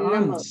 the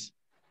ants.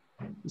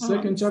 The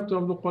second chapter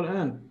of the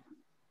Quran.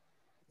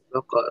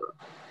 Baqarah.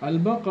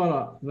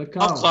 Al-Baqarah, the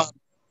cow.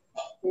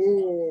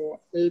 Oh,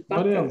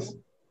 What else?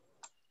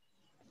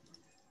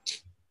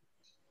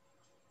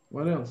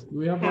 What else? Do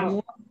we have one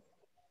more?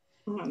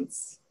 Ants.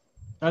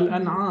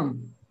 Al-An'am,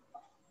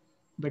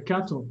 the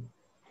cattle.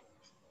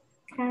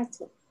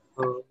 Cattle.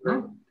 Oh,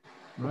 Huh?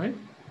 Right?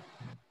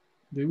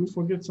 Did we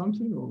forget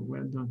something or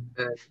we're done?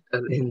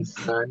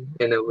 Al-Insan,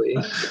 in a way.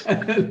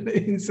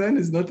 Al-Insan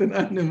is not an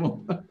animal.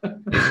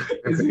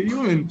 It's a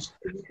human.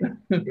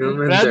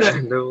 Humans are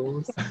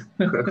animals.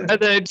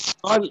 Brother, it's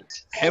called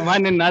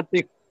Haywan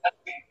Natiq.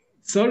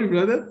 Sorry,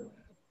 brother?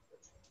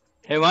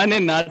 Haywan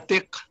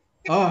Natiq.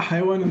 Ah,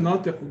 Haywan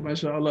Natiq,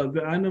 mashallah.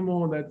 The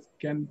animal that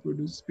can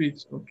produce speech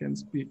or can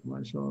speak,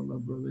 mashallah,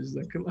 brother.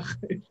 Jazakallah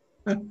khair.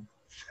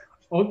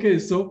 Okay,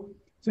 so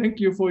thank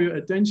you for your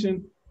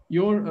attention.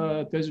 Your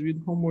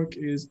Tajweed homework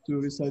is to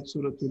recite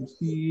Surah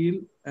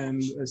Al-Fil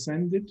and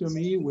send it to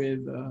me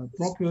with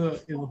proper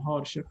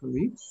Ith'har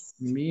Shafawee,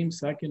 Mim,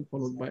 Sakin,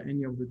 followed by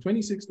any of the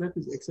 26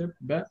 letters except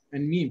Ba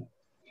and Mim.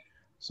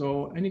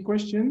 So any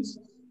questions?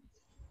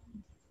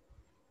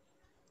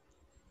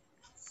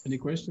 Any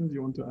questions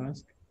you want to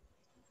ask?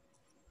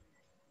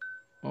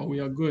 Oh,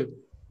 we are good.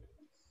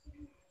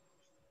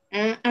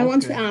 I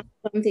want to ask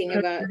something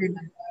about.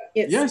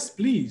 Yes,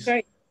 please.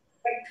 Sorry.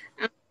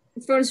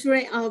 First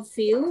Surah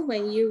Al-Fil,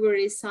 when you were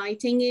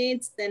reciting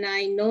it, then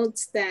I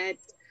note that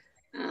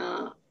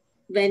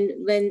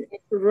when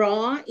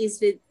Ra is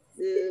with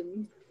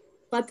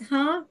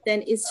Fatha,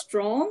 then it's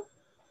strong.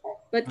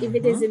 But if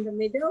it is in the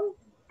middle,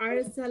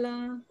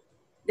 Arsala,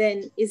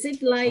 then is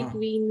it like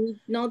we need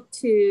not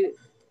to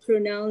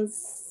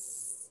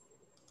pronounce?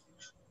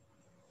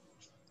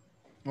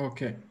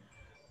 Okay.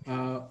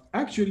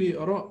 Actually,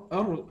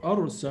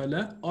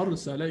 Arsala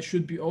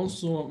should be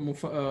also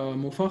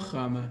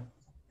Mufakhama.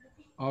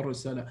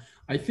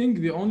 I think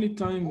the only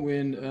time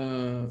when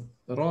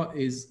Ra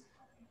is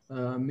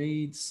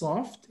made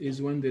soft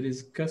is when there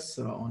is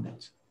kasra on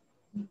it.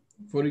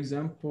 For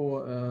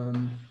example,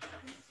 I'm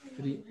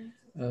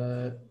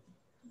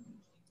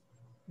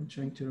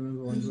trying to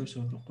remember one verse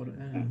of the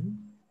Quran.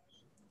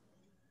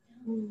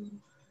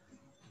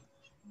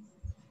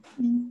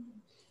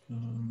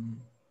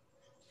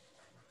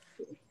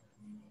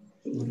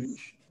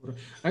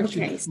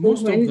 Actually, okay, so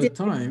most of the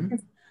time,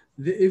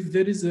 if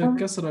there is a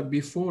kasra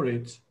before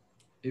it,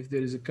 if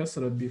there is a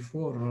kasra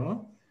before Ra,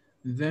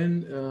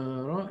 then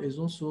Ra is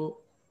also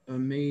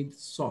made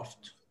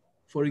soft.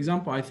 For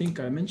example, I think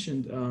I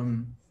mentioned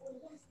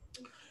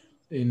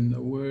in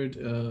a word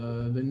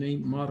the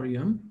name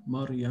Maryam,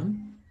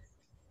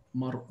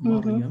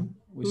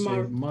 we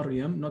say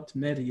Maryam, not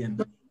Maryam,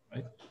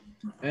 right?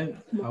 And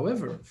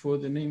however, for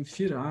the name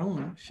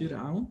Fir'aun,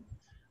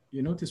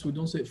 you notice we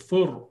don't say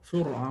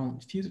Fir'aun.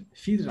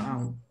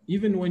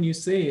 Even when you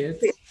say it,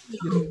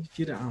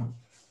 Fir'aun.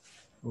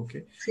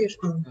 Okay.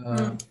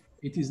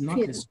 It is not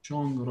a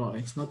strong Ra.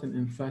 It's not an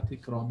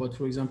emphatic Ra. But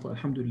for example,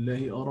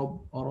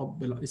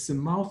 Alhamdulillah, it's a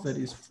mouth that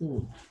is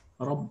full.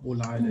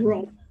 Rabbul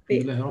Alamin.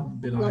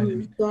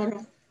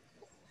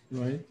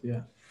 Right?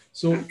 Yeah.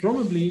 So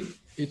probably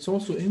it's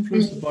also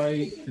influenced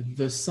by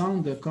the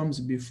sound that comes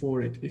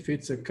before it. If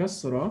it's a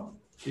kasra,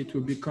 it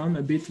will become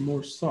a bit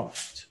more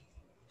soft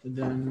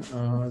than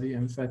the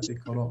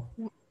emphatic Ra.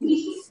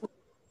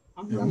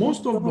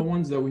 Most of the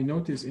ones that we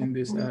notice in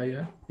this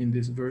ayah, in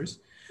this verse,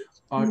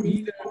 are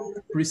either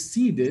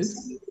preceded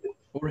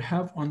or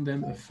have on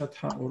them a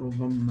fatha or a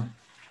dhamma.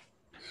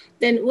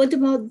 Then what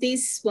about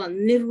this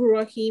one,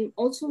 Nir-Rahim?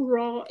 Also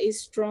Ra is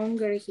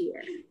stronger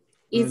here.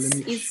 It's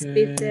with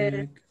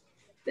the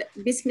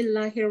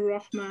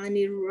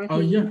Bismillahir-Rahmanir-Rahim. Oh,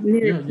 yeah.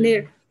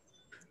 Nir.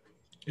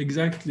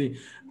 Exactly.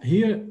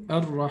 Here,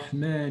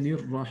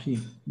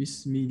 Ar-Rahmanir-Rahim.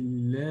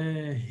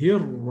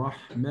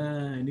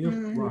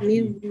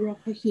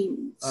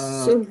 Bismillahir-Rahmanir-Rahim.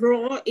 So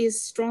Ra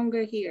is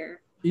stronger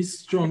here. is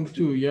strong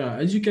too, yeah.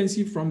 As you can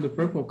see from the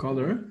purple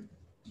color,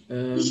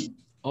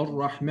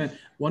 Ar-Rahman,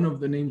 one of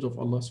the names of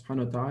Allah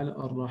subhanahu wa ta'ala,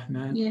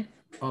 Ar-Rahman, Yeah.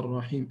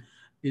 Ar-Rahim,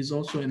 is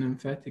also an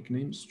emphatic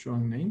name,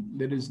 strong name.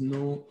 There is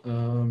no,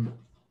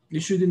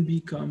 it shouldn't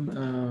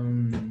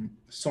become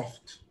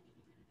soft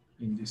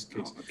in this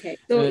case. Okay,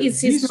 so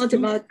it's not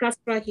about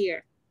kasra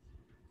here.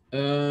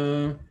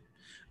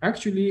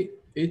 Actually,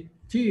 it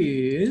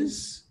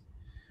is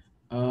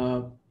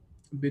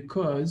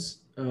because,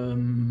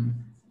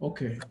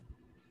 okay.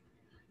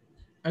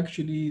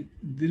 Actually,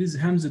 there is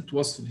Hamza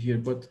wasl here,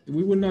 but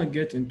we will not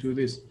get into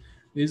this.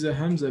 There's a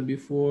Hamza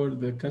before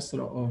the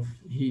kasra of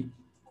he,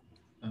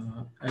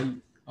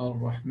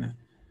 al-Rahman.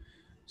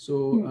 So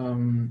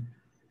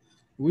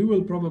we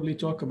will probably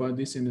talk about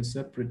this in a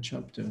separate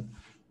chapter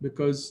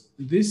because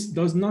this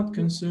does not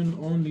concern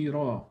only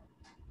Ra.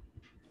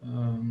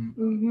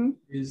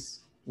 Is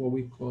what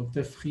we call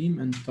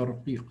tafkhim and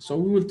tarqiq. So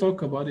we will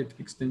talk about it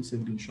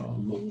extensively,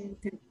 inshallah.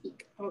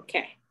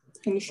 Okay,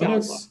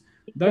 inshallah.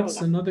 That's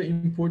another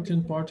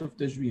important part of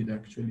Tajweed,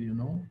 actually, you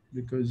know,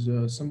 because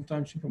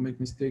sometimes people make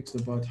mistakes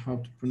about how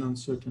to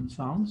pronounce certain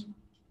sounds.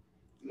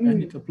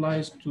 And it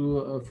applies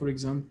to, for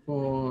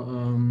example,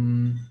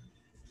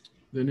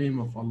 the name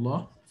of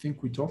Allah. I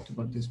think we talked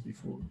about this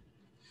before.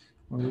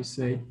 When we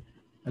say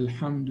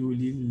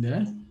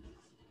Alhamdulillah,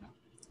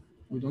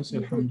 we don't say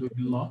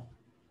Alhamdulillah,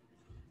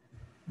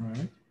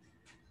 right?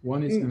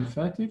 One is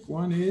emphatic,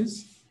 one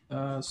is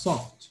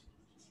soft.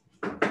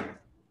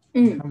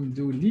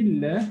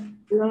 Alhamdulillah.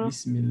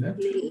 Bismillah.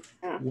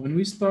 When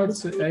we start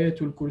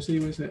Ayatul Kursi,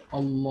 we say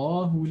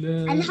Allahu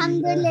la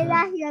Alhamdulillah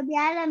Rabbil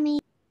Alameen.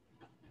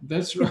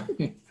 That's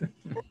right.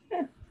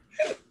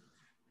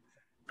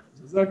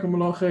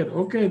 Jazakumullah khair.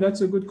 Okay, that's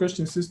a good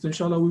question, sister.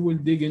 Inshallah, we will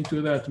dig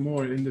into that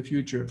more in the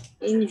future.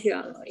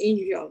 Inshallah,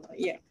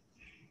 yeah.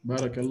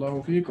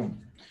 Barakallahu feekum.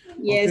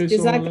 Yes, okay,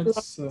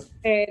 Jazakumullah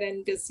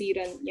khairan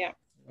kasiran, yeah.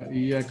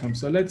 Iyaakum.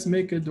 So let's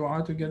make a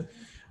dua together.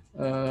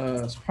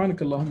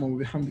 سبحانك اللهم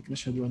وبحمدك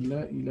نشهد أن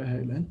لا إله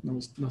إلا أنت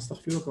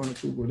نستغفرك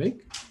ونتوب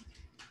إليك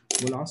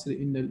والعصر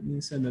إن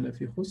الإنسان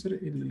لفي خسر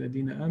إلا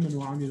الذين آمنوا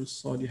وعملوا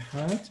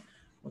الصالحات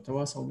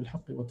وتواصوا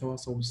بالحق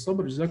وتواصوا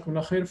بالصبر. جزاكم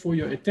الله خير for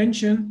your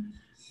attention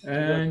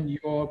and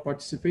your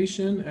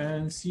participation,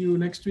 and see you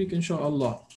next week inshallah.